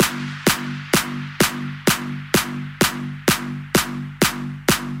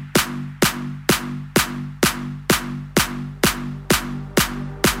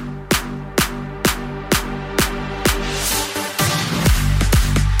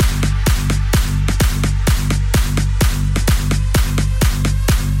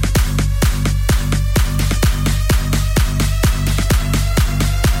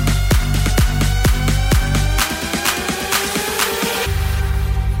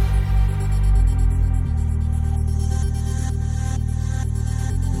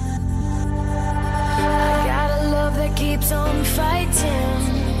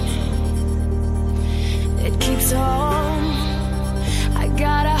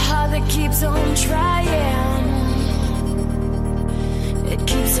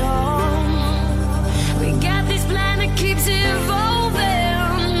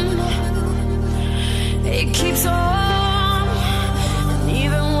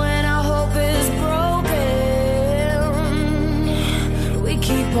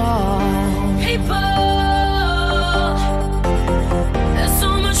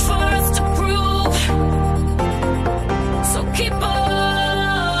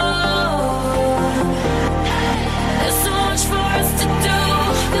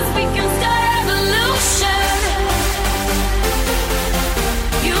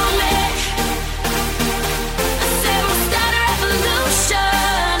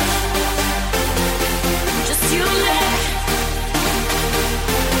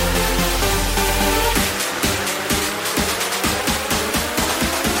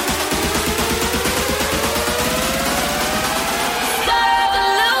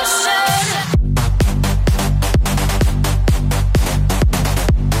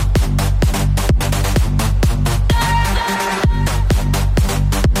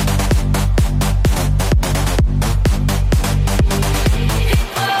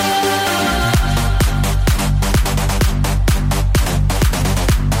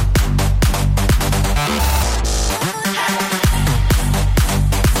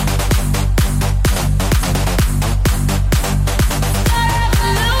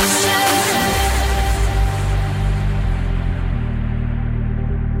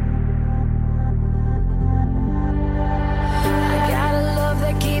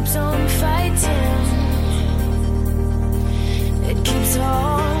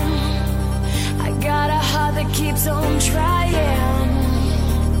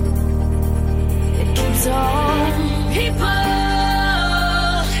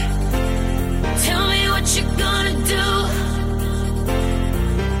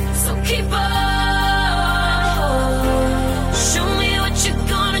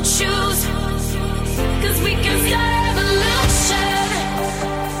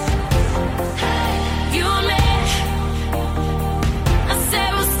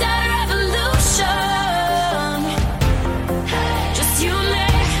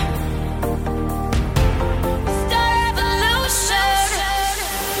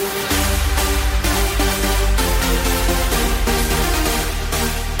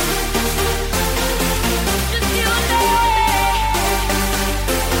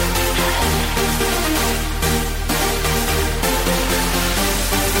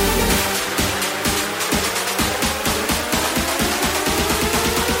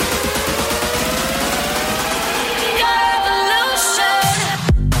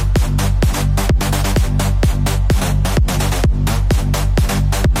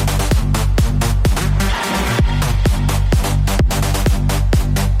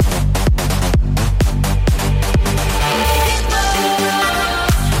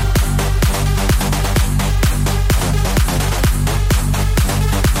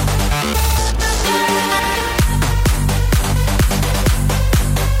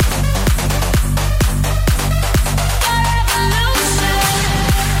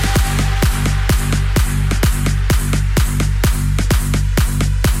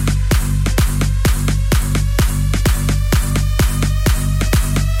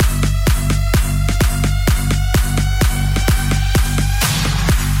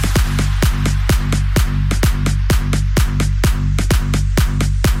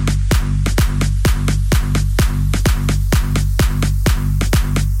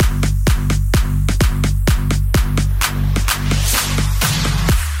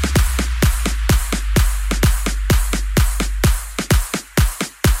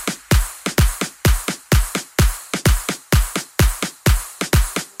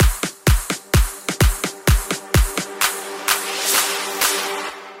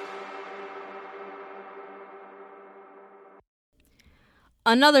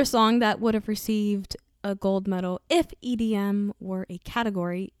another song that would have received a gold medal if EDM were a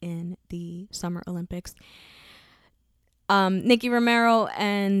category in the Summer Olympics. Nicky Romero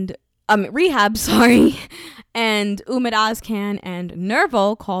and Rehab, and Umid Ozcan and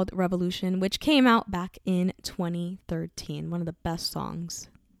Nervo called Revolution, which came out back in 2013. One of the best songs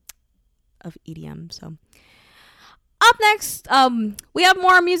of EDM. So up next, we have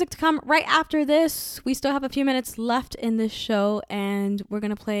more music to come right after this. We still have a few minutes left in this show, and we're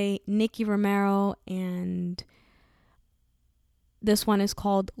going to play Nicky Romero, and this one is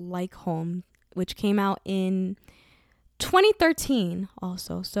called Like Home, which came out in 2013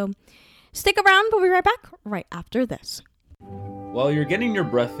 also. So stick around. We'll be right back right after this. While you're getting your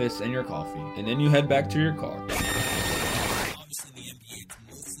breakfast and your coffee, and then you head back to your car. Obviously, the NBA is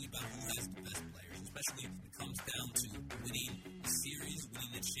mostly about who has the best players, especially if it comes down to winning a series,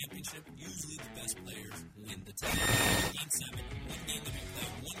 winning the championship. Usually the best players win the title. Game 7, one game to be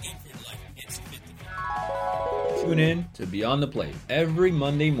played, one game for your life, it's 50. Tune in to Beyond the Plate every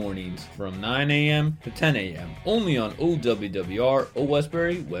Monday mornings from 9 a.m. to 10 a.m. only on OWWR O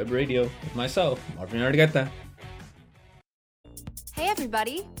Westbury Web Radio with myself, Marvin Argueta. Hey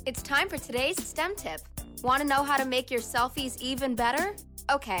everybody, it's time for today's STEM tip. Want to know how to make your selfies even better?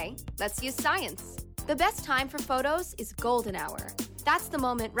 Okay, let's use science. The best time for photos is golden hour. That's the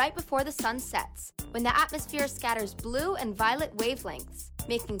moment right before the sun sets, when the atmosphere scatters blue and violet wavelengths,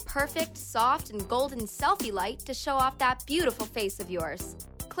 making perfect, soft, and golden selfie light to show off that beautiful face of yours.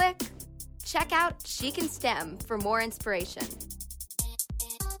 Click. Check out Chic and STEM for more inspiration.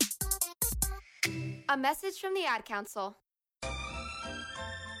 A message from the Ad Council.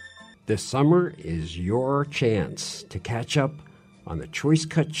 This summer is your chance to catch up on the choice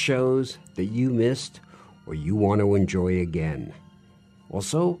cut shows that you missed or you want to enjoy again.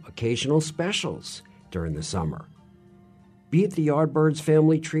 Also, occasional specials during the summer. Be it the Yardbirds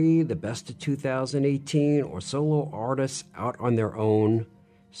Family Tree, the Best of 2018, or solo artists out on their own,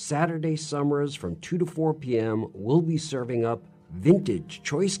 Saturday summers from 2 to 4 p.m. we'll be serving up vintage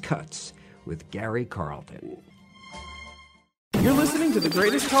choice cuts with Gary Carlton. You're listening to the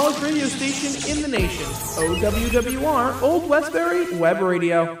greatest college radio station in the nation, OWWR Old Westbury Web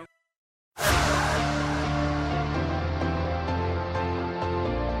Radio.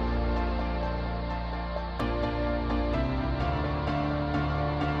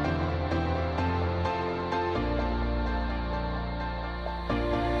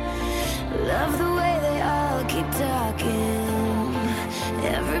 Love the way they all keep talking.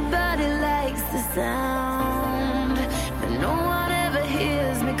 Everybody likes the sound, but no one ever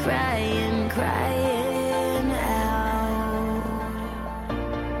hears me crying out.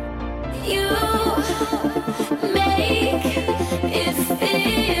 You make it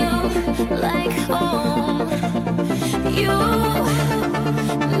feel like home. You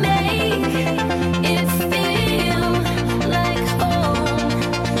make it feel like home,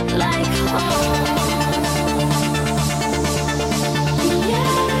 like home.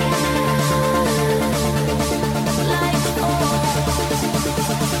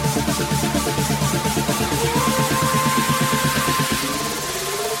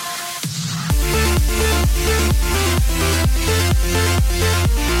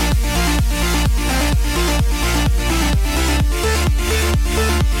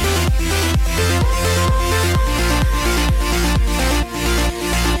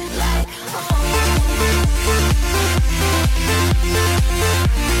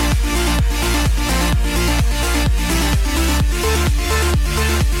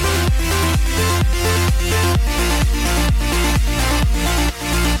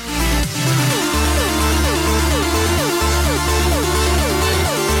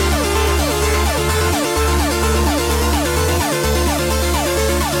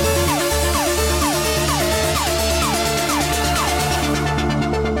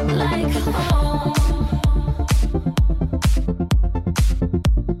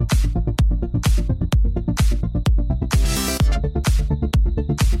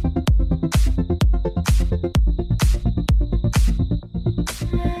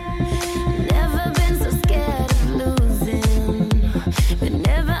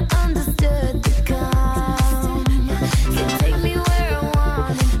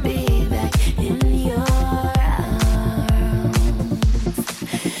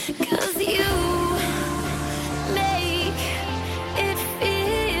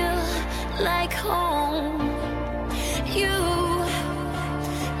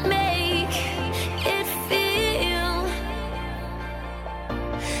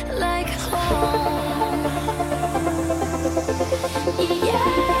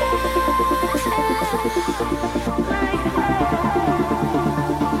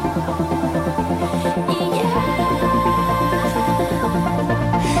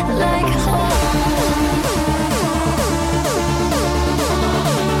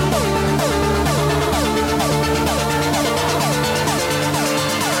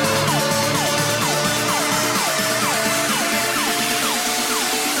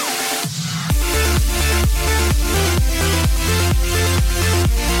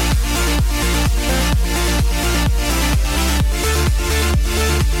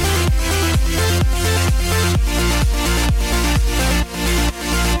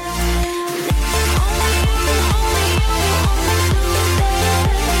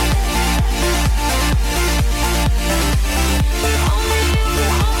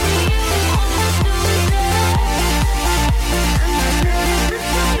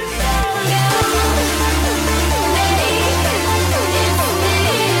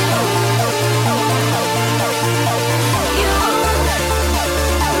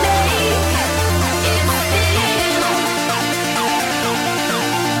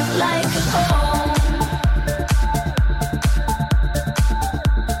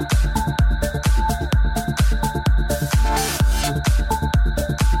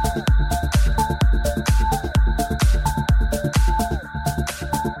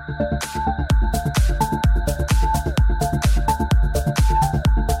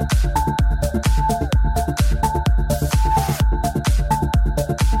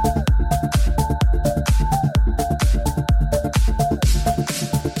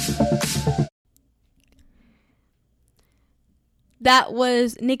 That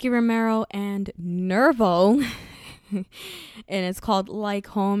was Nicky Romero and Nervo. And it's called Like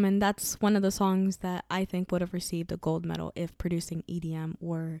Home. And that's one of the songs that I think would have received a gold medal if producing EDM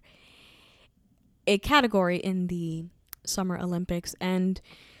were a category in the Summer Olympics. And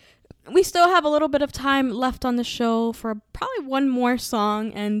we still have a little bit of time left on the show for probably one more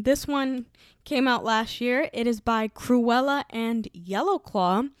song. And this one came out last year. It is by Cruella and Yellow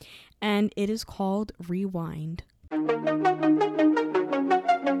Claw. And it is called Rewind. Is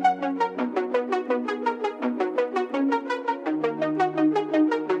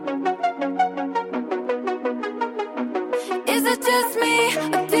it just me,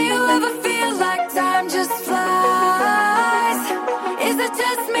 or do you ever feel like time just flies? Is it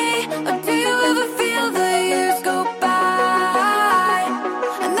just me, or do you ever feel the years go by?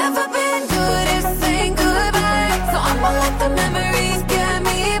 I've never been good at saying goodbye, so I'ma let the memories get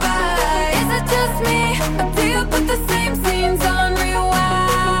me by. Is it just me, or do you put the same scenes on rewind?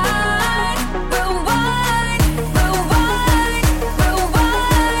 Rewind, rewind,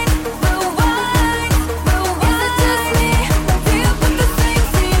 rewind, rewind, rewind. Is it just me, or do you put the same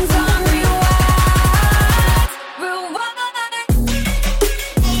scenes on rewind? Rewind.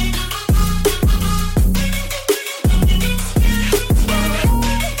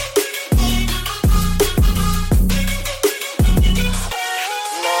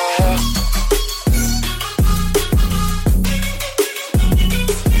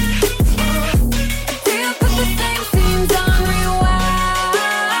 Do you put the same scenes on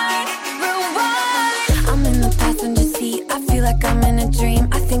rewind? Rewind. I'm in the passenger seat. I feel like I'm in a dream.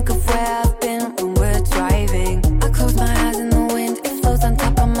 I think of where I've been when we're driving. I close my eyes in the wind. It flows on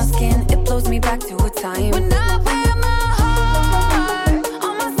top of my skin. It blows me back to a time when I wear my heart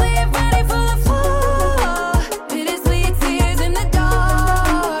on my sleeve, ready for the fall. Bittersweet tears in the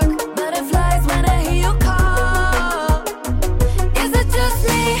dark. Butterflies when I hear your call. Is it just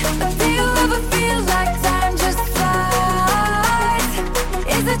me, or do you ever feel like time just flies?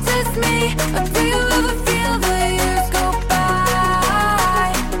 Is it just me, or do you ever feel the years go by?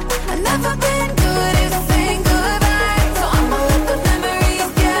 I've never been good at saying goodbye, so I'ma let the memories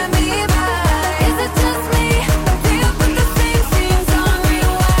get me by. Is it just me, or do you put the same scenes on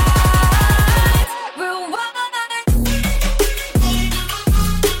rewind? Rewind.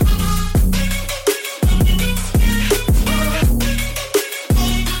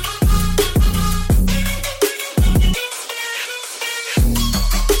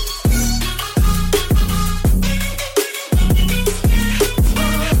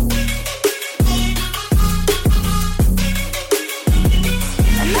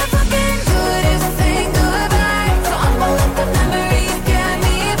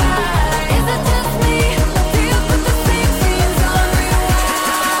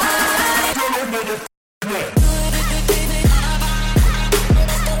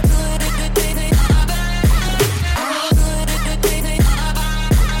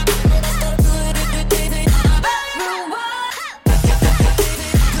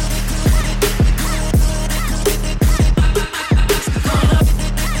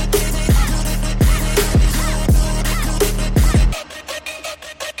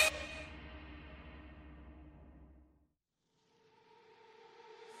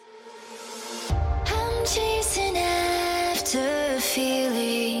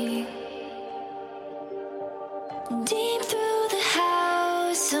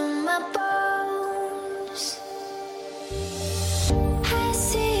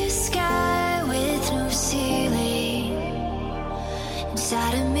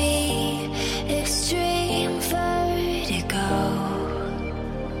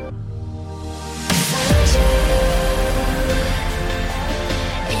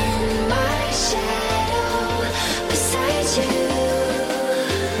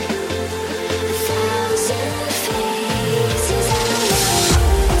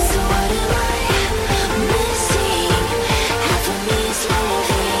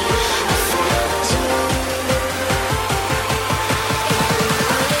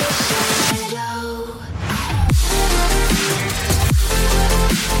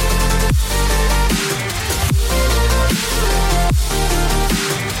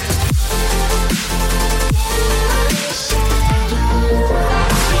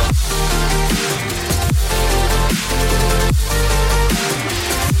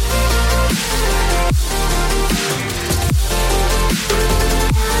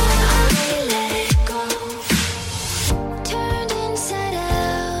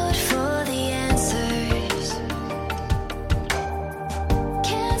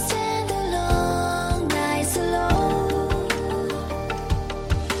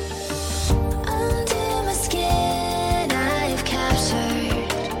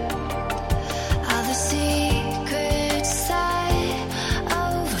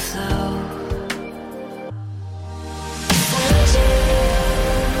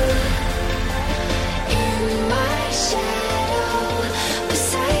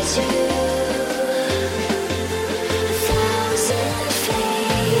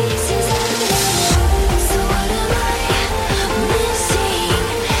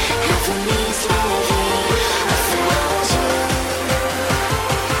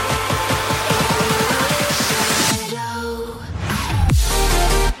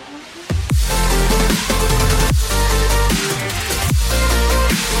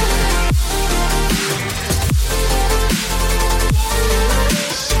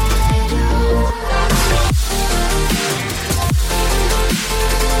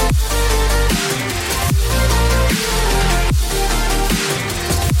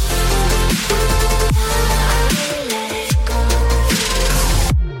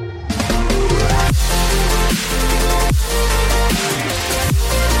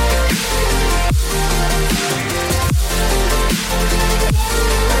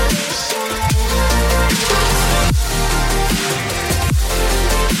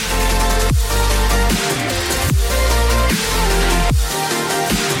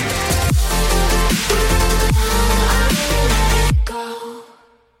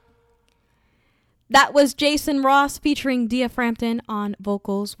 That was Jason Ross featuring Dia Frampton on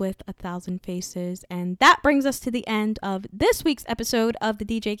vocals with 1,000 Faces. And that brings us to the end of this week's episode of the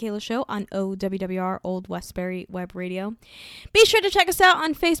DJ Keila Show on OWWR Old Westbury Web Radio. Be sure to check us out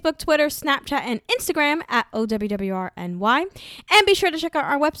on Facebook, Twitter, Snapchat, and Instagram at OWWRNY. And be sure to check out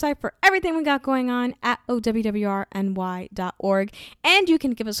our website for everything we got going on at OWWRNY.org. And you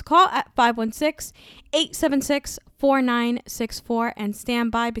can give us a call at 516-876-4964 and stand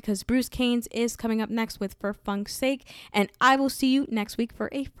by because Bruce Canes is coming up next with For Funk's Sake, and I will see you next week for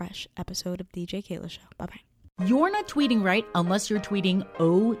a fresh episode of DJ Keila Show. Bye-bye. You're not tweeting right unless you're tweeting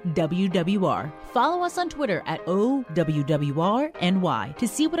OWWR. Follow us on Twitter at OWWRNY to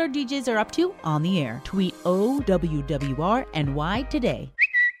see what our DJs are up to on the air. Tweet OWWRNY today.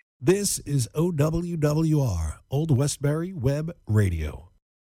 This is OWWR, Old Westbury Web Radio.